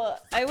 Well,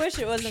 I wish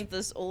it wasn't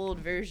this old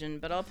version,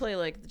 but I'll play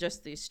like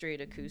just the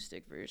straight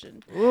acoustic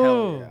version.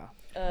 Whoa. Hell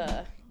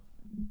yeah.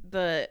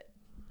 But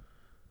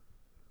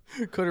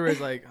Cody Ray's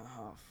like,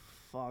 oh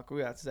fuck,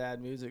 we got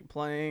sad music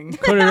playing.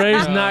 Cody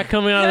Ray's not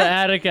coming out of the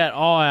attic at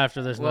all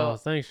after this. Well, no,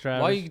 thanks,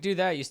 Travis. While you do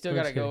that, you still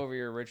got to Okay. go over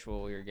your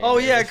ritual, your game. Oh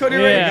day yeah, ritual.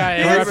 Cody Ray. Yeah.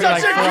 He Yeah, had interrupted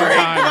such like a 4 great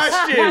times.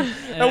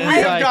 question, and we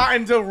it's have like-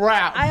 gotten to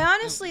rap. I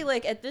honestly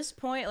like at this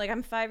point, like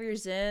I'm 5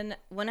 years in.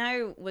 When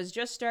I was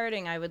just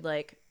starting, I would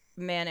like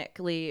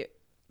manically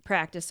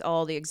practice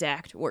all the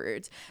exact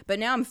words. But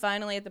now I'm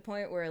finally at the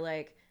point where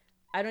like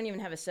I don't even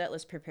have a set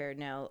list prepared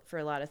now for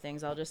a lot of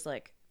things. I'll just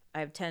like I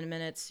have 10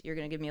 minutes. You're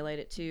gonna give me a light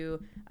at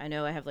 2. I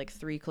know I have like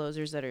 3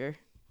 closers that are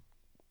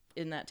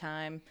in that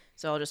time,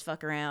 so I'll just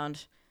fuck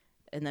around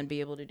and then be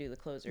able to do the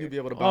closer. You'll be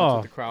able to bounce Oh.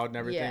 with the crowd and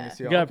everything. Yeah. And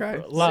see, You got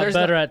okay. a lot There's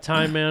better at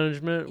time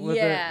management with it.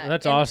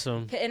 That's and,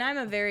 awesome. And I'm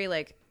a very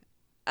like,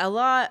 a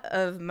lot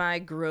of my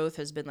growth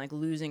has been like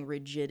losing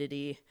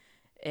rigidity,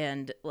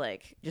 and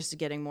like just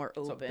getting more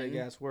That's a open. big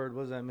ass word.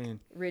 What does that mean?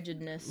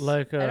 Rigidness.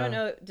 Like, I don't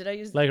know. Did I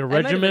use like a I might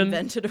have regimen?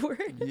 invented a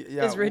word.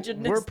 Yeah, Is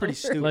rigidness we're the pretty word?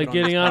 stupid. Like on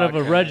getting this out of a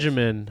podcast.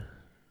 regimen.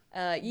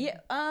 Yeah.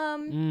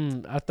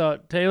 I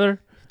thought Taylor.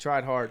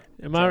 Tried hard.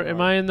 Am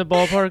I in the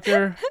ballpark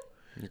there?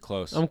 You're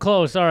close. I'm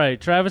close. All right.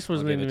 Travis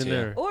wasn't give it even to you.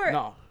 there. Or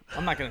No,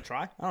 I'm not gonna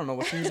try. I don't know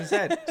what you even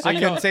said. So I you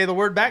couldn't don't- say the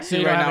word back to So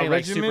you you right don't have now. any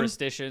like Regimen.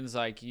 superstitions,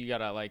 like you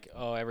gotta like,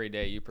 oh, every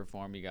day you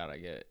perform, you gotta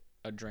get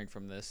a drink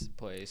from this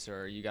place,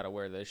 or you gotta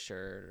wear this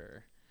shirt,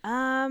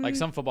 or like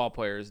some football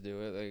players do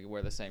it, they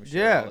wear the same shirt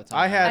all Yeah, the time.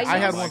 I had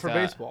Something one like for that.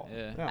 baseball.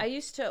 Yeah. Yeah. I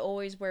used to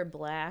always wear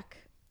black,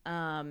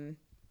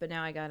 but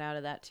now I got out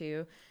of that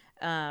too.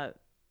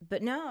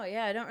 But no,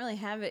 yeah, I don't really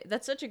have it.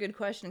 That's such a good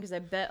question because I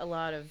bet a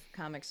lot of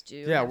comics do.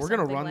 Yeah, have we're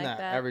gonna something run like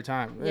that every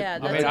time. Yeah, I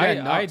that's mean, good. I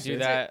nuts, do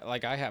dude. that.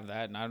 Like I have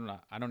that, and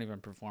I don't even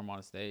perform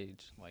on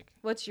stage. Like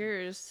What's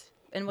yours?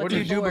 And What what's do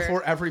you it do for?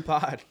 before every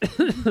pod?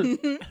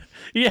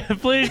 Yeah,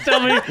 please tell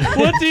me.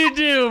 What do you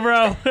do,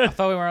 bro? I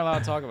thought we weren't allowed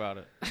to talk about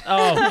it.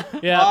 Oh,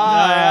 yeah.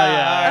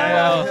 Ah,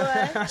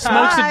 yeah. Oh,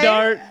 Smokes a why?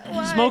 dart.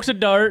 Why? Smokes a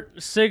dart.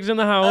 Sigs in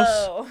the house.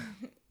 Oh,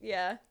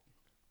 yeah.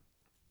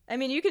 I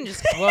mean, you can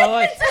just. Well,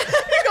 like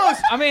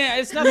I mean,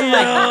 it's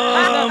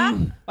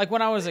nothing like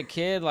when I was a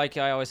kid. Like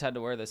I always had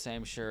to wear the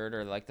same shirt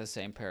or like the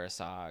same pair of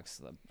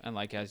socks, and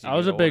like as you I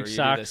was get a big older, you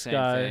do the socks same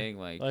guy. thing.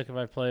 Like Like if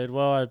I played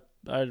well,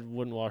 I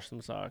wouldn't wash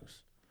some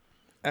socks.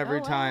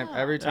 Every Oh, time, wow.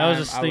 every That time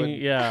was a I sting. would,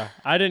 Yeah,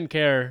 I didn't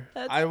care.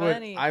 That's I would,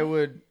 funny. I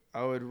would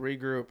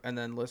regroup and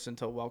then listen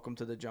to "Welcome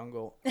to the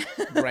Jungle"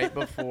 right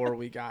before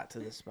we got to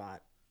the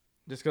spot.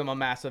 Just because I'm a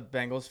massive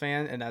Bengals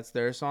fan and that's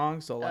their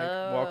song, so like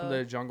 "Welcome to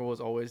the Jungle"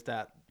 was always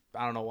that.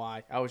 I don't know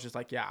why. I was just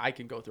like, yeah, I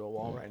can go through a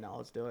wall right now.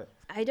 Let's do it.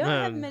 I don't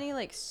have Man. many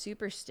like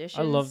superstitions.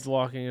 I loved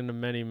walking into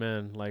Many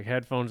Men, like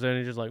headphones in,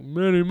 and just like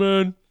Many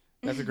Men,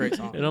 That's a great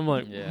song. and I'm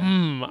like, Yeah.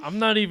 I'm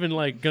not even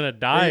like gonna You're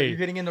die.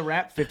 getting into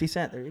rap. 50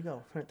 Cent. There you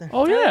go. Right there.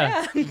 Oh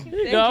yeah, Yeah.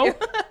 there you go.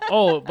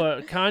 Oh,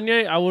 but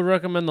Kanye, I would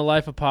recommend The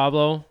Life of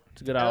Pablo.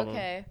 It's a good album.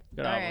 Okay.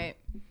 Good All album. right.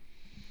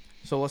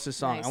 So what's this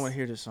song? Nice. I want to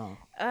hear this song.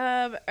 All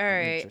I'm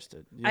right.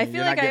 interested. I You're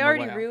feel not like I getting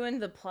already away. ruined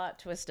the plot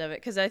twist of it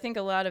because I think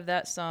a lot of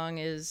that song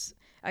is.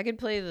 I could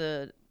play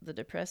the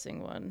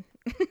depressing one.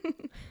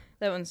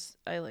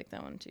 I like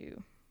that one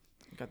too.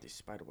 Got these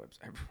spider webs.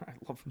 I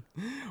love them.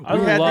 I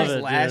we had love this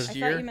it, last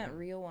dude. I year. thought you meant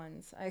real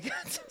ones. I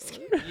got so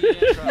scared.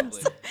 yeah,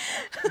 probably.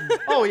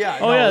 Oh yeah.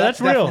 Oh, no, yeah,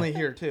 that's real. definitely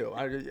here too.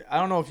 I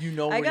don't know if you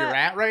know where got- you're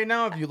at right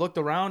now. If you looked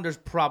around, there's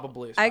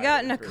probably. A I got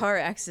spider in a web. car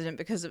accident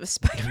because of a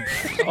spider.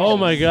 Oh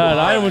my god,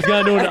 I almost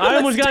got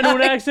into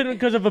an accident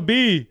because of a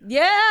bee.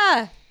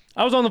 Yeah.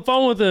 I was on the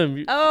phone with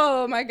him.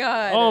 Oh my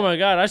god. Oh my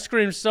god, I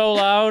screamed so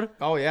loud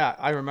Oh yeah,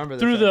 I remember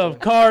this. through the actually.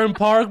 car and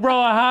park, bro.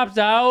 I hopped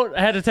out.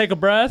 I had to take a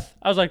breath.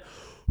 I was like,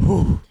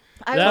 whew.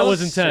 I That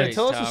was intense. Hey,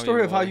 tell us the Tommy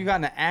story of how boy. you got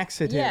in an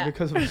accident Yeah.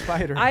 because of a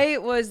spider. I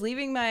was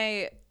leaving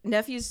my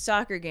nephew's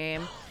soccer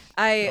game.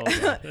 I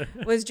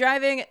Oh, was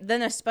driving,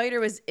 then a spider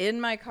was in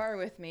my car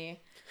with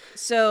me.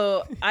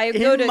 So I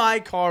go in to my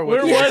car.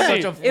 Where with was such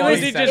he? a It funny was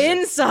he just- sentence.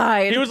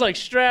 inside. He was like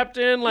strapped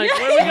in, like,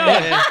 where we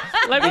going?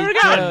 Like, where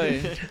we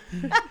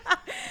going?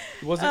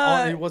 He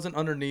wasn't. He wasn't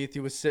underneath.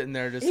 He was sitting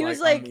there, just he like. was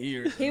like I'm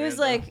here, he was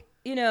Samantha.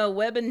 like,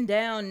 webbing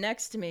down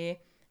next to me.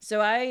 So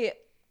I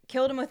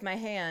killed him with my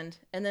hand,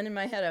 and then in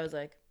my head I was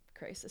like,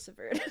 crisis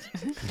averted.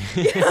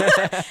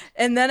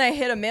 And then I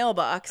hit a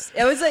mailbox.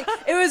 It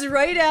was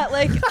right at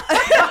like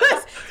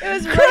it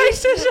was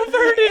crisis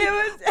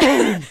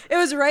averted. It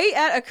was right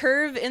at a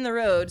curve in the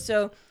road.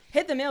 So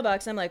hit the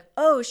mailbox. I'm like,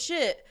 oh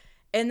shit.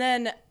 And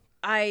then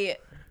I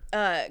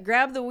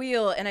grabbed the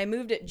wheel and I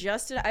moved it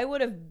I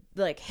would have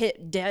like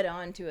hit dead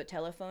onto a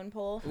telephone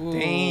pole.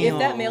 Damn. If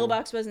that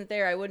mailbox wasn't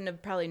there, I wouldn't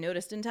have probably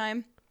noticed in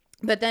time.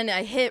 But then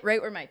I hit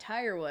right where my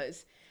tire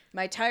was.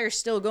 My tire's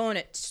still going.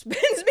 It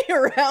spins me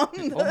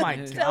around. Oh my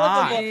the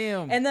God. telephone pole.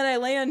 Damn. And then I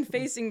land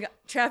facing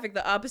traffic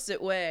the opposite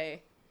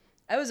way.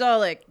 I was all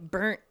like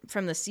burnt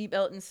from the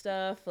seatbelt and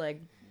stuff, like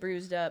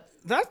bruised up.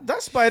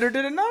 That spider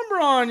did a number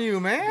on you,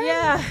 man.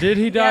 Yeah. Did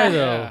he die, Yeah.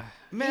 though? Yeah.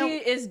 Man, He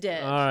is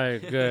dead. All right,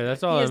 good.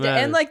 That's all He that is dead.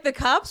 matters. And like the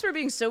cops were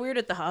being so weird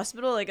at the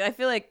hospital. Like I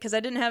feel like because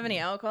I didn't have any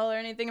alcohol or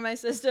anything in my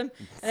system,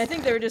 and I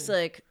think they were just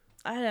like,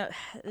 I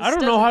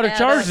don't know how to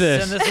charge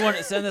this.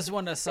 Send this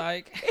one to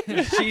psych.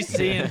 She's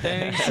seeing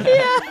things.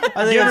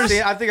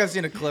 I think I've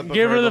seen a clip of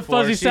give her the before.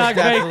 fuzzy She's sock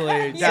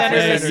definitely, vac-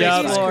 definitely She's Yeah,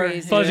 interested.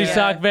 crazy. Fuzzy Yeah.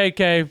 sock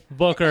vacay,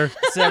 Booker.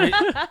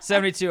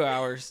 72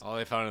 hours. All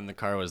they found in the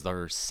car was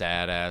their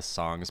sad ass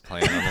songs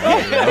playing on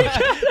the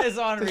radio. It's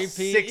on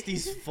repeat.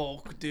 60s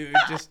folk, dude.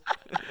 Just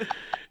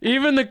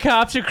Even the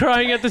cops are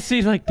crying at the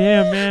scene, like,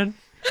 damn, man.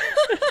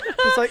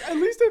 It's like, at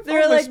least I found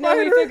They're the like, no,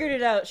 we spider. figured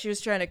it out. She was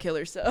trying to kill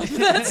herself.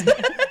 That's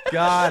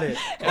Got it.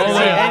 I don't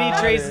see yeah.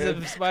 any traces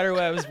of spider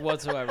webs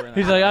whatsoever. In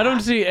He's like, I don't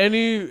see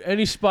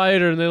any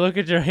spider, and they look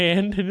at your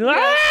hand, and you're like,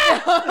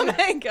 "Ah!" oh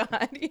my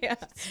god, yeah.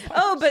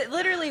 Oh, but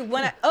literally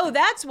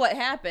that's what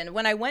happened.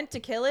 When I went to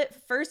kill it,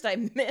 first I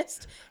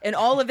missed, and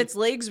all of its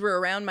legs were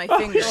around my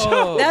fingers.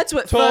 Oh. That's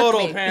what Total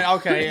fucked me. pan.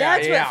 Okay, yeah,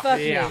 That's yeah, what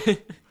fucked yeah. me.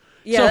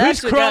 Yeah, So that's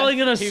he's what got- crawling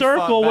in a He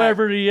circle fought back.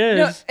 wherever he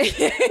is.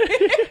 No.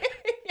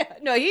 Yeah,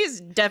 no, he's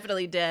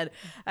definitely dead.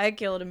 I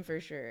killed him for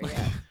sure.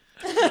 Yeah.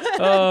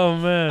 Oh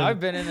man. I've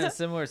been in a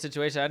similar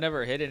situation. I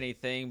never hit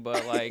anything,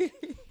 but like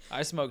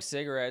I smoke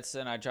cigarettes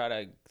and I try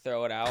to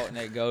throw it out and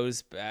it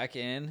goes back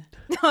in.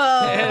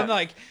 And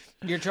like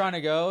you're trying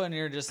to go and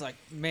you're just like,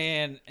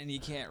 man, and you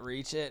can't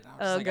reach it. I'm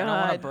just Oh, like, I don't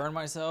want to God. burn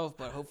myself,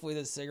 but hopefully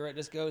the cigarette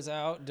just goes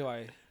out. Do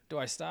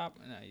I stop?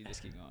 No, you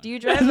just keep going. Do you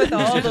drive with all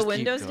Just the keep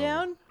windows going.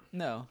 down?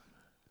 No.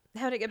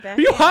 How'd it get back?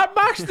 You in?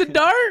 hotboxed the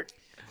dart?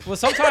 Well,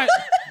 sometimes,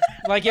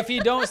 like if you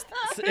don't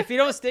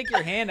stick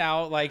your hand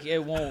out, like it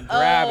won't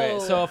grab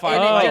it. So if I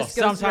and it like just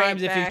goes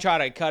sometimes right if you back. try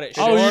to cut it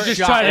Oh, short, you just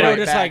try to it'll right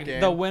just back like in.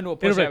 the wind will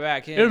push It'll it be,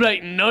 back in. it'll be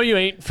like, no, you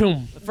ain't.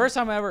 Boom. The first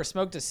time I ever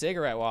smoked a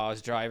cigarette while I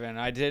was driving,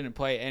 I didn't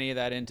play any of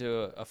that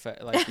into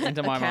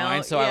into my Account,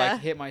 mind. So I yeah.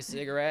 like hit my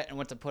cigarette and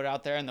went to put it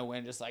out there, and the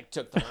wind just like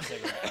took the whole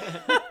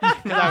cigarette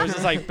because I was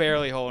just like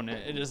barely holding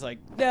it. It just like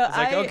No, it's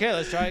like I- okay,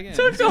 let's try again.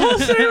 Took the whole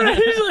cigarette.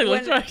 He's like,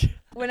 let's When- try.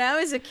 When I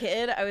was a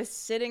kid, I was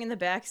sitting in the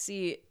back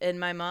seat, and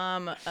my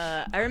mom,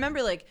 I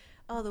remember like,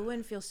 oh, the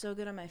wind feels so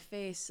good on my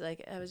face.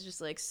 Like I was just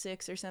like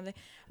 6 or something.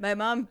 My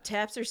mom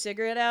taps her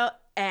cigarette out,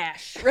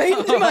 ash right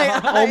into my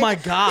eye. Oh my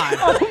god.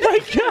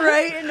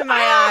 Right into my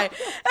eye.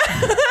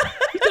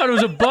 He thought it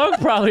was a bug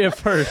probably at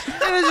first.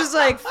 It was just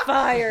like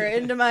fire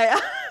into my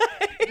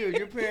eye. Dude,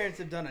 your parents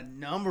have done a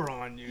number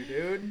on you,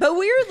 dude. But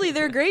weirdly,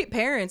 they're great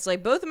parents.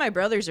 Like both of my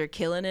brothers are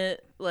killing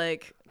it.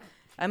 Like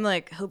I'm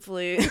like,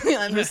 hopefully,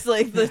 I'm just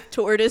like the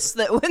tortoise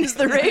that wins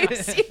the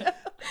race. You know?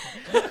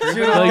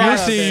 Dude, Like, you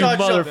that's see, you such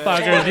a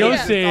motherfuckers. You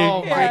Yeah. see.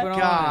 Oh my Creeping on in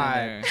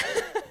god.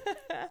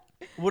 there.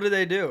 What do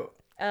they do?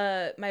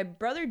 My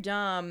brother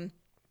Dom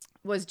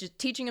was just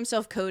teaching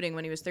himself coding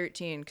when he was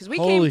 13 because we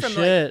Holy came from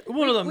shit. like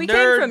One of them we came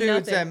nerd from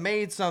dudes nothing. that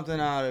made something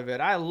out of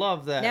it. I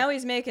love that. Now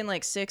he's making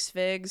like 6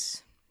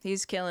 figs.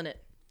 He's killing it.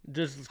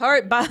 Just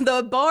Hard, but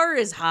the bar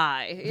is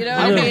high. You know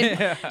what I mean? Dude,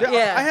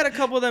 Yeah. I had a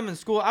couple of them in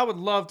school. I would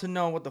love to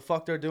know what the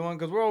fuck they're doing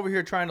because we're over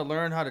here trying to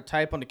learn how to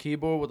type on the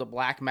keyboard with a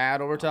black mat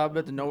over top of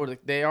it to know where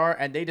they are,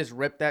 and they just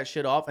rip that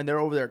shit off, and they're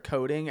over there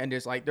coding, and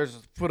just like there's,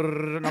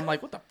 and I'm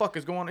like, what the fuck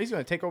is going on? He's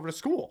gonna take over the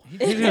school.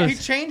 He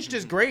changed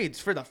his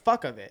grades for the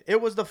fuck of it. It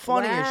was the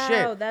funniest Wow,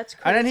 shit. that's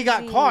And then he got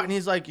crazy. caught, and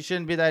he's like, you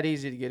shouldn't be that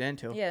easy to get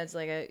into. Yeah, it's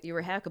like you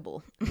were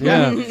hackable.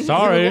 yeah.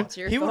 Sorry. It's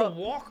your He would fault.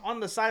 walk on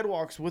the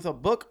sidewalks with a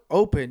book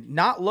open,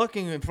 not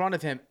looking in front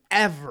of him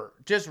ever,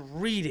 just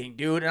reading,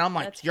 dude. And I'm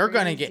like, That's you're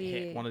gonna get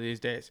crazy. hit one of these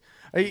days.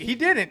 He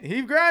didn't.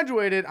 He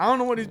graduated. I don't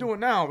know what he's doing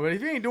now, but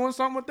if he ain't doing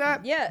something with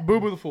that, Yeah. boo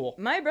boo the fool.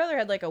 My brother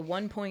had like a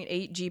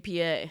 1.8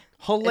 GPA.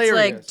 Hilarious. It's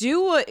like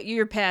do what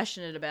you're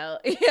passionate about.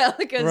 Yeah,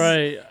 because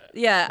Right.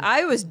 yeah,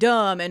 I was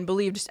dumb and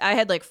believed I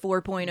had like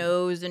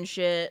 4.0s and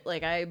shit.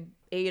 Like I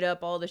ate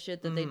up all the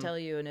shit that they tell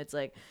you, and it's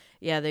like,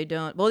 yeah, they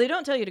don't. Well, they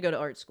don't tell you to go to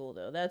art school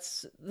though.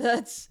 That's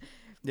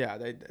yeah,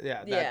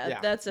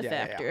 that's a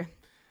factor.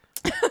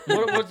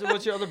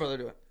 What's your other brother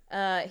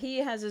doing? He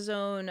has his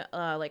own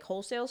like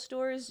wholesale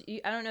stores.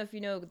 I don't know if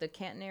you know the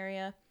Canton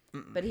area,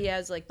 but he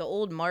has like the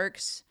old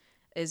Marks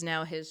is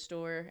now his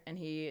store, and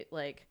he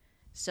like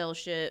sells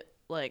shit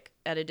like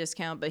at a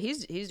discount. But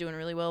he's doing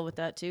really well with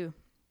that too.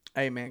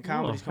 Hey man,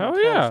 comedy's hell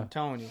coming close. yeah. I'm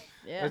telling you.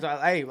 Yeah. It's like,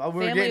 hey, we're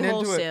Family getting into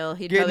wholesale, it.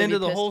 he'd Getting probably into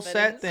be the whole pissed if I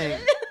set didn't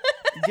thing.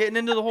 Getting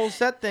into the whole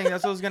set thing.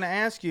 That's what I was gonna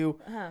ask you.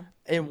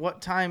 In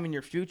what time in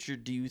your future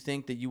do you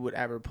think that you would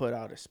ever put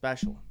out a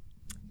special?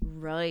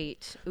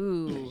 Right.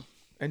 Ooh.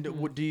 And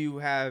do you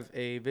have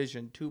a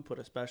vision to put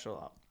a special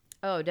out?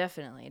 Oh,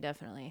 definitely.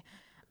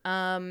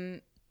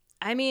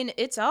 I mean,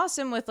 it's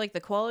awesome with like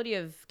the quality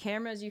of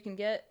cameras you can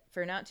get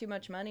for not too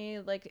much money.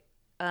 Like,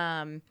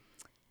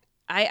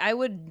 I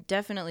would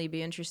definitely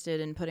be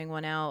interested in putting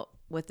one out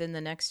within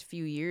the next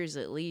few years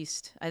at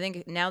least. I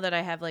think now that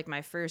I have like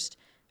my first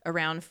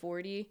around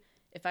 40,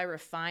 if I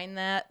refine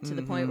that to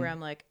the point where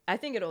I'm like, I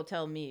think it'll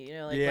tell me, you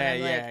know, like when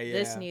I'm like,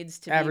 this needs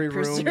to Every be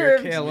room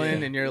preserved. you're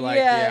killing, and you're like,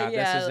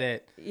 this is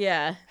it.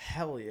 Yeah.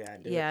 Hell yeah,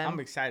 dude. Yeah.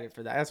 I'm excited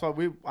for that. That's why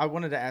I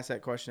wanted to ask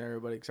that question to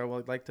everybody, because I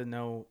would like to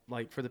know,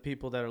 like, for the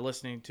people that are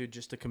listening to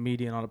just a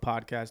comedian on a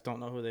podcast, don't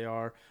know who they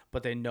are,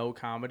 but they know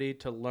comedy,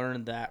 to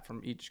learn that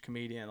from each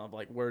comedian of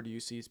like, where do you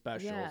see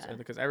specials? Yeah. And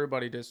because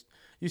everybody just,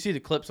 you see the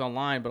clips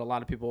online, but a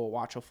lot of people will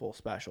watch a full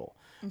special.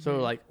 So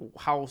like,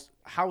 how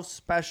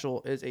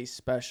special is a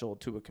special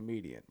to a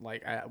comedian?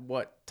 Like, at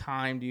what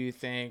time do you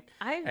think,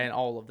 and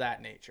all of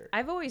that nature?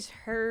 I've always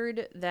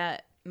heard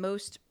that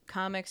most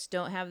comics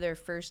don't have their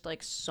first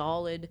like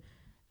solid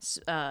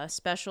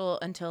special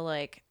until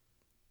like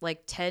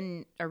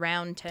 10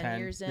 around 10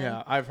 years in.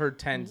 Yeah, I've heard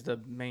 10's the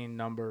main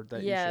number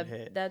that you should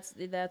hit.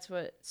 that's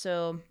what.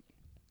 So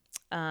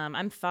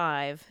I'm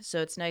 5,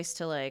 so it's nice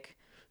to like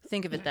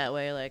think of it that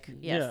way. Like,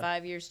 Yeah.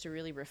 5 years to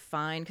really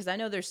refine, because I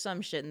know there's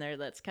some shit in there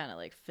that's kind of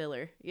like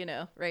filler,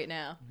 right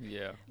now.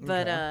 Yeah.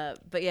 But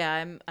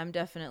yeah, I'm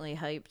definitely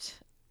hyped.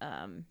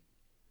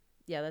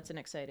 Yeah, that's an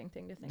exciting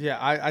thing to think. Yeah,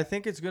 about. I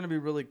think it's going to be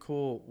really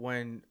cool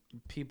when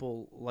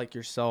people like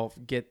yourself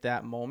get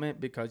that moment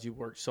because you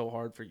worked so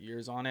hard for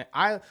years on it.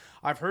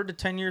 I've heard the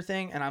 10-year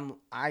thing, and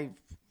I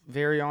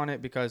vary on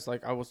it because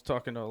like I was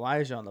talking to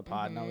Elijah on the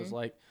pod, and I was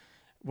like,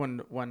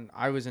 when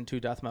I was in 2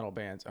 death metal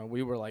bands, and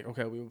we were like,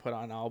 okay, we would put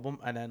out an album,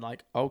 and then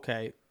like,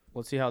 okay,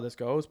 let's see how this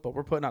goes, but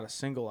we're putting out a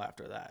single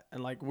after that.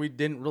 And like we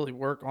didn't really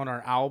work on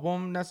our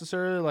album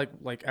necessarily,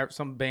 like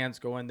some bands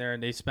go in there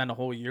and they spend a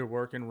whole year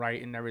working,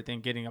 writing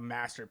everything, getting a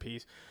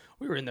masterpiece.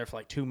 We were in there for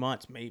like 2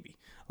 months maybe.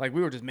 Like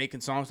we were just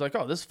making songs like,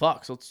 oh, this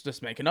fucks, let's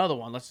just make another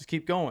one, let's just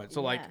keep going.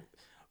 So like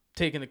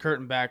taking the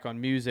curtain back on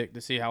music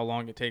to see how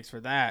long it takes for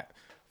that.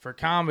 For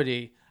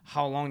comedy,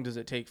 how long does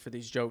it take for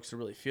these jokes to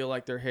really feel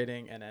like they're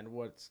hitting, and then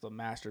what's the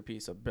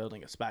masterpiece of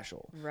building a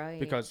special? Right.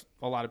 Because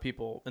a lot of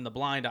people in the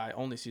blind eye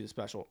only see the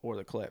special or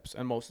the clips,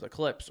 and most of the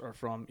clips are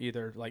from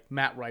either like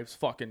Matt Rife's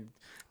fucking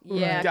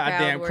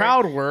goddamn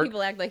crowd work.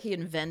 People act like he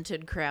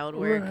invented crowd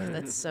work. Right.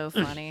 That's so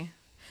funny.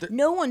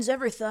 No one's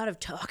ever thought of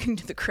talking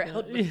to the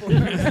crowd before.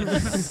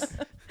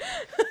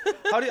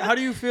 How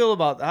do you feel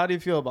about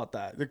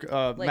that?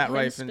 Like Matt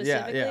Rife and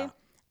yeah.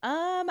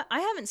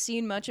 I haven't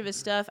seen much of his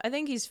stuff. I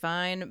think he's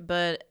fine,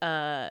 but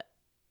I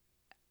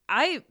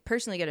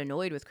personally get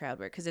annoyed with crowd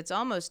work because it's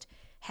almost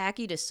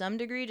hacky to some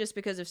degree. Just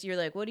because if you're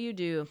like, "What do you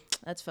do?"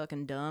 That's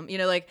fucking dumb.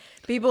 Like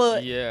people,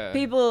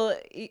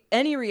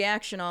 any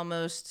reaction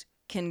almost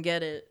can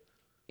get it.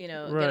 Get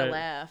a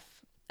laugh,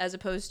 as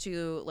opposed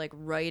to like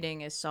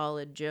writing a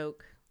solid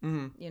joke.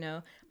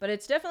 But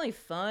it's definitely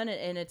fun,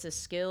 and it's a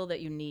skill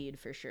that you need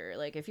for sure.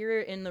 Like if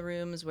you're in the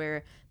rooms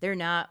where they're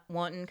not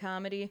wanting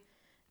comedy,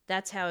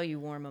 that's how you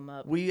warm them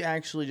up. We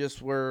actually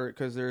just were,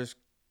 because there's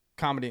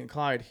Comedy in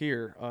Clyde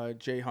here.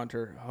 Jay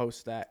Hunter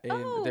hosts that, and I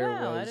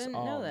didn't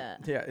know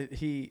that.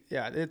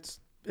 Yeah, it's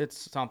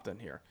something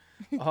here,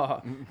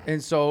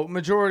 and so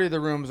majority of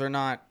the rooms are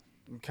not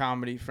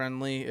comedy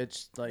friendly.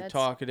 It's like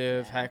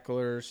talkative,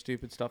 hecklers,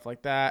 stupid stuff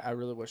like that. I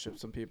really wish that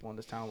some people in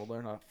this town would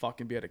learn how to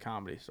fucking be at a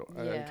comedy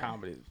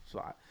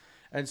spot.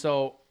 And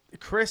so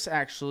Chris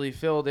actually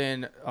filled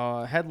in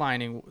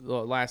headlining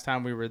the last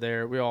time we were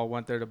there. We all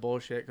went there to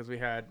bullshit because we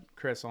had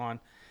Chris on,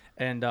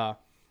 and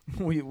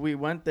we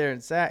went there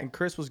and sat, and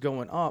Chris was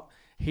going up.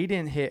 He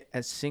didn't hit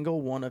a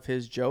single one of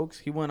his jokes.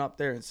 He went up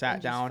there and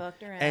sat down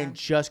and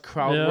just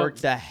crowd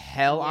worked the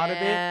hell out of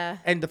it.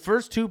 And the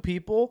first 2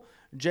 people,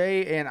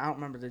 Jay and I don't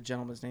remember the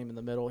gentleman's name in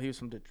the middle. He was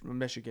from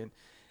Michigan.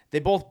 They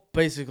both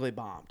basically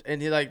bombed.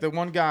 And he the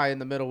one guy in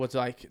the middle was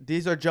like,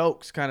 these are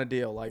jokes kind of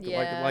deal. Like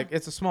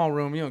it's a small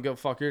room. You don't give a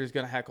fuck. You're just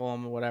going to heckle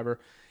them or whatever.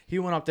 He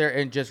went up there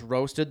and just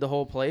roasted the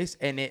whole place,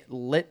 and it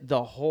lit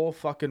the whole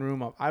fucking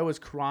room up. I was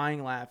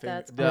crying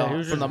laughing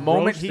from the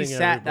moment he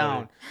sat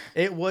down.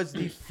 It was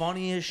the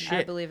funniest shit.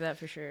 I believe that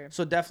for sure.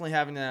 So definitely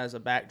having that as a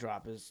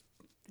backdrop is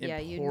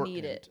important. You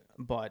need it.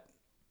 But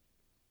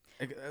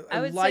I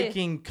would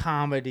liking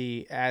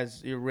comedy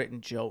as your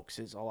written jokes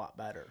is a lot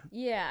better.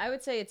 Yeah, I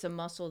would say it's a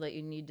muscle that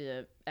you need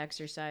to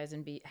exercise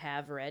and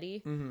have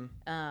ready.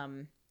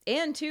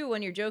 And too,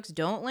 when your jokes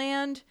don't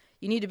land,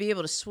 you need to be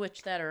able to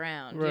switch that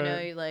around.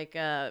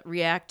 Right.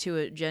 React to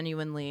it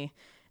genuinely.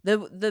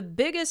 The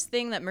biggest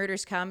thing that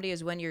murders comedy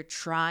is when you're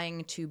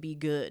trying to be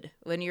good.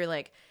 When you're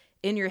like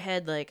in your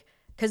head, like,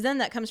 because then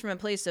that comes from a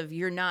place of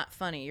you're not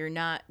funny, you're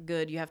not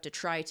good, you have to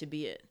try to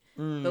be it.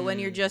 But when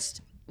you're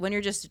just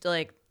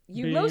like,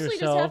 you being mostly yourself.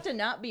 just have to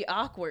not be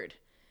awkward.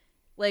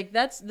 Like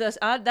that's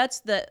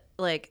the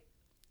like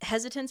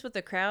hesitance with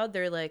the crowd.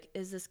 They're like,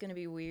 is this gonna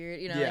be weird?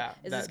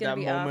 Is this gonna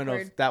be moment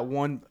awkward? Of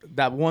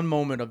that one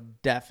moment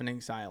of deafening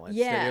silence.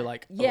 That you're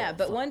like,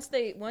 but once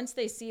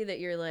they see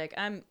that you're like,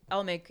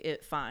 I'll make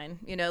it fine.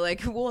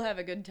 Like we'll have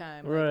a good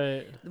time.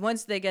 Right. Like,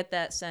 once they get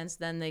that sense,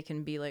 then they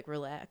can be like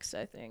relaxed,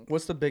 I think.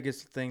 What's the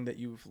biggest thing that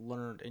you've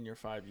learned in your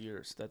 5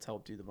 years that's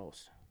helped you the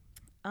most?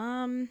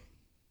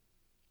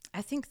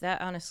 I think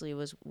that honestly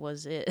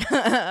was it.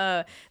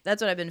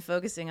 That's what I've been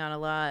focusing on a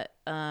lot.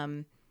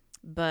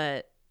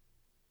 But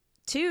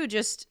two,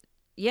 just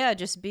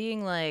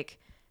being like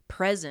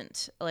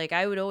present. Like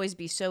I would always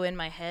be so in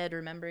my head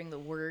remembering the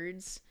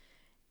words,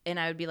 and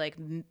I would be like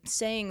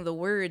saying the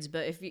words,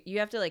 but if you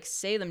have to like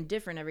say them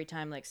different every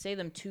time, like say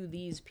them to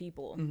these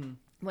people,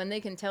 when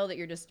they can tell that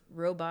you're just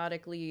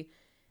robotically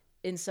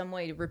in some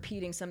way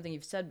repeating something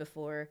you've said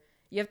before,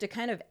 you have to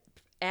kind of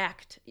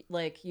act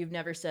like you've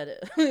never said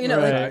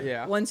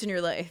it, once in your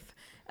life.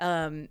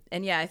 And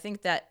I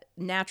think that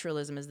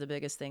naturalism is the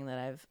biggest thing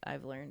that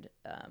I've learned.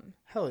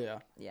 Hell yeah.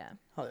 Yeah.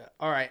 Hell yeah.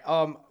 All right.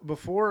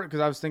 Before,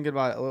 because I was thinking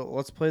about it,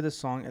 let's play this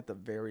song at the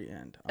very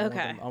end. I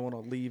want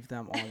to leave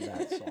them on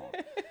that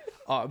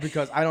song.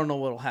 Because I don't know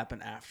what'll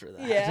happen after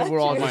that. Yeah, we're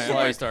all just I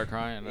like, start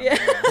crying. Yeah.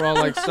 we're all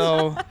like,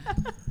 so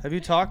have you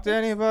talked to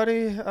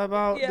anybody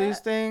about these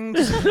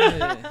things?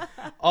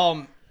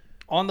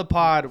 on the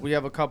pod, we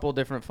have a couple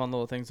different fun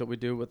little things that we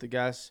do with the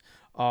guests.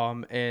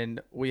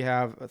 And we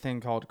have a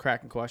thing called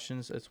Cracking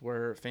Questions. It's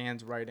where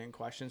fans write in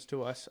questions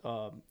to us,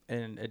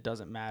 and it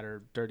doesn't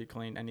matter, dirty,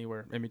 clean,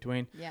 anywhere in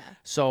between. Yeah.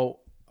 So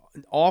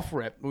off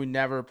rip, we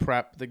never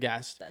prep the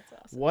guest. That's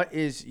awesome. What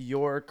is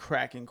your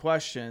cracking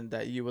question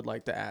that you would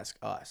like to ask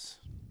us?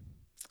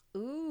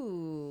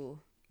 Ooh.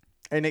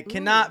 And it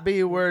cannot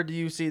be where do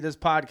you see this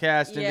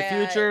podcast in the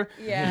future?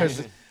 Yeah.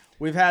 Because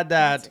we've had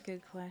That's a that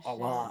good question. a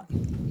lot.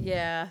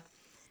 Yeah.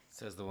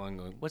 Says the one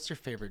going, what's your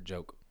favorite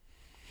joke?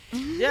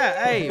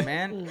 Yeah, hey,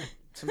 man.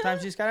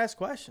 Sometimes you just got to ask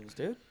questions,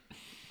 dude.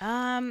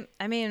 I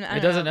mean, I It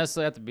don't doesn't know.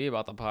 necessarily have to be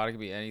about the pod. It could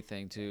be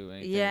anything too.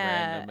 Anything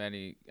Yeah.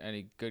 random.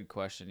 Any good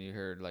question you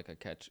heard, like a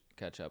catch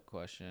up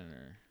question,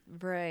 or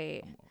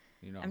Right.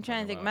 you know. what I'm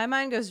trying to think. talking My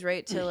mind goes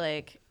right to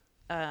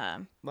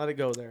Let it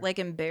go there. like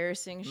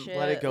embarrassing shit.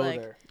 Let it go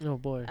like, there. Oh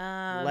boy.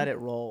 Let it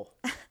roll.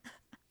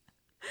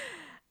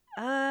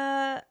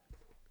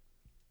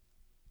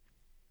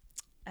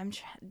 I'm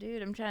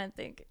trying to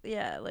think.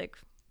 Yeah, like,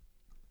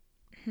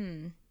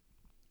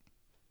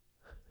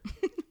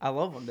 I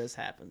love when this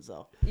happens,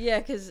 though. yeah,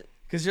 because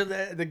Because you're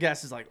the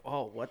guest is like,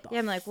 oh, what the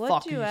I'm like, what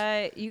fuck do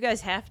you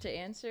guys have to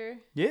answer?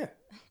 Yeah.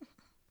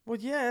 Well,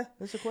 yeah,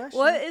 that's a question.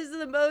 What is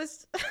the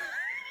most?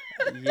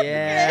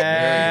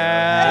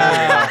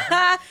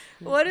 Yeah.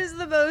 What is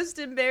the most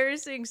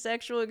embarrassing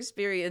sexual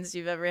experience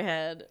you've ever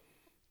had?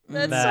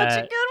 That's That-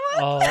 such a good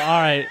one. Oh, all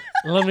right.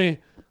 Let me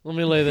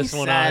lay this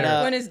one sat out.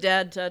 up. When his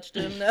dad touched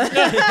him.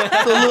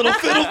 The little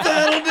fiddle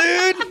battle,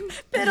 dude.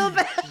 Fiddle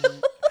battle.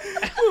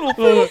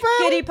 Little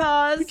Kitty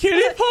paws.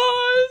 kitty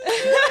paws.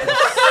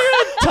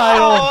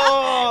 Title.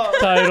 Oh.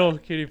 Title.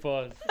 Kitty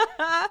paws.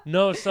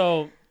 No,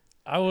 so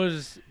I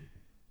was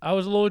a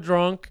little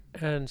drunk,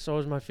 and so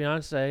was my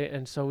fiance,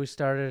 and so we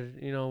started.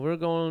 We're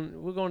going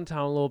to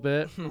town a little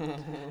bit,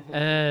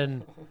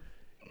 and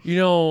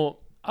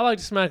I like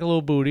to smack a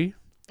little booty.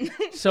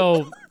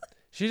 So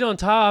she's on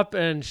top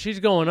and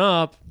she's going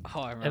up,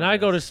 and I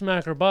go to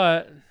smack her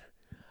butt.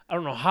 I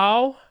don't know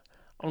how,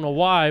 I don't know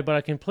why, but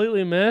I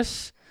completely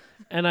miss,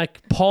 and I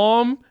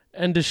palm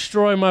and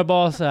destroy my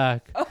ball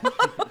sack.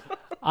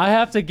 I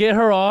have to get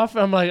her off.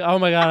 I'm like, oh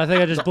my God, I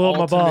think I just blew up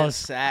my balls.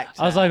 Sack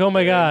I was like, oh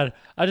my God,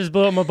 I just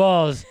blew up my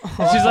balls.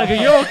 And she's like, are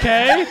you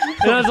okay?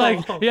 And I was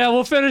like, yeah,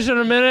 we'll finish in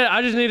a minute.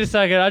 I just need a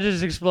second. I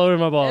just exploded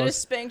my I balls.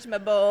 just spanked my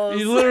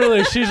balls.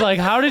 She's like,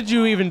 how did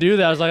you even do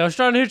that? I was like, I was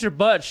trying to hit your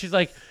butt. She's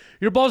like,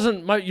 your balls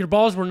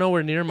were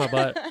nowhere near my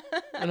butt.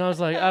 And I was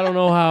like, I don't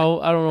know how.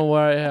 I don't know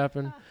where it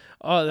happened.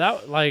 Oh, I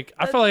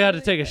felt like I had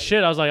to take a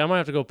shit. I was like, I might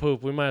have to go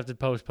poop. We might have to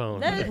postpone.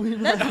 That's What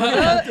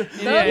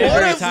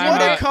time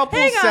a out. couple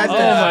Hang on. said Oh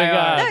that. my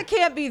God. That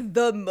can't be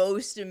the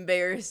most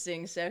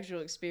embarrassing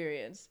sexual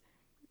experience.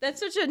 That's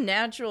such a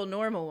natural,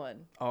 normal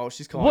one. Oh,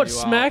 she's calling What, you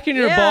smacking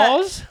your Yeah.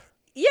 balls?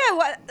 Yeah,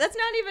 that's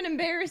not even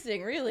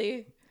embarrassing,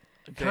 really.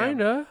 out.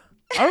 Kinda.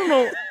 I don't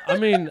know. I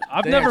mean,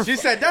 I've Damn, never. She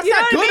said that's You know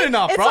not what I good mean?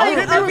 enough, It's bro. like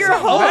You're of doing your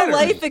something whole better.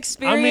 life I mean,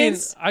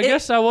 experience. I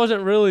guess I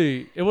wasn't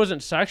really. It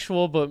wasn't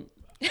sexual, but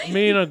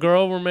me and a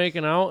girl were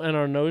making out, and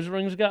our nose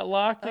rings got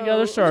locked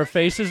together, so our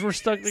faces were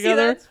stuck See,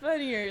 together. that's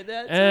funnier.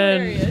 That's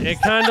And hilarious.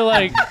 it kind of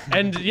like,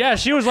 and yeah,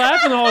 she was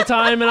laughing the whole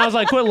time, and I was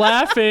like, quit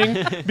laughing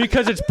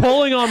because it's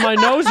pulling on my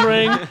nose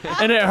ring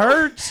and it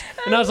hurts.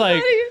 And I was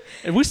like,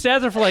 and we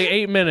sat there for like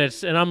 8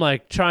 minutes, and I'm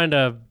like trying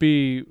to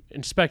be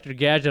Inspector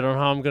Gadget on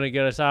how I'm gonna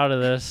get us out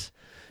of this.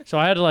 So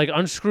I had to like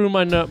unscrew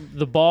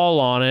the ball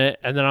on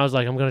it, and then I was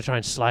like, I'm gonna try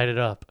and slide it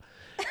up,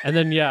 and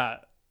then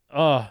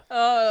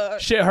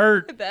shit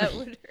hurt. That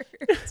would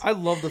hurt. I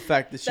love the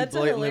fact that she That's a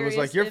blatantly was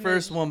like, your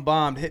hilarious first one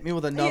bombed. Hit me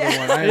with another Yeah.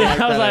 one. I didn't Yeah, like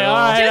I was that like, at all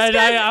all. right. Just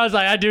 'cause- I was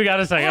like, I do got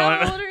a second How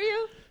one. old are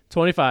you?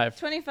 25.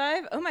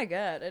 25? Oh my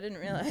God, I didn't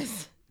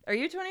realize. Are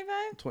you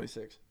 25?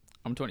 26.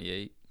 I'm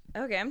 28.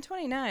 Okay, I'm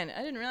 29.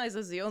 I didn't realize I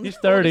was the only He's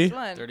 30. oldest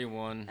one.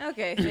 31.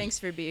 Okay, thanks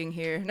for being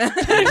here.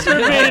 Thanks for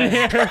being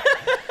here.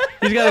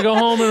 He's got to go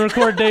home and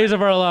record Days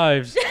of Our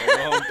Lives. I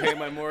go home, pay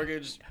my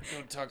mortgage,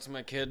 go talk to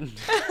my kid.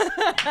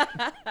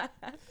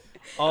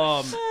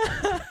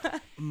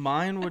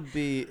 Mine would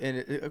be, and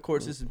of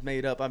course this is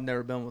made up. I've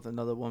never been with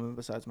another woman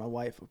besides my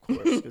wife, of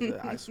course, because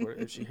I swear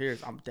if she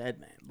hears, I'm dead,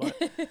 man.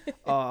 But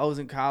I was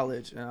in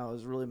college and I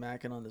was really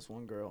macking on this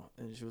one girl,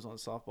 and she was on the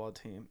softball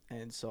team.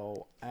 And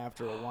so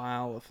after a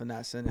while of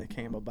finessing, it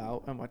came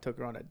about, and I took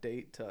her on a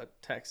date to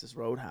Texas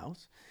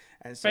Roadhouse.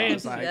 And so I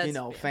was Fancy. like,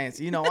 That's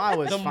fancy. I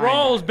was Them fine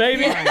rolls, dine.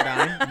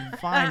 baby.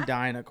 Fine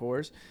dine, of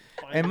course.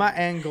 And my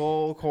end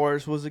goal, of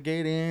course, was to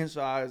get in.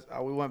 So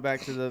we went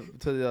back to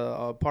the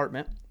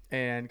apartment,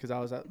 and because I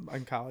was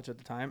in college at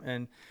the time,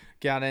 and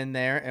got in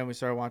there, and we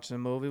started watching a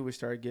movie. We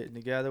started getting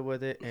together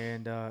with it,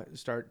 and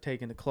start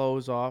taking the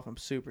clothes off. I'm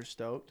super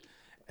stoked.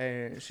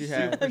 And she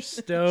had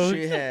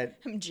Stoked.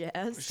 I'm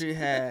jazzed. she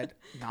had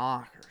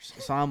knockers.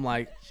 So I'm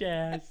like,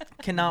 Jazz.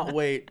 cannot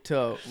wait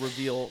to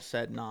reveal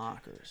said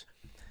knockers.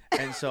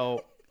 And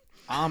so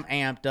I'm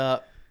amped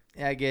up.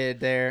 I get it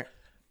there.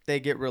 They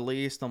get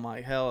released. I'm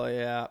like, hell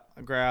yeah.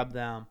 I grab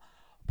them,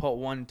 put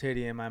one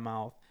titty in my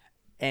mouth,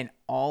 and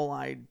all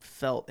I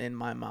felt in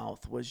my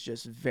mouth was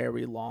just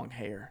very long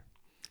hair.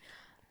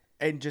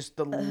 And just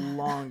the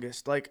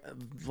longest, like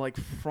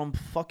from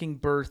fucking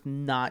birth,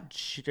 not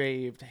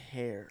shaved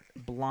hair,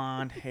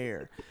 blonde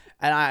hair.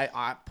 And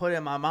I put it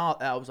in my mouth,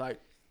 and I was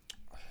like,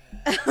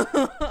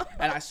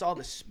 and I saw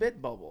the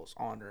spit bubbles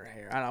on her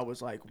hair, and I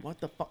was like, what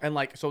the fuck? And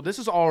like, so this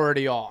is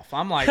already off.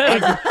 I'm like,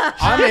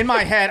 I'm in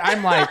my head,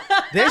 I'm like,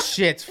 this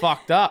shit's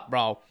fucked up,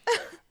 bro.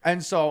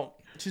 And so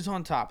she's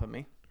on top of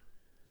me.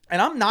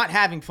 And I'm not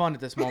having fun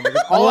at this moment.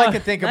 All I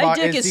can think about My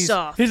dick is is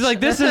soft. He's like,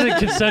 this isn't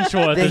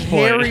consensual at the this point.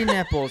 hairy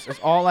nipples is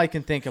all I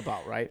can think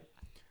about, right?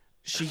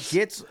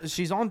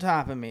 She's on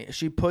top of me.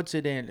 She puts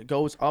it in. It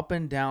goes up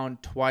and down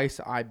twice.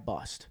 I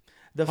bust.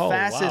 The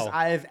fastest wow.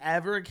 I have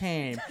ever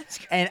came.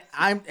 And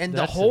the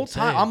That's whole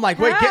insane. time I'm like,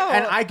 wait, How?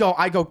 and I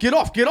go, get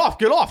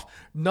off.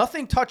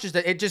 Nothing touches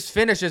it. It just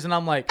finishes. And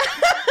I'm like,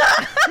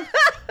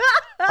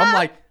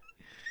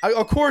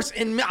 of course,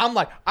 I'm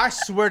like, I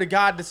swear to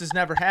God, this has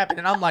never happened.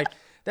 And I'm like,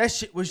 that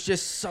shit was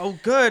just so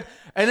good.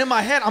 And in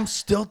my head, I'm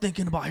still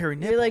thinking about hairy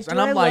nipples. You're like, do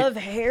and I'm I like, love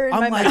hair in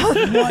I'm my like, mouth?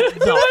 what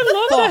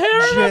the fuck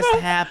just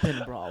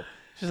happened, bro?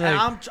 She's And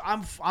like,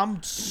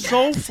 I'm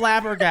so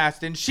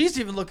flabbergasted. And she's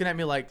even looking at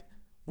me like,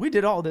 we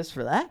did all this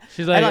for that?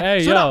 She's like, And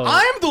hey, so now yo.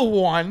 I'm the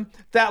one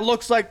that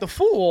looks like the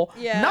fool,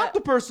 Yeah. not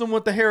the person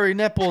with the hairy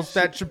nipples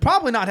that should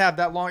probably not have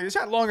that long. She's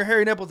got longer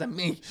hairy nipples than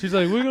me. she's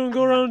like, we're gonna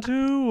go round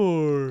 2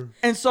 or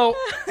And so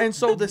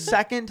the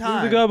second the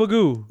time,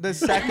 gabagoo.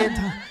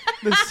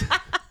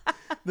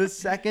 the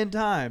second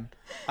time,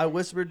 I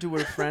whispered to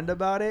her friend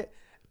about it,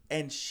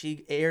 and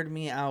she aired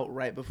me out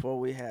right before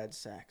we had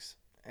sex.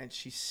 And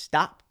she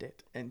stopped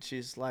it, and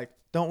she's like,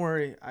 don't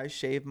worry, I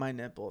shaved my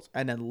nipples,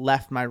 and then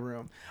left my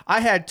room. I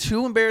had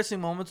 2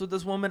 embarrassing moments with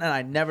this woman, and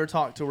I never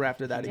talked to her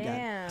after that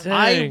again. Damn.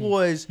 I Dang.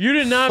 was You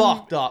did not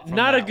fucked up from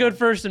not a that good one.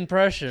 first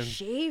impression.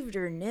 Shaved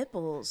her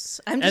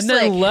nipples. I'm just And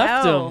then like,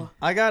 left how? them.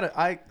 I got it.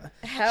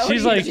 How She's do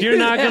you like, do you're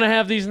not that? gonna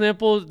have these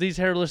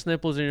hairless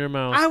nipples in your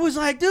mouth. I was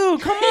like, dude,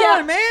 come Yeah.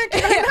 on, man.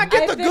 Can I not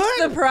get I the fixed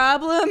good? the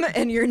problem,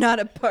 and you're not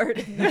a part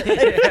of it.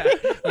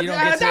 You don't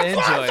get to That's why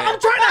enjoy I'm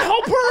it. trying to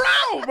help her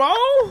out, bro.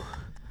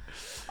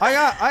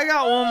 I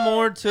got one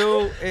more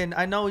too, and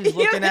I know he's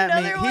You have looking at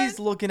me. another one? He's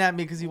looking at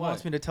me because he What?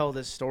 wants me to tell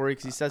this story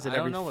because he says it I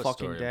every don't know what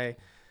fucking story. day.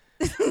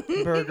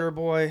 Burger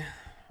boy.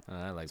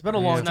 I like. It's been a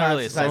long time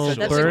since I said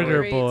That's this a Burger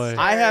great boy. story.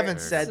 I haven't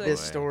Burger said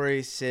this boy.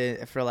 story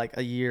for like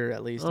a year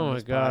at least. Oh on my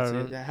this pod,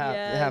 God. so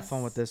have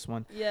fun with this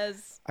one.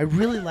 Yes. I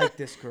really like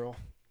this girl,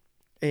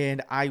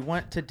 and I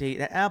went to date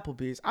at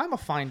Applebee's. I'm a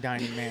fine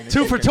dining man. as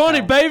 2 you for can 20,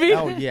 tell. baby.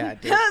 Oh yeah,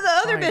 dude. the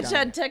other Fine bitch dining.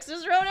 had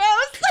Texas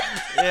Roadhouse.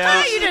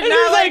 Yeah. You did And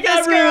not he's like I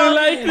this girl. really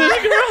like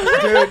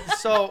this girl. Dude,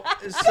 so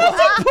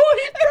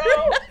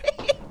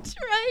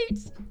right.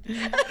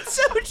 That's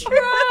so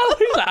true.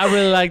 He's like, I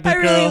really like this I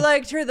really girl.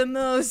 liked her the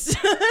most.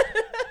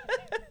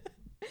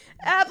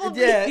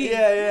 Applebee's.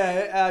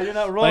 yeah. You're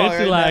not wrong.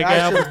 Fancy like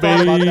I should have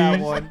thought about that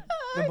Applebee's. one.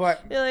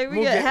 But You're like, we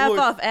we'll get half look,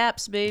 off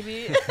apps,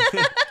 baby.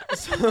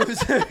 So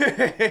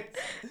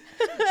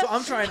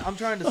I'm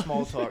trying to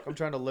small talk. I'm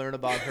trying to learn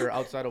about her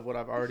outside of what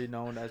I've already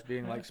known as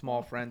being like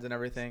small friends and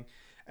everything.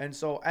 And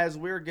so as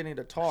we're getting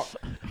to talk,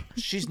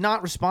 she's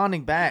not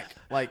responding back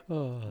like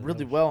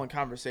really well in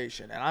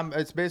conversation. And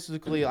it's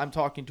basically I'm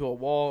talking to a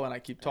wall and I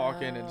keep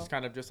talking and it's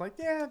kind of just like,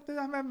 yeah,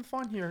 I'm having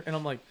fun here. And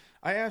I'm like,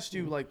 I asked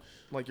you like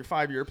your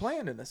 5-year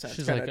plan in a sense.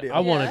 She's kinda like, deal. I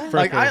wanted Yeah.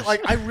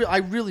 frickers. I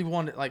really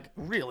wanted I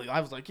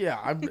was like, yeah,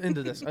 I'm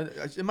into this.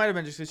 It might have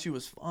been just because she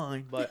was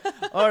fine, but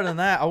other than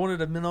that, I wanted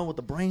to know what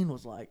the brain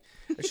was like.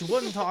 And she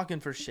wasn't talking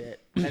for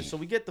shit. And so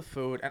we get the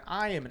food, and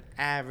I am an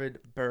avid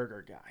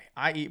burger guy.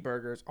 I eat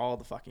burgers all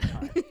the fucking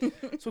time.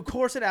 So of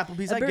course at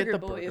Applebee's A I get burger the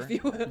boy, burger. if you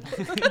will.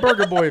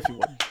 Burger boy, if you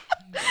would.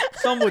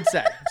 Some would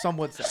say.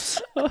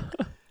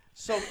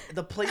 So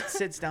the plate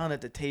sits down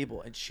at the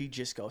table, and she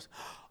just goes,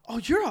 "Oh,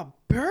 you're a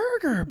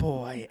burger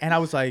boy," and I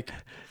was like,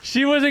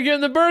 She wasn't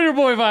getting the Burger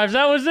Boy vibes.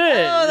 That was it.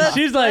 that's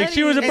She's like,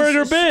 she was a And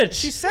burger she- bitch.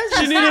 she says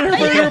she it's needed her not-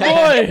 burger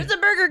boy. It's a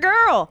burger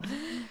girl.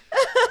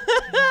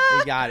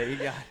 "You got it."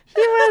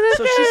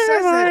 So she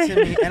says that to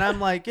me, and I'm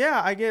like, "Yeah,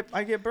 I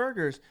get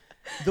burgers."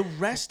 The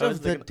rest I was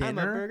of the thinking, I'm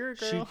a dinner, burger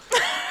girl.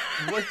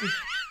 what?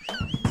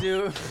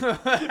 Dude,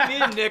 me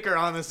and Nick are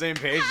on the same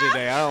page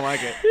today. I don't like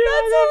it.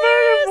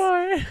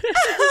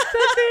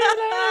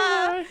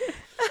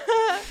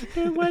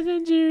 It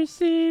wasn't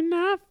juicy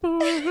enough for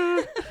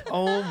her.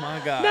 Oh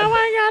my god! Now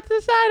I got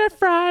the side of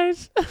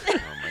fries. Oh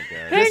my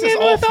god. This is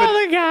Hanging all with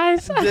all the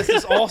guys. This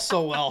is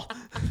also well.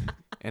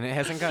 And it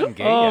hasn't gotten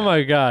gay Oh yet.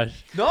 my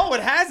gosh. No,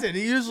 it hasn't.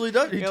 He usually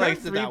does. He Yeah, turns like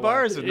it 3 that way.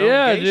 bars with no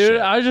Yeah, gay dude.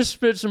 shit. I just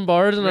spit some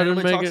bars and I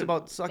Randomly didn't make talks it.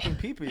 about sucking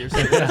pee-pee or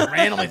something. Just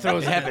randomly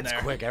throws It it in happens there.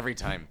 quick every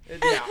time.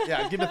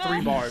 Yeah, give it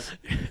 3 bars.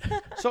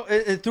 So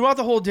throughout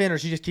the whole dinner,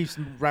 she just keeps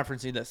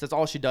referencing this. That's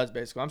all she does,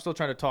 basically. I'm still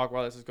trying to talk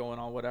while this is going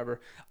on,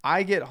 whatever.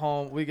 We get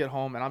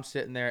home, and I'm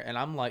sitting there, and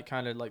I'm like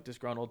kind of like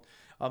disgruntled.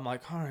 I'm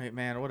like, all right,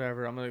 man,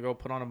 whatever. I'm gonna go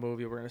put on a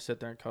movie. We're gonna sit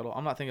there and cuddle.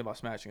 I'm not thinking about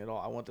smashing at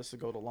all. I want this to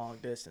go to long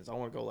distance. I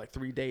want to go like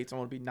 3 dates. I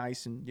want to be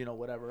nice and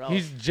whatever else.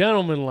 He's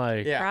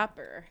gentlemanlike. Yeah.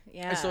 Proper.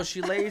 Yeah. And so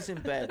she lays in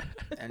bed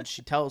and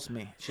she tells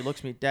me, she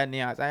looks me dead in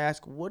the eyes. I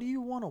ask, what do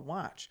you want to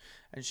watch?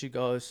 And she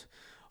goes,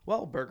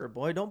 well, Burger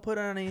Boy, don't put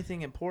on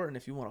anything important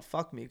if you want to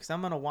fuck me, because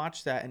I'm going to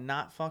watch that and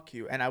not fuck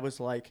you. And I was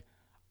like,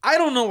 I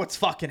don't know what's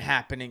fucking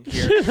happening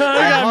here. I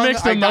got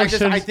mixed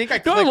emotions. I think I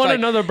Do I clicked, want like,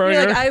 another You're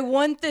burger? like, I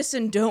want this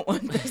and don't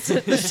want this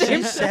at the She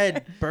same time.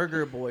 said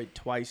Burger Boy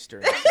twice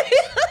during sex.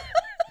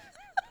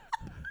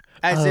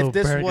 As Oh, if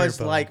this Burger was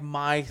Boy. like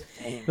my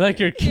thing. Like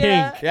your kink.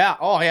 Yeah. Yeah.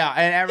 Oh, yeah.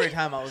 And every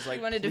time I was like,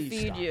 She wanted to please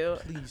feed stop. you.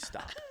 Please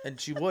stop. And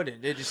she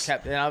wouldn't. It just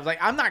kept. And I was like,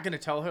 I'm not going to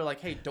tell her,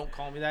 like, hey, don't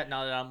call me that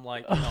now that I'm,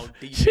 like,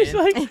 deep She's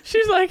in.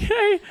 she's like,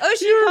 hey. Oh,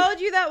 she called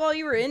you that while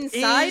you were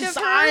inside of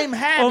her? I'm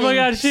having Oh my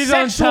God, she's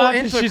on sexual top.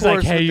 She's like,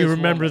 intercourse hey, with you this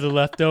remember woman. the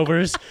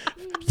leftovers?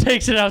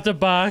 Takes it out the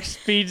box,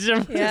 feeds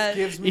him. Yeah.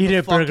 Gives me Eat the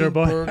it, Burger fucking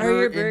Boy. burger Are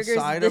your burgers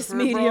inside this of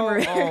her, medium bro.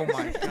 rare? Oh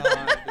my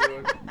God,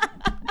 dude.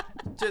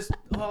 Just,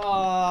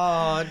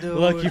 oh, dude.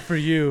 Lucky for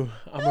you,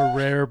 I'm a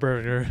rare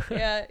burger.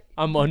 Yeah.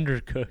 I'm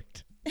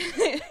undercooked.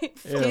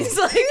 He's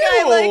like,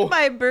 I like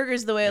my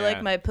burgers the way I Yeah.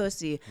 like my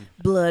pussy.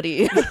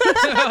 Bloody.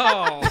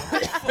 Oh,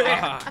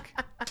 fuck.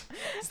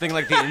 It's thinking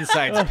like the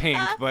inside's pink,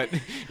 but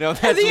no,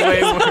 that's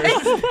way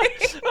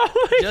worse.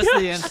 Just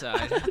the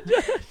inside.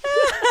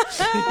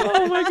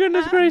 Oh my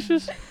goodness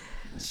gracious.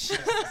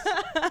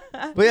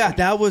 But yeah,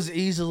 that was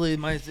easily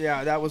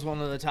that was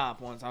one of the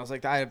top ones. I was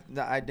like, I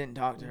didn't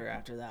talk to her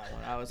after that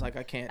one. I was like,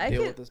 I can't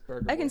deal with this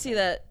burger. I can boy see thing.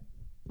 that.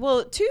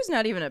 Well, two's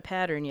not even a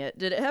pattern yet.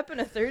 Did it happen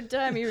a third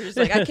time? You were just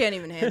like, I can't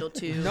even handle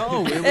two.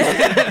 No, it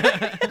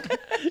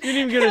was, You didn't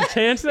even get a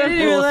chance You then?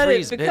 didn't even Rule of let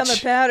threes, it become bitch.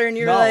 a pattern.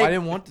 You're no, like, I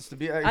didn't want this to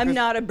be. I'm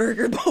not a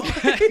burger boy.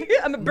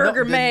 I'm a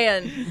burger then-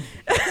 man.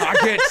 I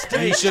get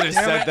steak. You should have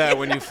said that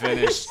when you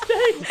finished.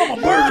 I'm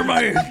a burger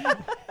man.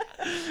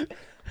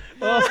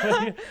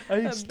 Oh, I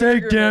eat A steak,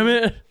 burger damn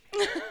man.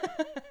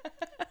 it.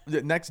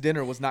 The next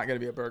dinner was not going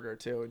to be a burger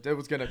too. It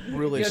was going to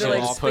really You throw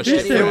gotta, like, off. push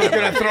spaghetti. It was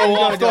going to throw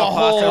off the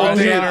whole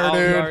pasta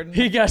dinner, dude.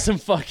 He got some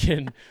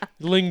fucking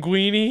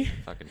linguine.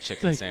 Fucking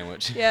chicken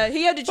sandwich. Yeah,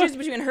 he had to choose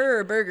between her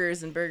or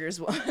burgers, and burgers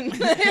won.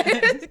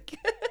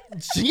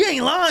 She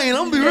ain't lying.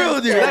 I'm gonna be real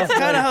with you. That's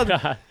kind of how.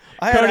 God.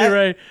 I Cody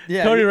Ray.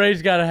 yeah, Cody you-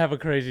 Ray's got to have a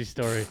crazy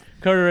story.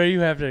 Cody Ray,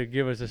 you have to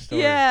give us a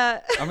story. Yeah.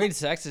 I mean,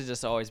 sex has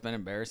just always been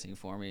embarrassing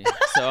for me.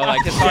 So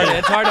like, it's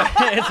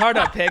hard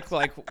to pick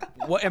like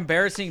what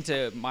embarrassing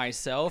to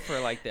myself or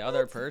like the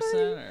other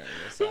person,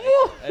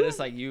 or just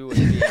like you. would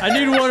be I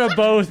need one of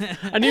both.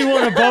 I need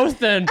one of both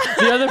then.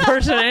 The other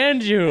person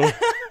and you.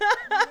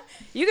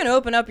 You can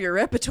open up your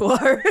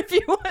repertoire if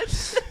you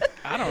want.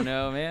 I don't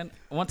know, man.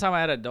 One time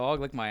I had a dog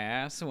lick my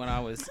ass when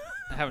I was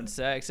having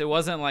sex. It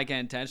wasn't like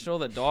intentional.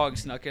 The dog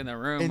snuck in the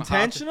room.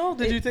 Intentional?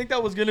 Did you think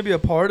that was going to be a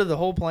part of the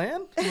whole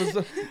plan?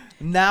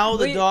 Now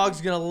the Wait,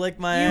 dog's going to lick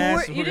my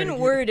ass. You didn't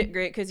word it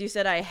great because you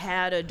said I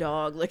had a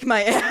dog lick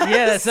my ass.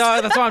 Yeah,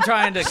 that's why I'm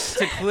trying to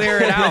clear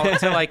it out,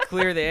 to like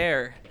clear the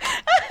air.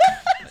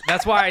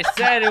 That's why I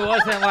said it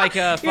wasn't like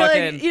a You're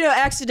fucking. like,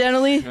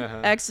 accidentally,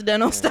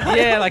 accidental stuff.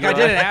 Yeah, like I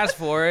didn't ask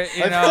for it.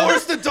 You I know.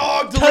 forced the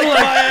dog to lick my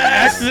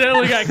ass.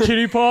 Accidentally got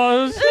kitty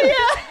paws.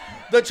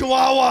 The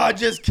Chihuahua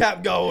just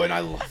kept going.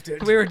 I loved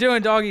it. We were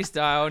doing doggy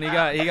style, and he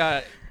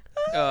got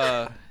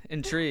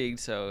intrigued,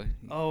 so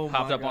he Oh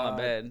hopped my up on God.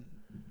 the bed.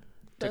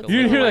 Took a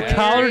You didn't look hear at the my ass.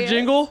 collar Hilarious.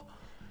 jingle?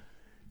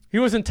 He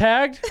wasn't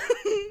tagged?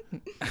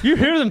 You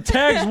hear them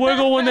tags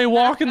wiggle when they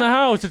walk in the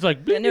house. It's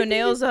like, No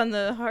nails on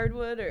the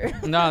hardwood or.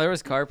 No, there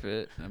was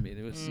carpet. I mean,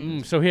 it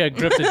was. so he had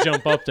grip to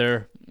jump up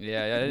there.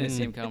 Yeah, I didn't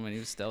see him coming. He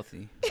was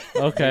stealthy.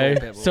 Okay.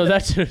 pit bull. So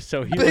that's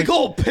so he Big was,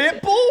 old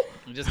pit bull?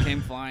 He just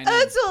came flying.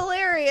 That's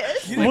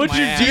hilarious. What'd my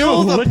you ass. do?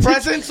 Feel the What'd you-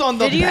 presence on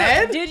the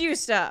bed? Did you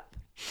stop?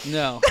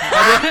 No,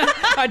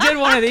 I did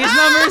one of these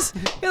numbers.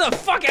 Get the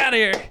fuck out of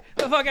here! Get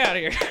the fuck out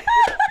of here!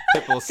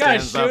 Pitbull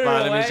stands shoot up it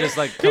on him. away. He's just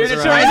like He's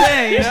comes trying, around.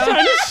 thing, you he's know?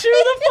 trying to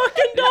shoot the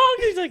fucking dog.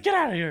 He's like, get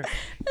out of here.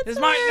 It's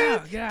mine now.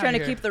 Get out Trying of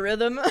to here. keep the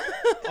rhythm.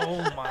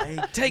 Oh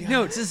my. Take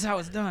notes. This is how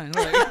it's done.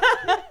 Like,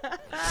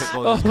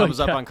 Pitbull just my comes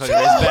up God. on Cody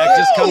Ray's back,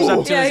 just comes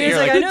up to Yeah, his he's ear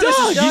like, like, I know this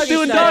dog, is he's doggy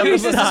doing style, doggy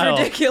but this style. is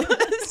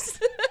ridiculous.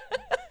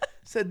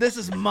 Said, this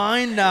is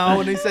mine now.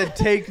 And he said,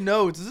 take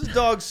notes. Is this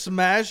dog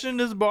smashing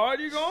his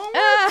body going?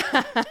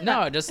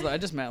 no, I just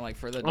meant like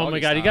for the. Oh my doggy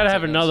God, you style, got to so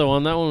have another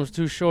one. That one was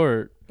too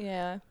short.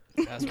 Yeah.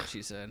 That's what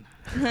she said.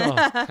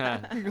 Oh.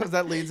 Because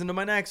that leads into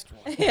my next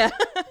one. Yeah.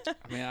 I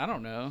mean, I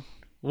don't know.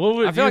 What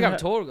would I feel you like I've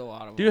told a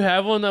lot of them. Do you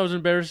have one that was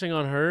embarrassing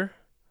on her?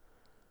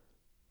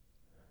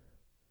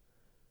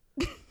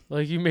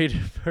 Like you made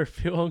her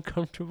feel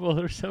uncomfortable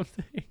or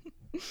something?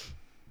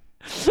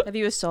 Have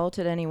you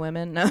assaulted any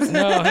women? No.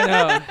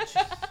 No.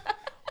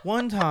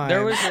 One time.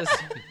 There was this.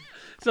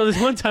 So this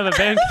one time at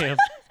band camp.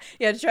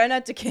 Yeah, try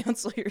not to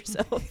cancel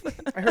yourself.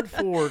 I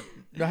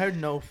heard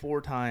no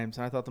 4 times.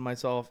 And I thought to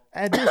myself,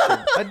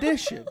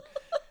 addition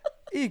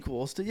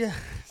equals to yes.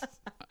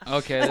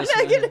 Okay. This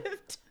Negative.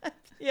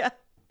 Yeah.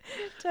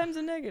 Times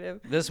a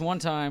negative. this one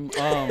time,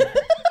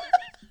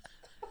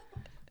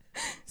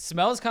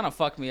 Smells kind of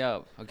fuck me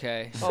up.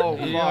 Okay. Oh,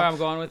 you know fuck. where I'm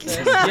going with this?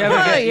 You Yeah, ever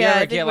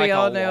I get think like we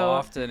all a know.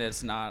 waft and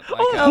it's not like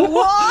A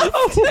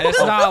waft? and it's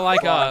not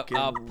like a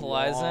Fucking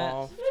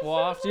pleasant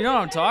waft. You know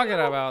what I'm talking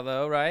about,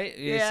 though, right?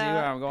 You see Yeah.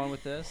 where I'm going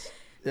with this?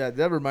 Yeah,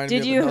 that reminded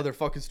Did me you- of another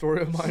fucking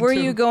story of mine. Were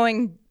too. you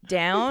going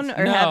down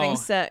or No. having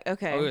sex?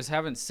 Okay. I was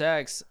having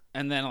sex,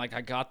 and then like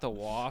I got the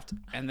waft,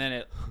 and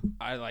then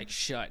I like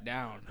shut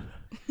down,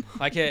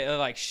 like it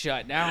like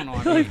shut down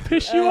on me, Like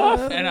piss you off.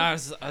 and I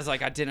was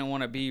like I didn't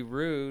want to be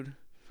rude,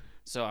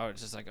 so I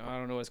was just like, oh, I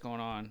don't know what's going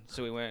on.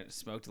 So we went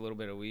smoked a little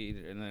bit of weed,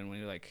 and then we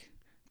like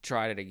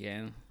tried it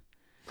again.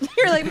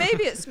 You're like,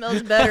 maybe it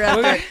smells better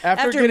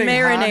after getting high,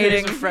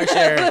 marinating. Fresh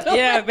air.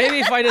 Yeah, maybe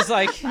if I just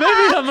like Maybe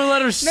I'm gonna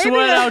let her sweat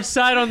I-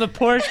 outside on the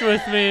porch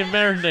with me and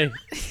marinate.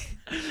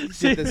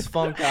 Get this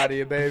funk out of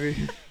you, baby.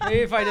 maybe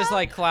if I just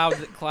like cloud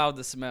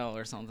the smell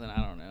or something. I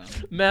don't know.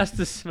 Mask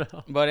the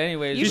smell. But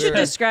anyways, You we should were-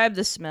 describe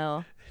the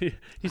smell, He I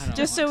don't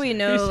just want so we to.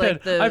 know, said,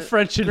 like the I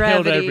French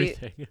inhaled gravity.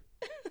 everything.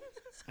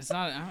 It's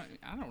not.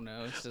 I don't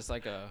know. It's just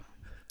like a.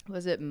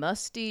 Was it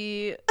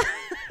musty?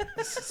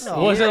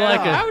 Oh, Was it yeah. like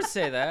I a would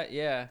say that.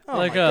 Yeah. Oh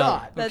like my a-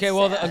 God. That's Okay,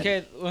 well, sad.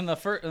 okay. When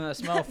the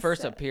smell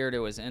first appeared, it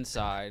was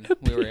inside.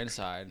 We were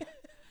inside,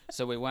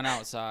 so we went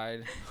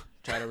outside,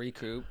 tried to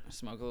recoup,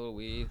 smoke a little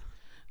weed,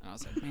 and I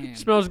was like, man,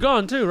 smell's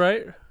gone too,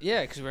 right?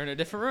 yeah, because we're in a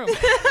different room.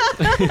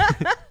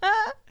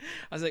 I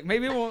was like,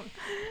 maybe it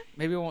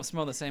won't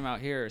smell the same out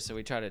here. So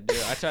we tried to do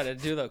it. I tried to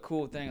do the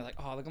cool thing, like,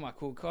 oh, look at my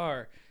cool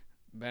car.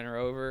 Bent her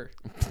over.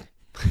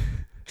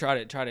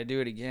 Try to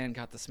do it again.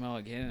 Got the smell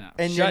again.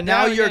 And shut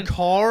now down your again.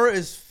 car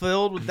is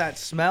filled with that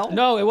smell?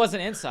 No, it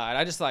wasn't inside.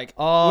 I just like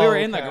Oh, we were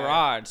in the okay.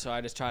 garage, so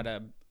I just tried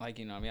to like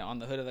on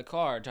the hood of the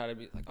car, try to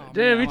be like, oh,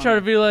 Damn, man, you try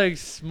to be like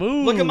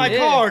smooth. Look at my Yeah.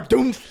 car.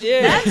 Doom.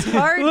 yeah. That's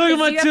hard. Look at 'cause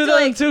my you have to,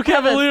 like, 2002 have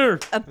Cavalier.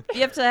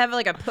 you have to have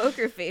like a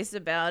poker face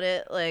about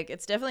it. Like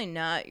it's definitely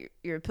not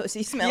your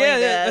pussy smelling Yeah,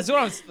 bad.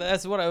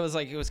 that's what I was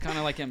like. It was kind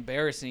of like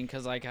embarrassing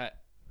because like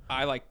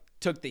I like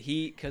took the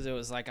heat because it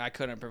was like I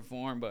couldn't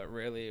perform, but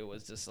really it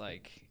was just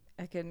like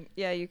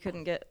you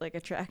couldn't get like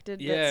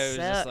attracted. yeah, That it was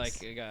just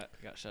sucks. like it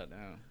got shut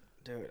down.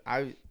 Dude,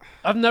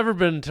 I've never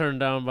been turned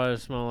down by a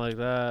smell like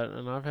that,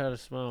 and I've had a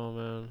smell,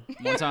 man.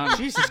 One time,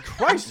 Jesus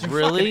Christ, you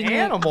Really? fucking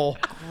animal.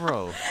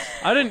 Gross.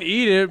 I didn't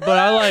eat it, but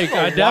I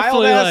definitely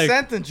Wild-ass like.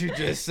 sentence you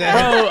just said.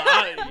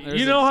 Bro, There's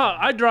you know a- how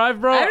I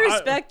drive, bro. I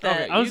respect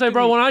that. okay, I would You say, can-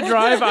 bro, when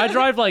I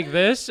drive like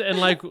this, and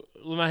like with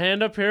my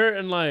hand up here,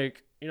 and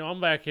like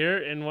I'm back here,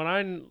 and when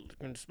I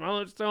can smell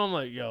it still, I'm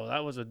like, yo,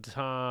 that was a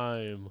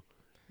time.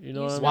 You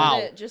know You what I mean? smelled Wow.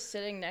 it just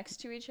sitting next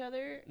to each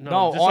other.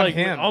 No, just on like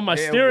him. on my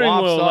It steering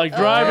wafts wheel, up. like Oh,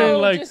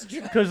 driving, like just dri-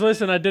 because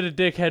listen, I did a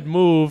dickhead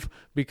move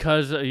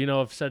because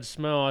of said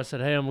smell. I said,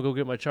 hey, I'm gonna go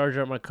get my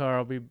charger at my car.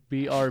 I'll be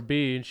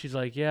BRB, and she's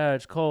like, yeah,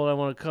 it's cold. I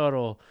want to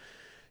cuddle.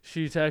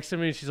 She texted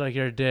me. She's like,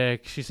 you're a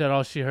dick. She said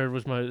all she heard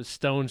was my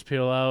stones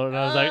peel out, and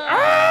I was like,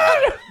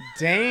 ah!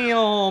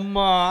 Damn.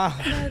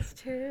 That's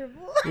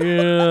terrible.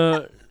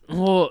 Yeah.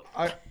 Well,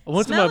 I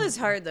went Smell to my is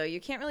hard though. You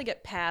can't really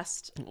get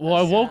past. well, I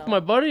the woke smell. my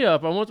buddy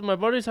up. I went to my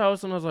buddy's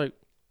house, and I was like,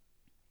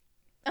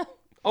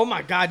 Oh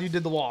my God, you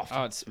did the waft.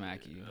 I would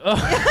smack you. oh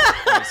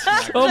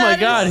my That is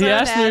god. He so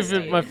asked me nasty.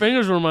 if my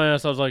fingers were in my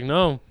ass. I was like,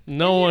 no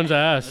one's The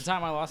ass.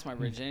 time I lost my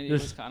virginity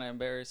was kind of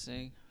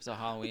embarrassing. It was a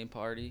Halloween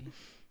party.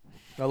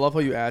 I love how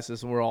you asked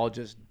this and we're all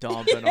just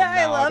dumping them Yeah, I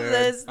now, love dude.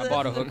 this. I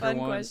bought a This is hooker fun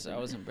once. question.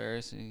 That was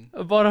embarrassing.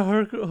 I bought a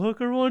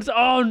hooker once.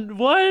 Oh,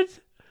 what?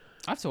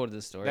 I've told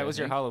this story. That I was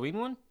your think. Halloween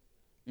one?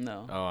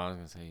 No. Oh, I was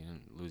gonna say you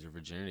didn't lose your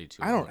virginity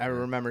to. I don't ever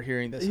remember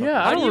hearing this. Yeah, Why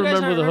I do don't you guys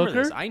remember not the remember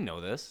this? hooker. I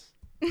know this.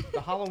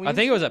 The Halloween. I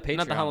think it was a Patreon.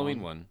 Not the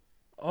Halloween one.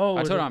 Oh, I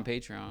was told it- it on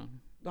Patreon.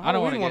 The I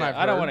don't want Halloween to. one I've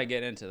I don't heard. want to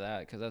get into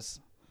that because that's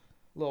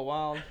A little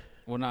wild.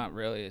 well, not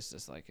really. It's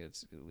just like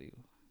it's illegal.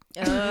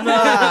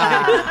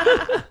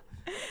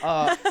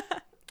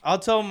 I'll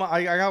tell my.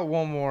 I got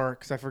one more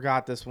because I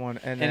forgot this one,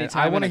 and then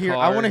Anytime I in want to a hear.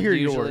 I car, want to hear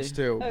usually. yours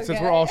too, since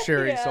Okay. we're all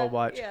sharing so Yeah,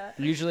 much. Yeah.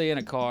 Usually in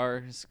a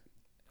car, it's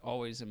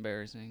always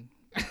embarrassing.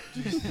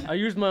 I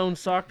used my own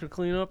sock to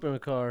clean up in a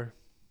car.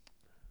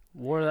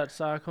 Wore that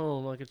sock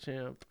home like a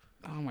champ.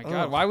 Oh my god!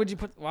 Ugh. Why would you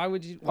put? Why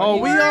would you? Oh,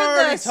 we Wore the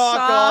already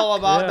talked all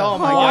about. Yeah. Oh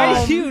my Why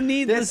God. do you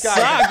need This the guy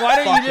sock? Why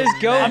don't you fucking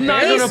just go? I'm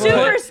not bare gonna He's put-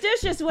 foot?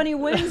 superstitious when he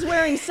wins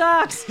wearing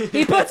socks.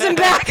 He puts them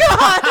back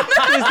on.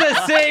 It's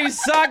the same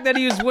sock that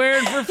he was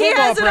wearing for football He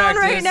has it on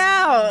practice. right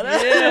now.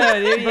 Yeah,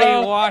 dude, he Bro.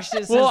 ain't washed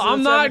it. Well, since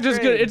I'm the not seventh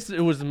just grade. gonna.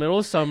 It was the middle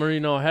of summer.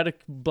 I had to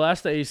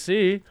blast the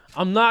AC.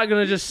 I'm not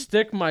gonna just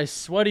stick my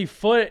sweaty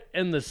foot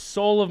in the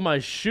sole of my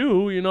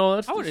shoe.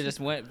 That's. I would have just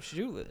went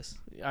shoeless.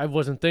 I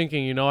wasn't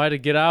thinking. I had to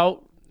get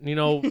out. There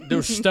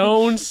were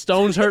stones.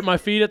 Stones hurt my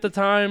feet at the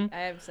time. I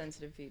have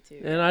sensitive feet too.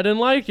 And I didn't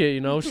like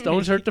it,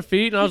 Stones hurt the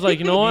feet, and I was like,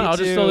 you know what? Me I'll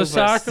just throw too, the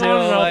sock but on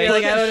and still, I'll like- put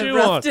Like I the would have shoe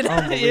on. roughed it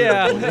up.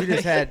 Unbelievable. You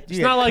just had. It's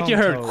not like you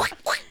heard.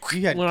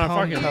 You had when I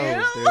cum fucking-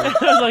 toes, dude. I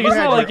was like, it's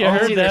You had not like you your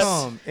heard own that.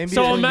 cum in So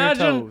between your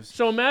imagine, toes.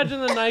 so imagine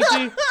the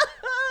Nike.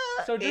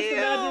 So just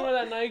imagine where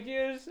that Nike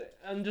is,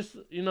 and just a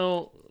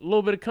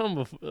little bit of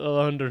cum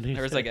underneath.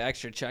 There was it. like an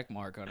extra check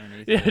mark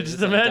underneath. Yeah, it. just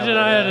It's like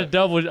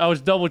imagine I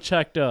was double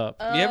checked up.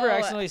 You ever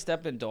accidentally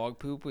step in dog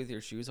poop with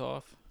your shoes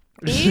off?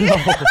 No,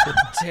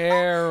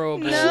 Terrible.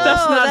 That's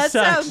not that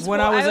sex. sounds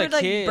When I was would, a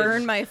kid-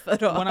 burn my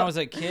foot off. When I was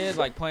a kid,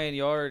 like playing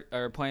we were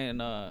playing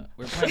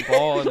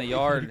ball in the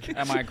yard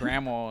at my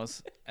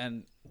grandma's,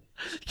 and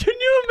Can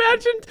you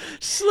imagine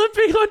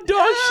slipping on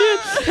dog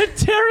shit and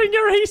tearing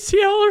your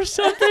ACL or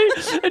something,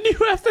 and you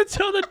have to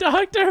tell the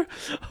doctor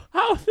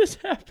how this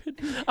happened?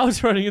 I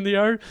was running in the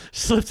yard,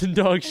 slipped in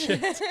dog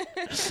shit.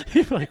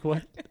 You're like,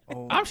 what?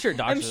 I'm sure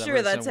doctors. I'm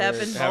sure that's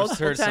happened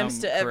multiple times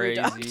to every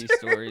crazy doctor.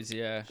 stories.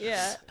 Yeah.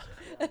 Yeah.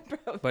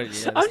 But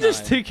yeah, I'm it's just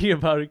not- thinking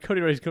about it.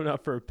 Cody Ray's coming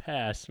out for a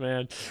pass,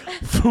 man.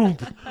 Boom.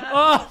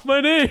 Oh, my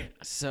knee.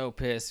 so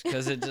pissed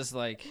because it just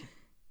like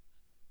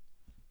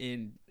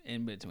in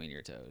between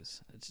your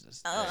toes. It's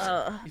just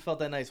You felt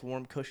that nice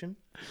warm cushion?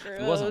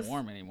 it wasn't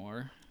warm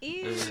anymore.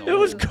 Ew. It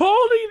was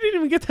cold. You didn't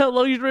even get that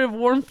luxury of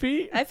warm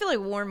feet. I feel like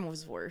warm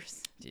was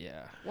worse.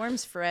 Yeah.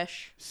 Warm's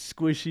fresh.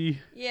 Squishy.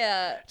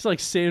 Yeah. It's like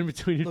sand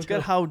between your Look toes.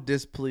 at how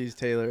displeased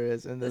Taylor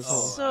is in this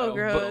whole. So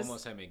gross.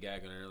 Almost had me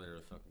gagging earlier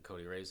with fucking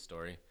Cody Ray's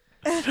story.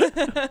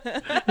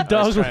 The I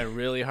dog was trying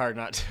really hard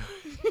not to.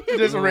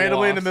 Just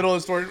randomly in the middle of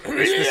the story.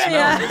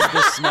 It's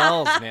the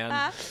smells,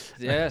 man.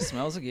 Yeah,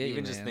 smells good.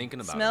 Even just thinking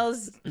about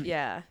Smells.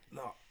 Yeah.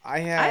 No,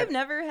 I've I've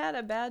never had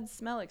a bad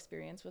smell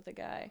experience with a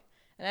guy,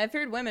 and I've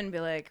heard women be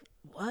like,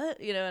 "What?"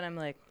 And I'm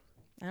like,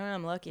 I don't know.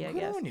 I'm lucky, I Good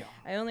guess. on ya.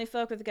 I only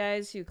fuck with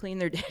guys who clean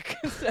their dick.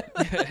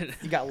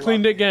 You got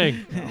Clean dick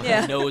gang. it.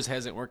 Yeah. My nose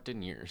hasn't worked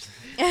in years.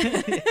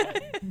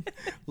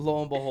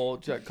 Lo and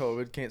behold, check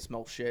COVID, can't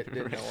smell shit.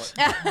 Didn't know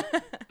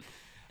it.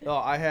 No,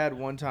 I had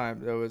one time.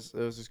 There was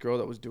this girl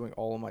that was doing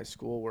all of my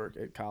schoolwork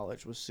at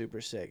college. Was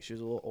super sick. She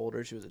was a little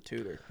older. She was a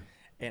tutor,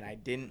 and I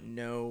didn't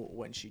know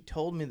when she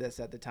told me this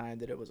at the time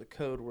that it was a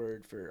code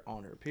word for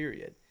on her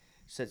period.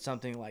 Said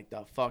something like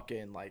the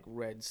fucking like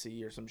Red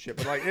Sea or some shit.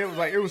 But like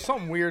it was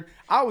something weird.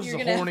 I was You're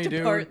just gonna a horny have to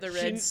dude. part the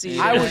Red Sea.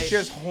 I was tonight.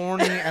 just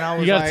horny, and I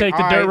was gotta like, take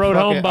the "All dirt right, road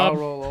fuck home, it, bub." I'll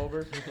roll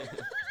over.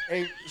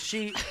 Hey,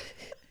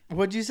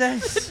 what'd you say?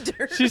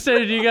 She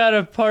said, you got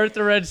to part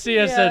the Red Sea.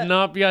 I Yeah. said,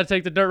 nope, you got to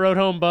take the dirt road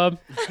home, bub.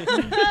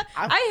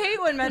 I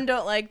hate when men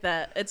don't like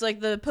that. It's like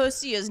the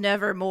pussy is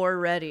never more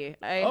ready.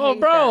 I Oh, hate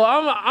bro,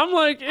 that. I'm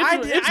like,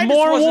 it's just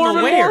more wasn't warm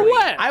aware. and more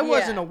wet. I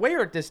wasn't Yeah.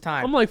 aware at this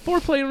time. I'm like,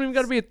 foreplay don't even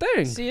got to be a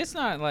thing. See, it's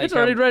not like It's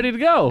already ready to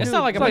go. It's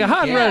not like it's I'm like a-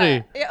 hot and Yeah.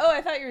 ready. Yeah. Oh,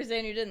 I thought you were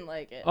saying you didn't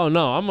like it. Oh,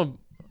 no, I'm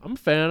a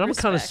fan. I'm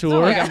Respect. a It's not connoisseur.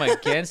 like I'm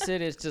against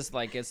it. It's just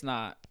like it's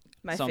not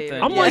My something.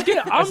 favorite. I'm like,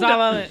 yeah, I'm it's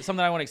not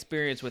something I want to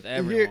experience with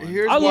everyone.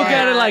 Here's I look why-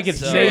 at it like it's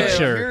True.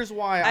 nature. Here's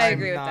why I I'm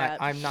agree with not.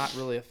 that. I'm not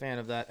really a fan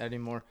of that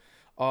anymore.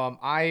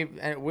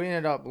 And we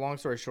ended up. Long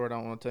story short, I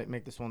don't want to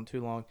make this one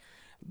too long.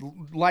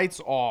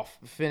 Lights off.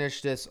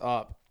 Finish this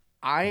up.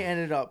 I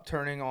ended up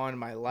turning on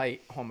my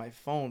light on my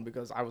phone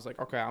because I was like,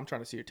 okay, I'm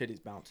trying to see your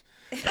titties bounce.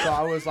 So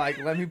I was like,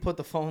 let me put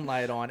the phone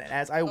light on. And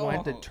as I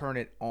went to turn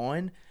it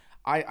on,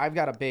 I've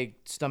got a big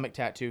stomach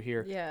tattoo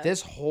here. Yeah.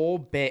 This whole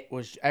bit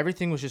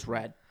everything was just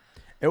red.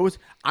 It was.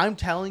 I'm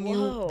telling you,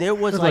 Whoa. there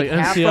was It's like like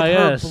half of her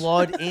NCIS.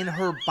 blood in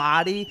her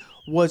body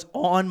was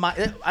on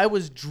my. I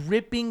was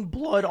dripping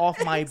blood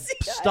off my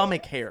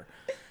stomach hair,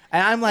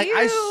 and I'm like,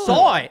 I Ew.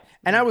 saw it,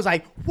 and I was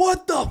like,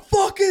 what the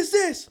fuck is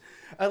this?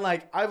 And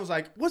like, I was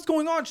like, what's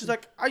going on? She's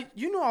like, I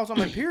was on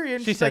my period.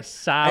 And She she's said, like,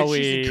 and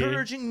 "Sorry." she's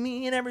encouraging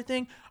me and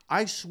everything.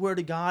 I swear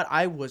to God,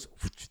 I was.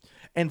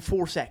 In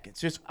 4 seconds,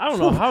 just I don't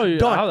know how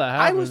that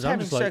I was happens. I'm having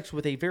just like- sex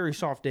with a very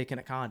soft dick and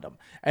a condom,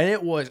 and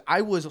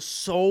I was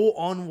so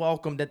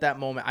unwelcomed at that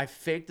moment. I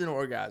faked an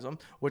orgasm,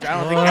 which I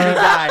don't think any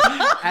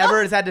guy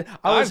ever has had to.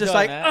 I was I've just done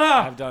like, that.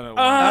 I've done it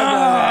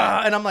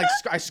once. and I'm like,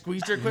 I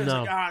squeezed her quick.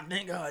 No. It's like,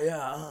 thank God,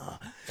 yeah.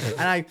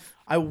 And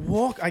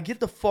I get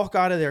the fuck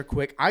out of there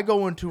quick. I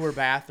go into her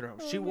bathroom.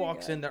 She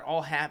walks in there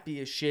all happy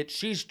as shit.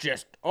 She's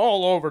just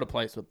all over the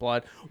place with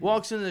blood.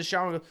 Walks into the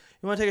shower and goes,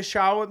 you want to take a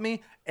shower with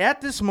me?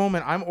 At this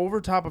moment, I'm over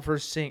top of her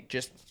sink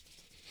just...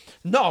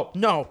 No,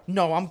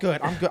 I'm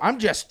good. I'm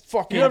just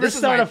fucking... You ever this is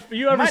start my a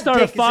dick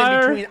is in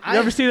fire? between. You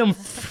ever see them?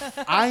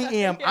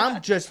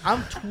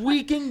 I'm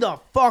tweaking the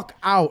fuck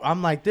out.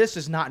 I'm like, this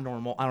is not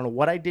normal. I don't know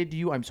what I did to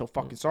you. I'm so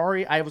fucking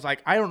sorry. I was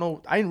like, I don't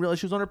know. I didn't realize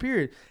she was on her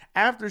period.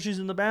 After she's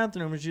in the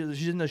bathroom and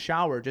she's in the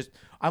shower,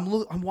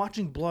 I'm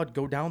watching blood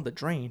go down the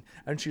drain,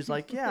 and she's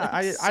like, yeah,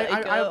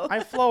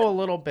 I flow a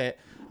little bit.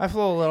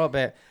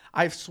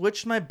 I've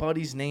switched my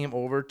buddy's name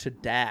over to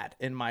Dad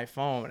in my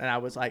phone, and I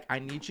was like, I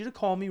need you to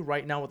call me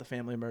right now with a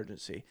family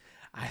emergency.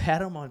 I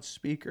had him on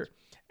speaker,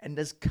 and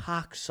this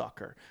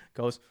cocksucker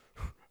goes,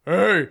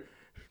 hey,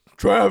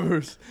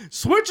 Travis,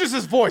 switches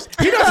his voice.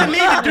 He doesn't need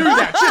to do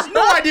that. She has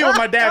no idea what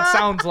my dad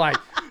sounds like.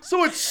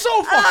 So it's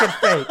so fucking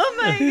fake. Oh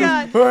my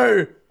God.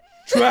 Hey,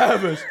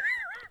 Travis,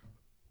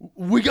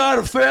 we got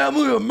a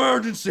family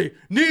emergency.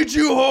 Need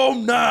you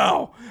home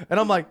now. And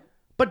I'm like,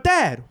 but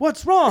Dad,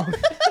 what's wrong?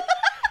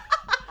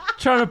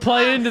 Trying to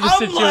play into the I'm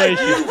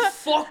situation. like, you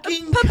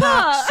fucking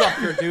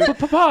cocksucker, dude.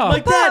 Papa. I'm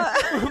like,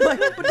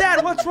 Dad, but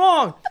Dad, what's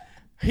wrong?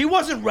 He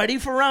wasn't ready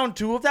for round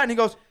 2 of that, and he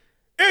goes,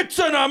 "It's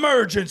an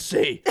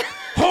emergency.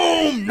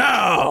 Home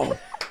now."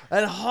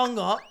 And hung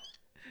up.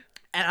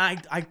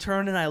 And I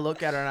turn and I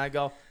look at her and I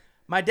go,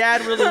 "My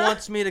dad really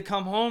wants me to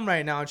come home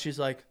right now." And she's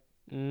like,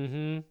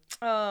 Mm-hmm.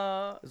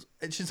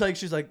 and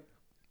she's like,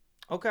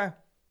 "Okay."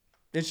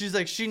 And she's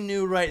like, she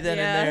knew right then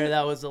and there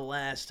that was the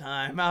last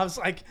time. I'm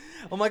like,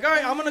 all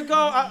right, I'm gonna go.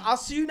 I'll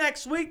see you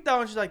next week though.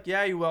 And she's like,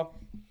 "Yeah, you will.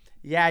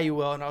 Yeah, you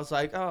will." And I was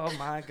like, oh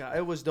my God,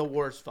 it was the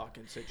worst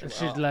fucking situation.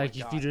 She's like,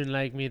 if you didn't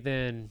like me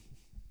then,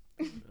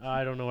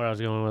 I don't know where I was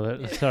going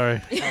with it.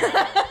 Sorry.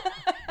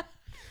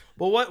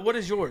 Well, what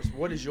is yours?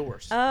 What is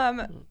yours?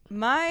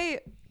 My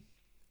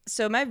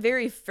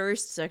very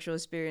first sexual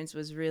experience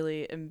was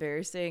really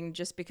embarrassing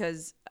just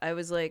because I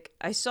was like,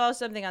 I saw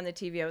something on the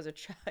TV. I was a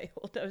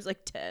child. I was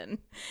like 10.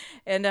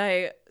 And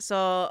I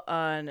saw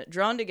on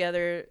Drawn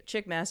Together,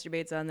 chick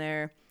masturbates on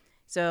there.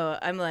 So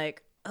I'm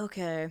like,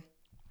 okay.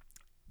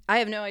 I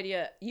have no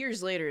idea.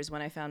 Years later is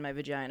when I found my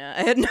vagina.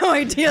 I had no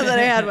idea that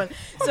I had one.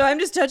 So I'm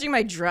just touching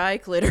my dry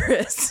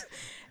clitoris.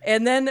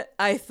 And then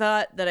I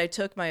thought that I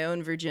took my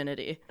own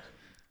virginity.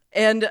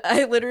 And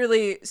I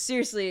literally,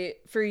 seriously,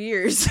 for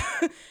years,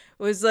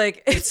 was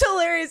like, it's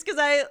hilarious because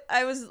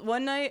I was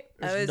one night.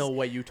 There's no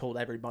way you told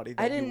everybody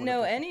that. I didn't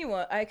know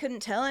anyone. I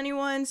couldn't tell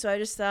anyone. So I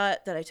just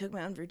thought that I took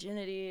my own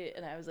virginity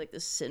and I was like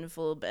this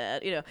sinful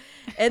bad,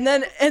 And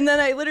then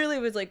I literally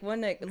was like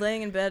one night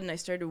laying in bed and I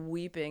started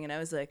weeping and I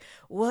was like,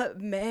 what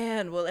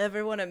man will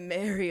ever want to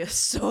marry a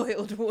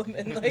soiled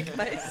woman like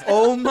myself?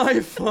 Oh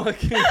my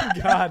fucking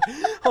God.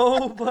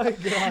 Oh my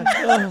God.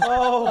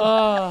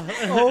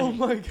 Oh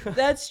my God.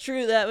 That's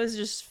true. That was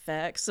just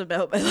facts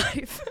about my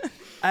life.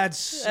 That's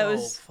so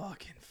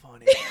fucking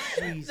funny.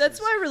 Jesus That's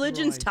why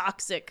religion's Christ.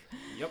 toxic.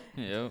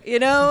 Yep.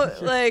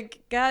 Like,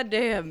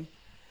 goddamn.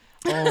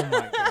 Oh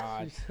my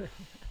God.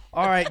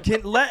 All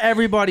right, let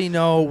everybody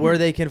know where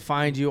they can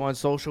find you on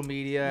social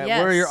media,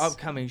 Yes. where your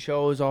upcoming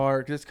shows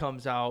are. This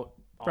comes out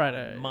on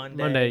Friday.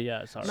 Monday.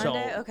 Yeah, sorry.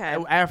 Monday? Okay.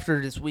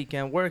 After this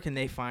weekend, where can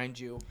they find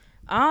you?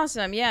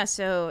 Awesome. Yeah.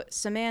 So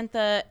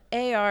Samantha,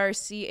 Archual.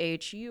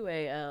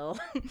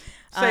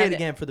 Say it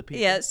again for the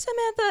people. Yeah.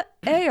 Samantha,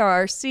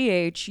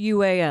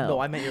 Archual. No,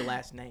 I meant your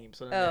last name.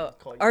 So then I have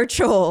to call you.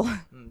 Archual.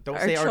 Don't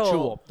say Archual.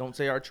 Archual. Don't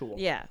say Archual.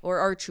 Yeah. Or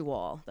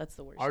Archual. That's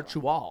the word.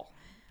 Archual.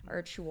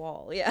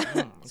 Archual. Yeah.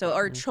 So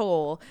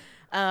Archual.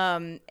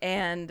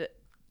 And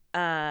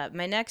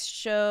my next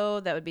show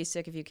that would be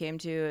sick if you came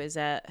to is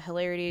at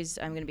Hilarities.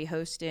 I'm going to be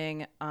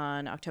hosting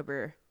on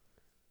October.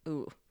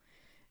 Ooh.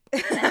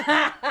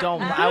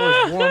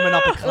 I was warming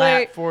up a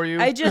clap for you.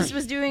 I just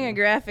was doing a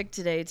graphic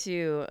today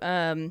too.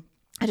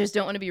 I just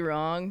don't want to be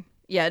wrong.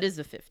 Yeah, it is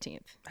the 15th.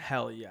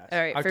 Hell yes. All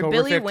right, October for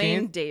Billy 15th?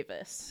 Wayne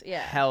Davis.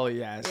 Yeah. Hell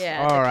yes.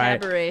 Yeah. All the right.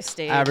 Cabaret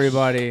stage.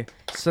 Everybody,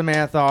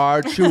 Samantha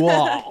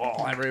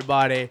Archual.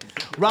 Everybody,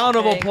 round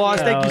of Thank applause.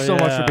 you. Thank you so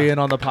much for Yeah. being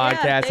on the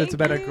podcast. It's thank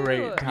been a you.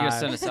 great You time. gonna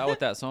send us out with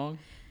that song?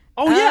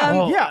 Oh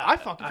yeah, Um, yeah. I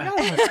fucking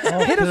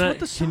forgot. Hit us with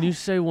the song. Can you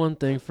say one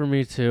thing for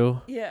me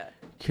too? Yeah.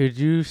 Could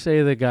you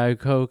say the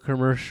Geico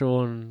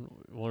commercial in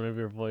one of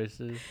your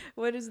voices?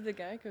 What is the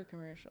Geico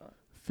commercial?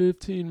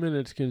 15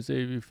 minutes can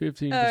save you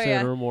 15%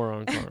 yeah. or more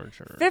on car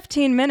insurance.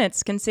 15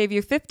 minutes can save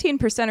you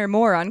 15% or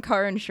more on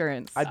car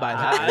insurance. I'd buy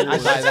that. I'd buy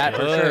That's that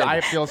for good. sure.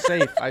 I feel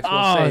safe. I feel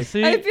Oh, safe.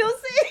 see? I feel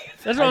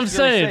safe. That's what I I'm feel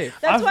saying. safe.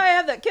 That's why I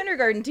have that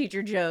kindergarten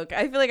teacher joke.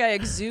 I feel like I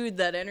exude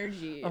that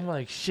energy. I'm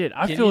like, shit,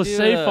 I Can feel you do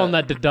safe the- on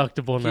that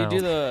deductible Can now. you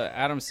do the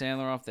Adam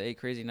Sandler off the 8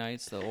 Crazy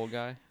Nights, the old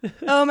guy?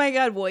 Oh my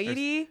God,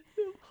 Whitey.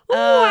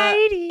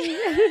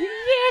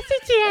 yes,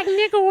 it's Jack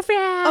Nicholson.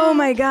 Oh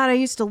my God, I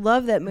used to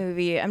love that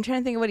movie. I'm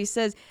trying to think of what he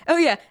says. Oh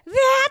yeah,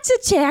 that's a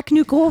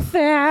technical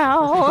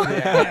foul.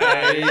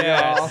 There you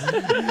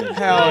go.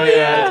 Hell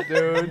yeah,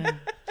 dude.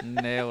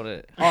 Nailed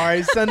it. All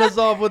right, send us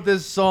off with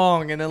this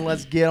song, and then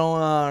let's get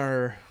on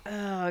her.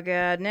 Oh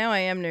God, now I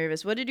am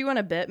nervous. What did you want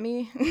to bet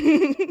me?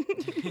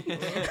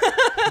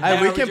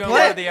 Hey, we we can doing play.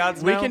 what are the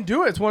odds We now? can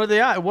do it. It's one of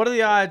the odds. What are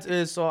the odds?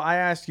 Is so I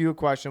ask you a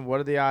question. What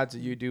are the odds that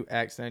you do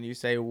X? And you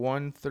say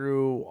 1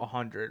 through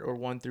 100, or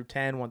 1 through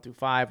 10, 1 through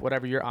 5,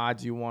 whatever your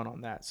odds you want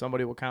on that.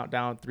 Somebody will count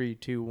down 3,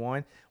 2,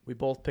 1. We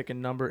both pick a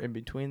number in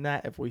between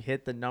that. If we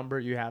hit the number,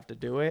 you have to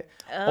do it.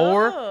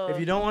 Or if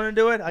you don't want to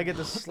do it, I get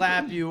to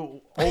slap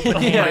you open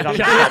hand on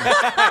the head.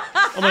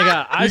 Oh my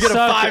God, I You get a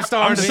suck.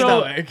 5-star in the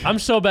stomach. I'm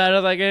so bad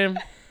at that game.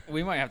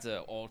 We might have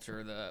to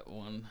alter that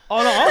one.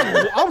 Oh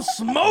no, I'm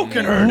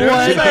smoking her, dude.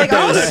 She's She's like, like,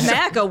 I'll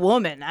smack a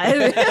woman.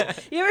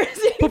 You ever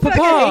see fucking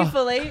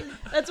Hateful Eight?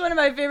 That's one of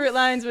my favorite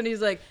lines when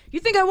he's like, you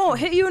think I won't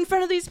hit you in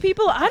front of these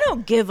people? I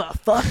don't give a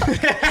fuck.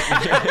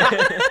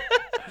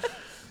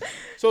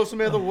 So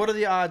Samantha, what are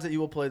the odds that you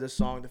will play this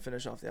song to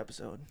finish off the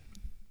episode?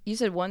 You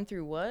said 1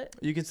 through what?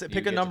 You can pick get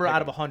a to number pick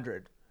out of them.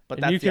 100, but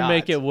And that's you the can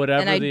make odds. it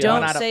whatever And I the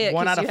don't out of- say it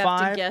one because out you of have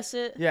to 5? guess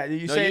it. Yeah,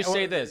 you No, say you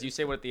say this. You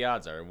say what the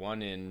odds are.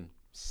 1 in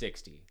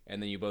 60, and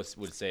then you both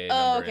would say a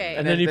Oh, number. okay.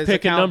 And then you there's a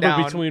pick a number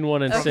countdown. between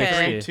 1 and Okay.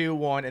 60. 3, 2,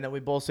 1, and then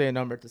we both say a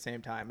number at the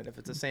same time. And if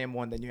it's the same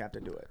one, then you have to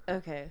do it.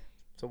 Okay.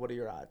 So what are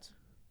your odds?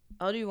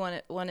 I'll do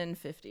 1 in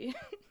 50.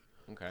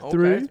 Okay. Okay,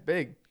 Three. it's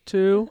big.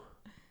 2,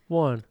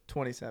 1.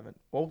 27.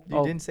 Well, you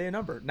Oh. didn't say a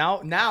number.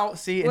 Now,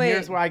 see, and Wait.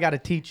 here's where I got to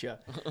teach you.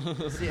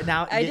 See,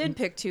 now I did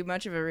pick too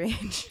much of a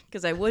range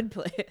because I would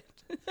play it.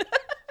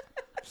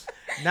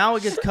 Now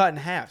it gets cut in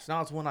half. So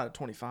now it's 1 out of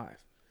 25.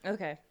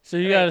 Okay. So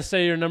you All got to right.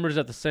 say your numbers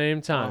at the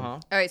same time. Uh-huh.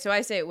 All right, so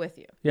I say it with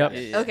you. Yep.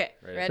 Yeah. Okay,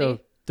 Right. ready? So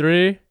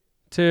 3,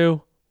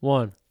 2,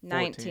 1.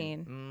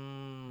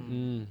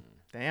 19.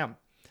 Damn.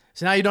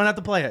 So now you don't have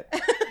to play it.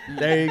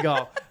 There you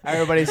go.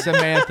 Everybody,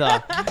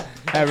 Samantha.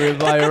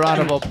 Everybody, a round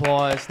of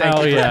applause. Thank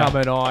Hell you for yeah.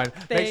 coming on.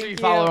 Make sure you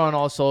follow her on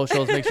all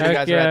socials. Make sure you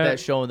Heck guys are at yeah. that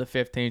show on the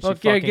 15th. She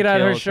Fuck yeah, fucking get out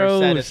her kills. Her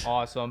set is shows.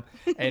 awesome.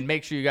 And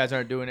make sure you guys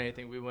aren't doing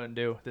anything we wouldn't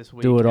do this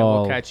week. Do it and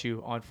all. We'll catch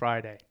you on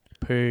Friday.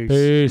 Peace.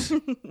 Peace.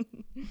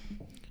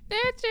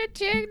 That's a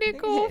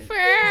technical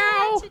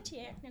foul.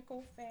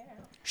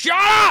 Shut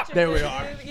up! There we are.